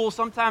this pull.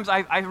 Sometimes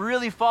I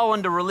really fall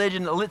into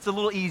religion. It's a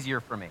little easier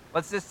for me.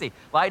 Let's just see.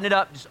 Lighten it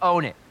up. Just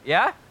own it.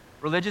 Yeah?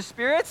 Religious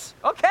spirits?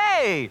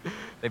 Okay.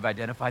 They've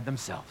identified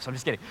themselves. I'm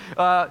just kidding.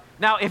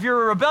 Now, if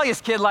you're a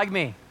rebellious kid like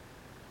me,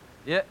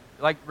 yeah,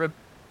 I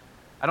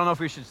don't know if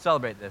we should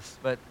celebrate this,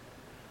 but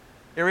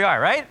here we are,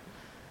 right?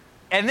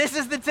 And this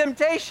is the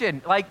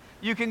temptation. Like,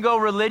 you can go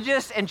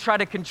religious and try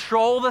to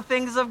control the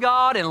things of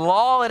God and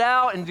law it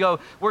out and go,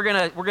 we're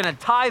gonna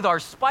tithe our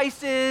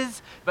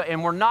spices,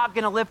 and we're not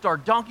gonna lift our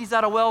donkeys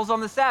out of wells on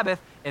the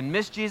Sabbath and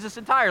miss Jesus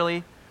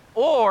entirely.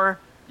 Or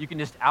you can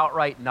just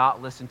outright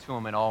not listen to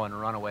him at all and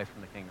run away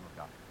from the kingdom of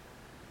God.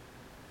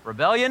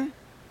 Rebellion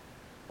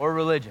or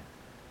religion?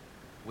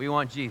 We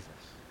want Jesus.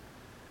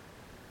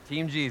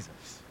 Team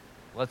Jesus.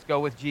 Let's go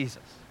with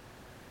Jesus.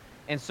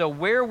 And so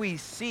where we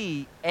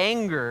see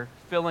anger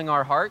filling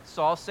our hearts,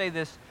 so I'll say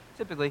this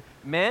typically,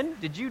 men,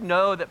 did you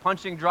know that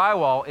punching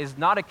drywall is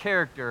not a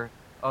character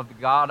of the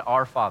God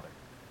our Father?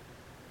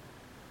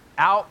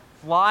 Out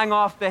flying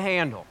off the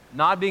handle,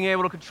 not being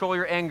able to control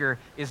your anger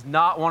is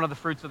not one of the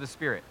fruits of the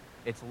Spirit.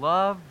 It's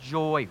love,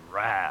 joy,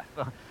 wrath.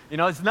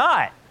 It's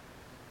not.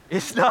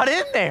 It's not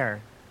in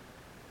there.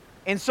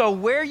 And so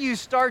where you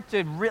start to,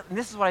 and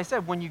this is what I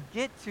said, when you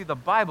get to the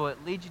Bible,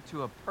 it leads you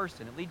to a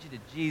person. It leads you to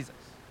Jesus.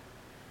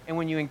 And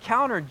when you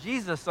encounter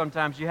Jesus,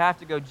 sometimes you have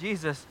to go,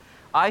 Jesus,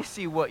 I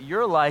see what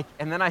you're like,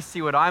 and then I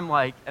see what I'm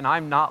like, and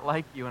I'm not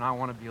like you, and I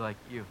want to be like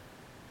you.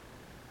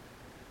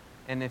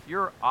 And if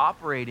you're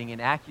operating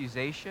in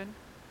accusation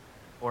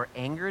or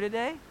anger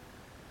today,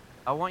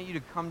 I want you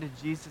to come to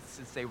Jesus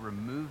and say,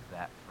 remove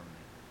that from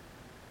me.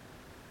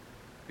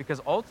 Because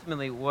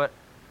ultimately what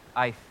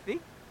I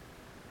think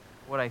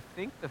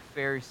the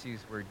Pharisees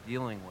were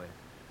dealing with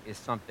is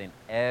something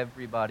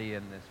everybody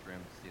in this room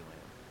is dealing with.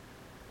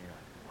 You're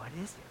like,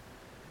 what is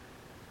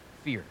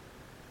it? Fear.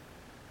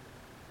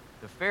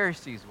 The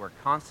Pharisees were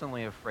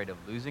constantly afraid of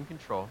losing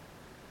control,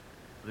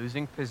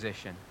 losing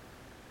position,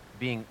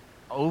 being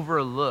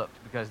overlooked,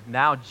 because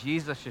now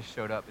Jesus just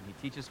showed up and he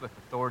teaches with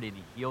authority and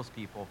he heals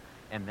people,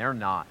 and they're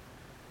not.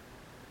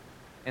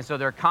 And so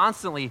they're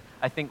constantly,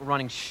 I think,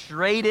 running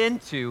straight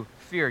into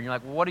fear. And you're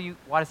like, well,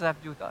 why does that have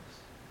to do with us?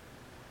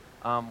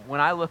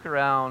 When I look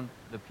around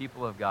the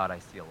people of God, I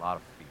see a lot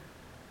of fear.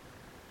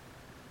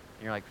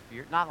 And you're like,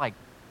 fear? Not like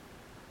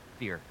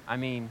fear. I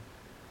mean,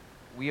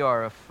 we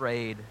are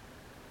afraid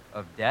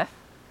of death.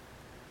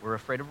 We're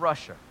afraid of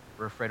Russia.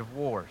 We're afraid of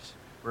wars.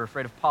 We're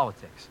afraid of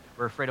politics.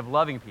 We're afraid of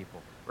loving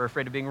people. We're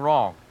afraid of being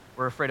wrong.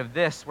 We're afraid of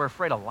this. We're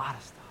afraid of a lot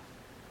of stuff.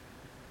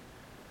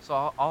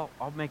 So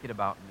I'll make it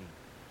about me.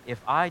 If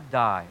I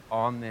die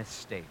on this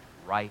stage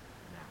right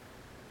now,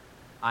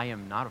 I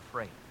am not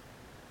afraid,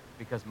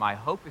 because my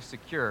hope is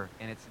secure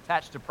and it's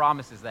attached to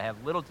promises that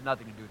have little to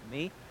nothing to do with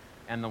me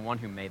and the one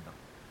who made them.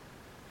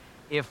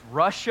 If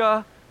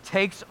Russia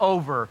takes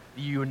over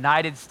the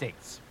United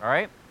States, all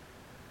right?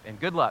 And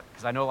good luck,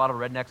 because I know a lot of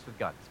rednecks with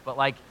guns.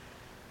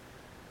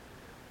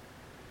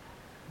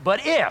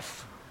 But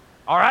if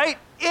All right?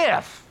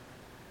 If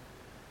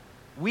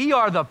we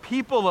are the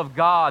people of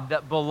God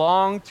that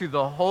belong to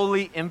the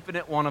holy,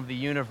 infinite one of the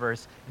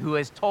universe who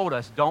has told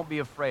us, don't be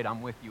afraid,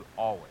 I'm with you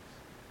always.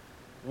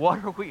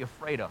 What are we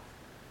afraid of?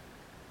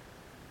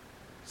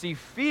 See,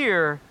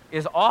 fear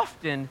is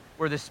often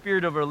where the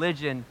spirit of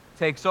religion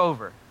takes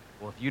over.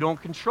 Well, if you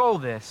don't control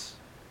this,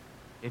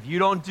 if you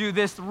don't do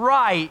this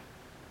right,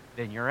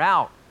 then you're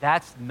out.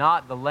 That's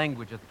not the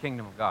language of the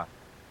kingdom of God.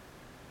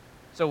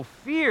 So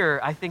fear,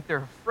 I think they're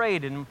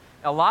afraid, and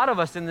a lot of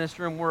us in this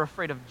room, we're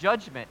afraid of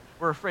judgment.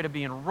 We're afraid of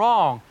being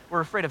wrong.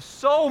 We're afraid of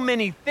so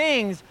many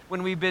things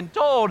when we've been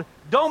told,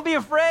 don't be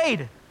afraid.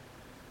 And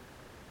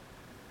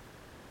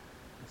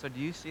so do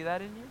you see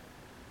that in you?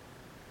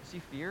 You see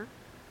fear?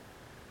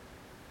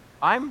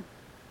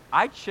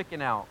 I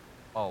chicken out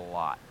a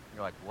lot.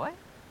 You're like, what?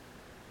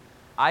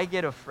 I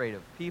get afraid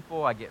of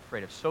people. I get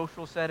afraid of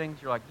social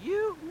settings. You're like,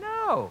 you?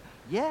 No.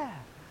 Yeah.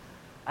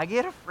 I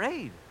get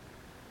afraid.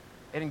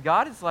 And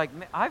God is like,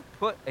 man, I've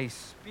put a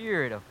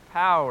spirit of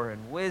power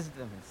and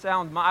wisdom and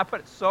sound mind. I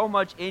put so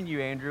much in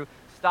you, Andrew.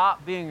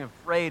 Stop being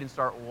afraid and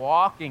start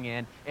walking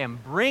in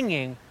and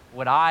bringing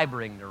what I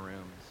bring to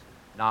rooms,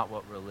 not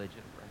what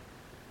religion brings.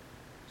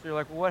 So you're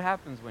like, well, what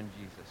happens when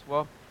Jesus?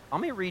 Well,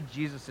 let me read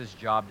Jesus'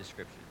 job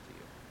description to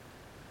you.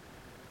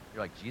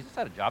 You're like, Jesus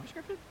had a job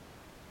description?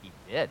 He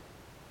did.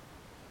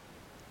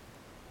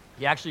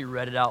 He actually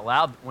read it out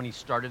loud when he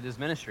started his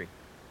ministry.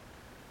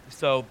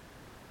 So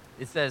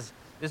it says,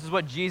 this is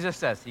what Jesus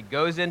says. He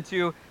goes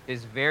into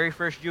his very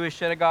first Jewish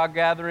synagogue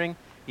gathering.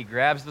 He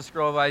grabs the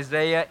scroll of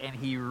Isaiah and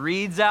he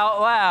reads out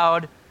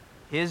loud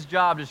his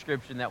job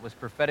description that was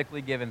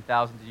prophetically given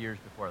thousands of years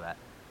before that.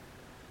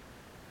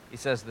 He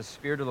says, the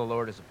Spirit of the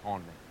Lord is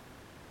upon me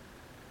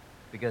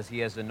because he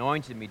has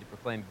anointed me to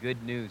proclaim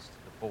good news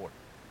to the poor.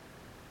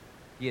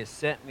 He has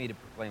sent me to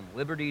proclaim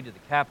liberty to the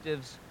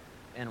captives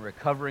and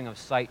recovering of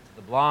sight to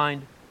the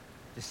blind,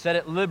 to set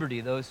at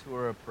liberty those who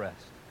are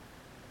oppressed,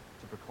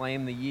 to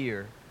proclaim the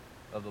year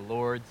of the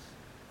Lord's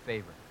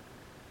favor.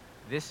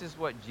 This is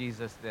what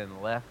Jesus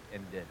then left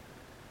and did.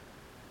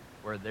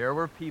 Where there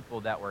were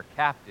people that were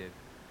captive,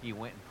 he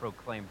went and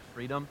proclaimed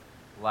freedom,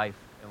 life,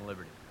 and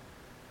liberty.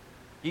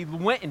 He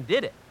went and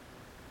did it.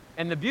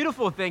 And the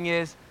beautiful thing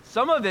is,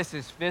 some of this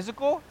is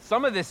physical,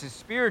 some of this is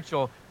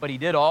spiritual, but he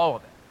did all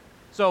of it.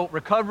 So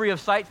recovery of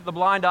sight to the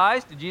blind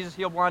eyes. Did Jesus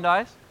heal blind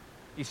eyes?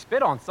 He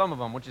spit on some of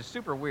them, which is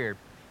super weird.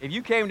 If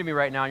you came to me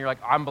right now and you're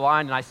like, I'm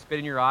blind and I spit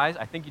in your eyes,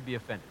 I think you'd be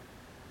offended.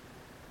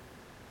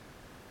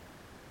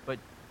 But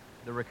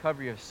the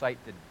recovery of sight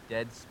to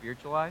dead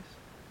spiritual eyes,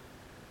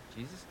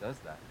 Jesus does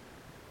that.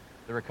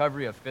 The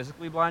recovery of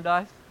physically blind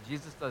eyes,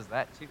 Jesus does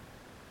that too.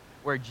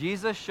 Where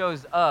Jesus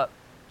shows up,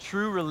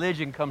 true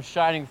religion comes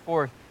shining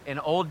forth and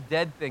old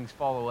dead things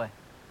fall away.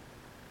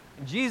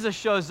 And Jesus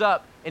shows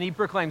up and he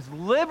proclaims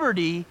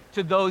liberty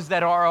to those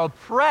that are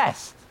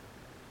oppressed.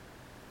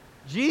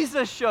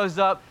 Jesus shows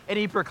up and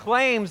he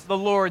proclaims the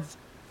Lord's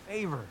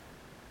favor.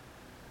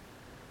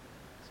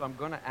 So I'm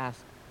going to ask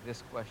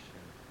this question.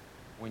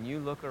 When you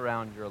look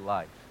around your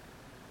life,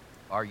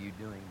 are you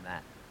doing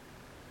that?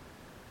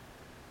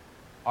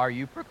 Are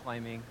you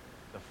proclaiming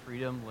the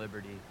freedom,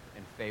 liberty,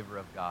 and favor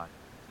of God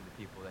to the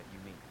people that you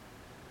meet?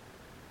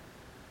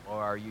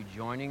 Or are you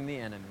joining the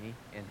enemy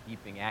and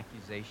heaping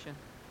accusation,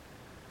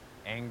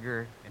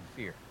 anger, and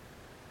fear?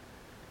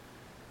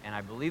 And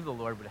I believe the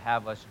Lord would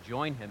have us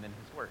join him in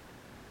his work.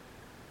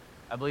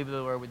 I believe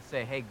the Lord would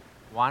say, hey,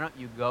 why don't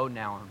you go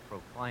now and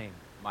proclaim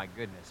my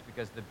goodness?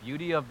 Because the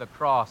beauty of the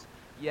cross,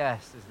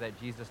 yes, is that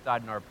Jesus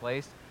died in our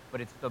place,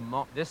 but it's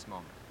this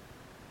moment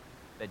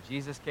that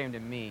Jesus came to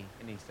me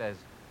and he says,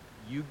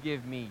 you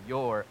give me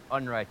your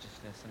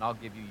unrighteousness and I'll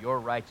give you your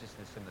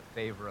righteousness in the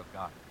favor of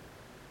God.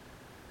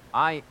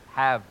 I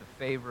have the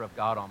favor of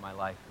God on my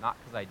life, not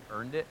because I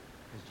earned it,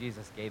 because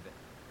Jesus gave it.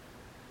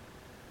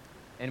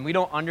 And we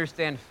don't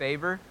understand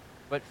favor,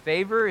 but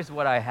favor is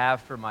what I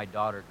have for my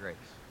daughter, Grace.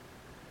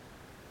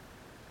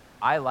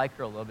 I like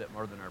her a little bit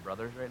more than her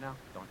brothers right now.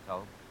 Don't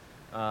tell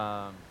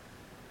them.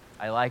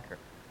 I like her.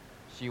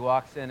 She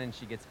walks in and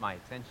she gets my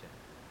attention.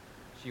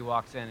 She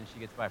walks in and she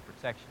gets my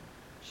protection.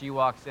 She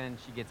walks in,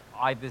 she gets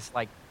this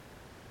like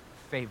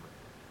favor.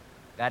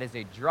 That is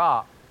a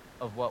drop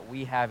of what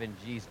we have in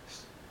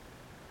Jesus.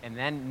 And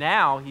then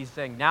now he's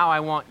saying, now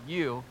I want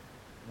you.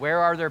 Where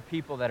are there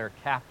people that are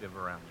captive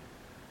around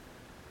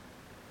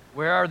you?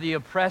 Where are the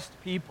oppressed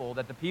people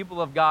that the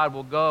people of God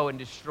will go and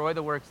destroy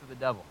the works of the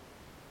devil?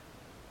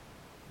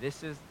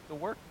 This is the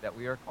work that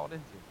we are called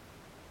into.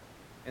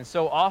 And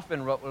so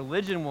often what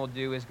religion will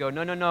do is go,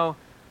 no, no, no.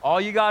 All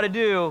you got to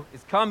do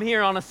is come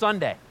here on a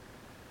Sunday.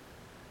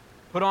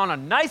 Put on a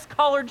nice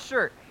collared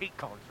shirt. I hate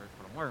collared shirts,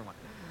 but I'm wearing one.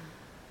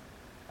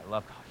 I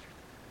love collared shirts.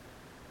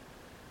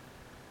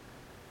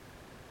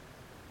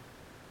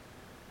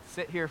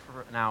 Sit here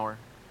for an hour,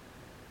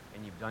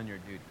 and you've done your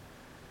duty.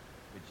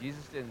 But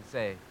Jesus didn't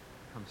say,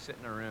 come sit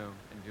in a room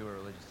and do a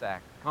religious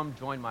act. Come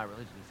join my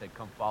religion. He said,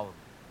 come follow me.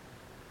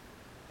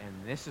 And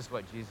this is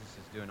what Jesus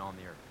is doing on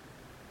the earth.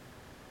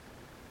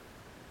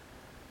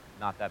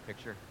 Not that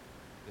picture,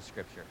 the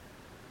scripture.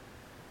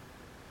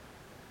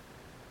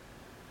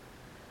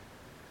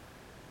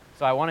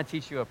 So I want to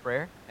teach you a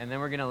prayer, and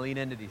then we're going to lean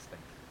into these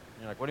things.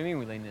 And you're like, what do you mean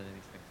we lean into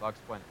these things? I'll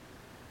explain it.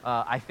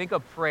 I think a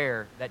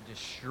prayer that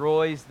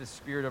destroys the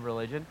spirit of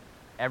religion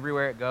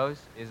everywhere it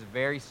goes is a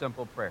very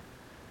simple prayer.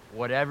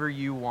 Whatever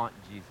you want,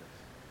 Jesus.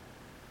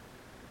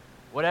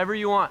 Whatever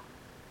you want.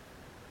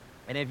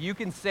 And if you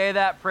can say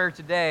that prayer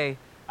today,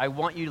 I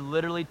want you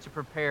literally to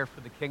prepare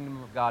for the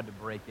kingdom of God to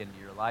break into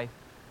your life,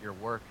 your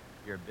work,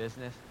 your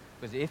business.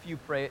 Because if you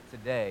pray it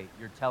today,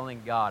 you're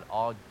telling God,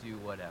 I'll do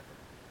whatever.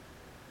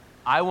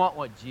 I want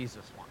what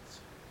Jesus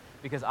wants.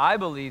 Because I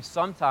believe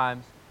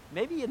sometimes,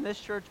 maybe in this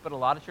church, but a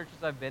lot of churches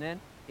I've been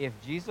in, if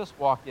Jesus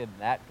walked in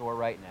that door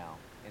right now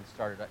and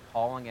started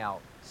calling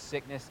out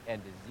sickness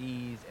and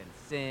disease and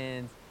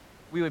sins,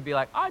 we would be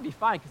like, I'd be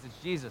fine because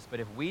it's Jesus.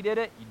 But if we did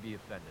it, you'd be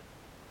offended.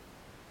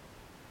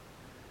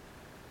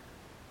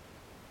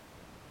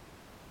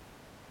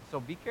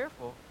 So be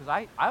careful,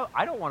 because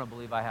I don't want to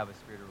believe I have a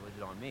spirit of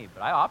religion on me,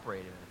 but I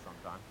operate in it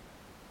sometimes.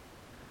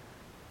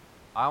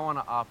 I want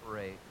to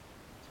operate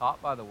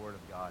taught by the Word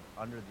of God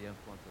under the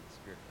influence of the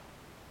Spirit of God.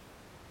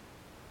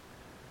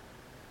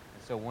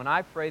 And so when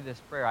I pray this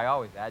prayer, I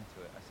always add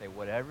to it. I say,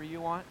 whatever you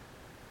want,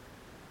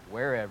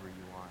 wherever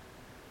you want,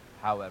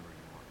 however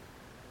you want.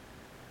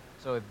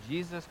 So if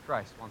Jesus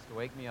Christ wants to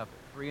wake me up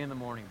at 3 in the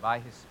morning by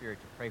His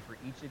Spirit to pray for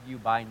each of you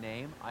by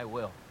name, I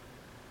will.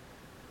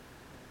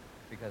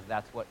 Because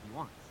that's what He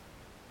wants.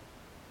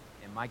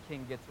 And my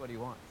King gets what He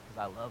wants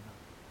because I love Him.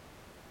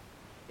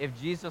 If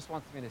Jesus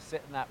wants me to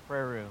sit in that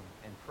prayer room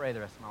and pray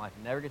the rest of my life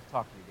and never get to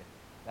talk to you again,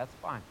 that's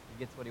fine. He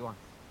gets what He wants.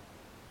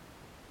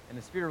 And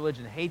the spirit of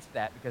religion hates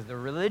that because the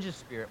religious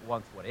spirit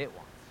wants what it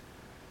wants.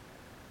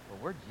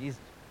 But we're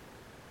Jesus.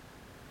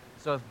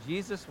 So if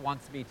Jesus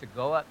wants me to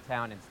go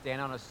uptown and stand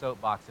on a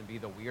soapbox and be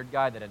the weird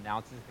guy that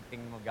announces the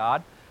kingdom of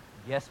God,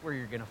 guess where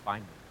you're going to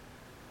find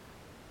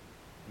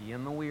me?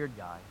 Being the weird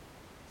guy,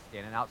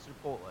 standing out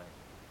Chipotle,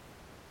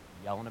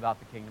 yelling about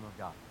the kingdom of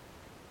God.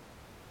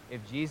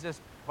 If Jesus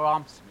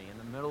prompts me in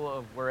the middle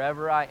of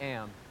wherever I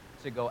am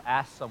to go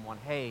ask someone,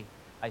 hey,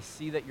 I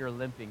see that you're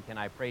limping, can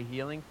I pray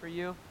healing for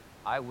you?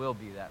 I will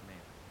be that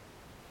man.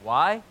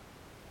 Why?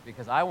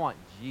 Because I want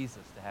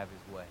Jesus to have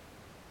His way.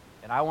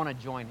 And I want to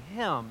join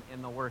Him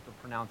in the work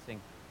of pronouncing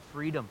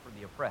freedom for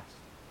the oppressed.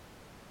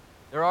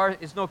 There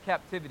is no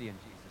captivity in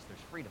Jesus.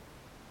 There's freedom.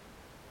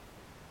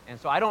 And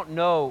so I don't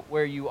know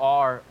where you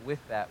are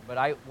with that,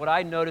 but what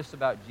I notice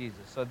about Jesus,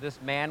 so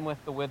this man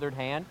with the withered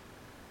hand,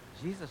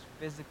 Jesus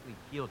physically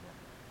healed him.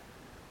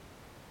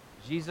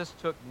 Jesus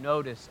took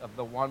notice of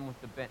the one with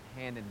the bent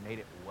hand and made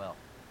it well.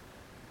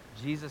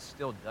 Jesus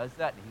still does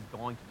that, and He's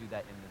going to do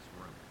that in this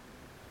room.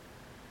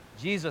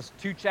 Jesus,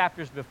 2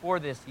 chapters before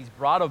this, He's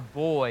brought a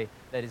boy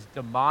that is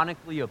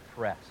demonically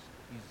oppressed.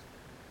 He's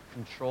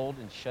controlled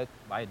and shut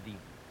by a demon.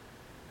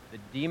 The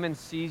demon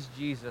sees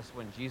Jesus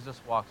when Jesus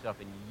walks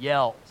up and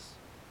yells,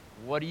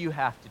 what do you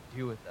have to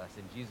do with us?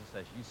 And Jesus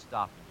says, you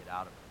stop and get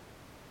out of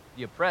it.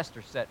 The oppressed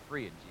are set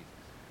free in Jesus.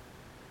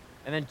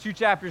 And then 2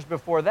 chapters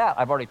before that,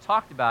 I've already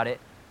talked about it,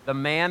 the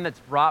man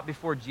that's brought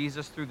before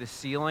Jesus through the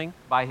ceiling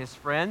by his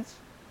friends,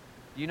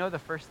 do you know the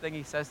first thing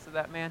he says to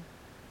that man?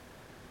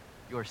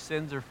 Your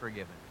sins are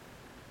forgiven.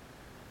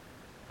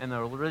 And the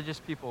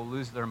religious people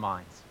lose their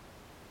minds.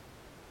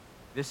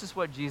 This is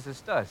what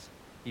Jesus does.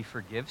 He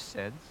forgives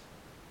sins.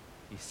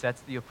 He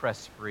sets the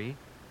oppressed free.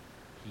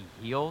 He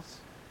heals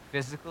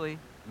physically,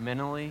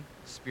 mentally,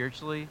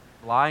 spiritually,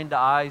 blind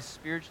eyes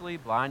spiritually,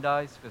 blind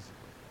eyes physically.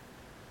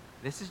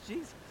 This is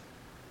Jesus.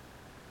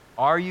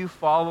 Are you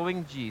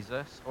following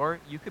Jesus? Or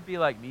you could be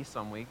like me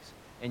some weeks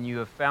and you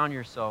have found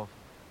yourself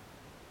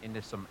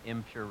into some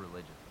impure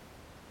religion.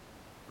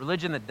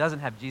 Religion that doesn't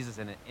have Jesus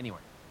in it anyway.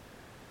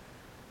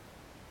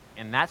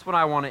 And that's what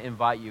I want to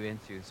invite you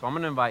into. So I'm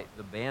going to invite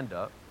the band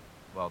up.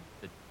 Well,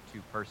 the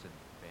 2-person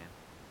band.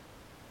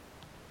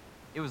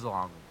 It was a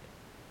long weekend.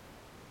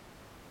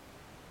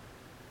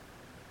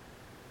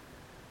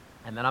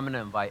 And then I'm going to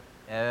invite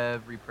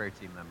every prayer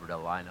team member to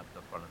line up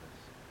the front of this.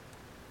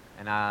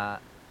 And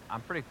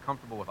I'm pretty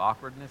comfortable with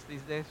awkwardness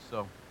these days,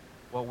 so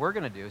what we're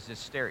going to do is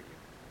just stare at you.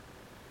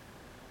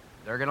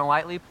 They're going to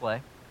lightly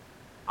play.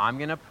 I'm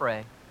going to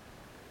pray.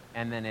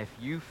 And then if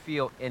you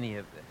feel any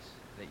of this,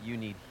 that you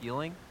need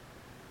healing,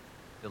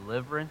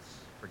 deliverance,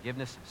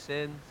 forgiveness of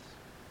sins,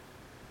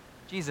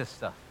 Jesus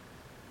stuff,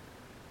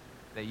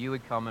 that you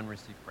would come and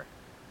receive prayer.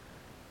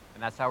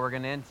 And that's how we're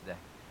going to end today.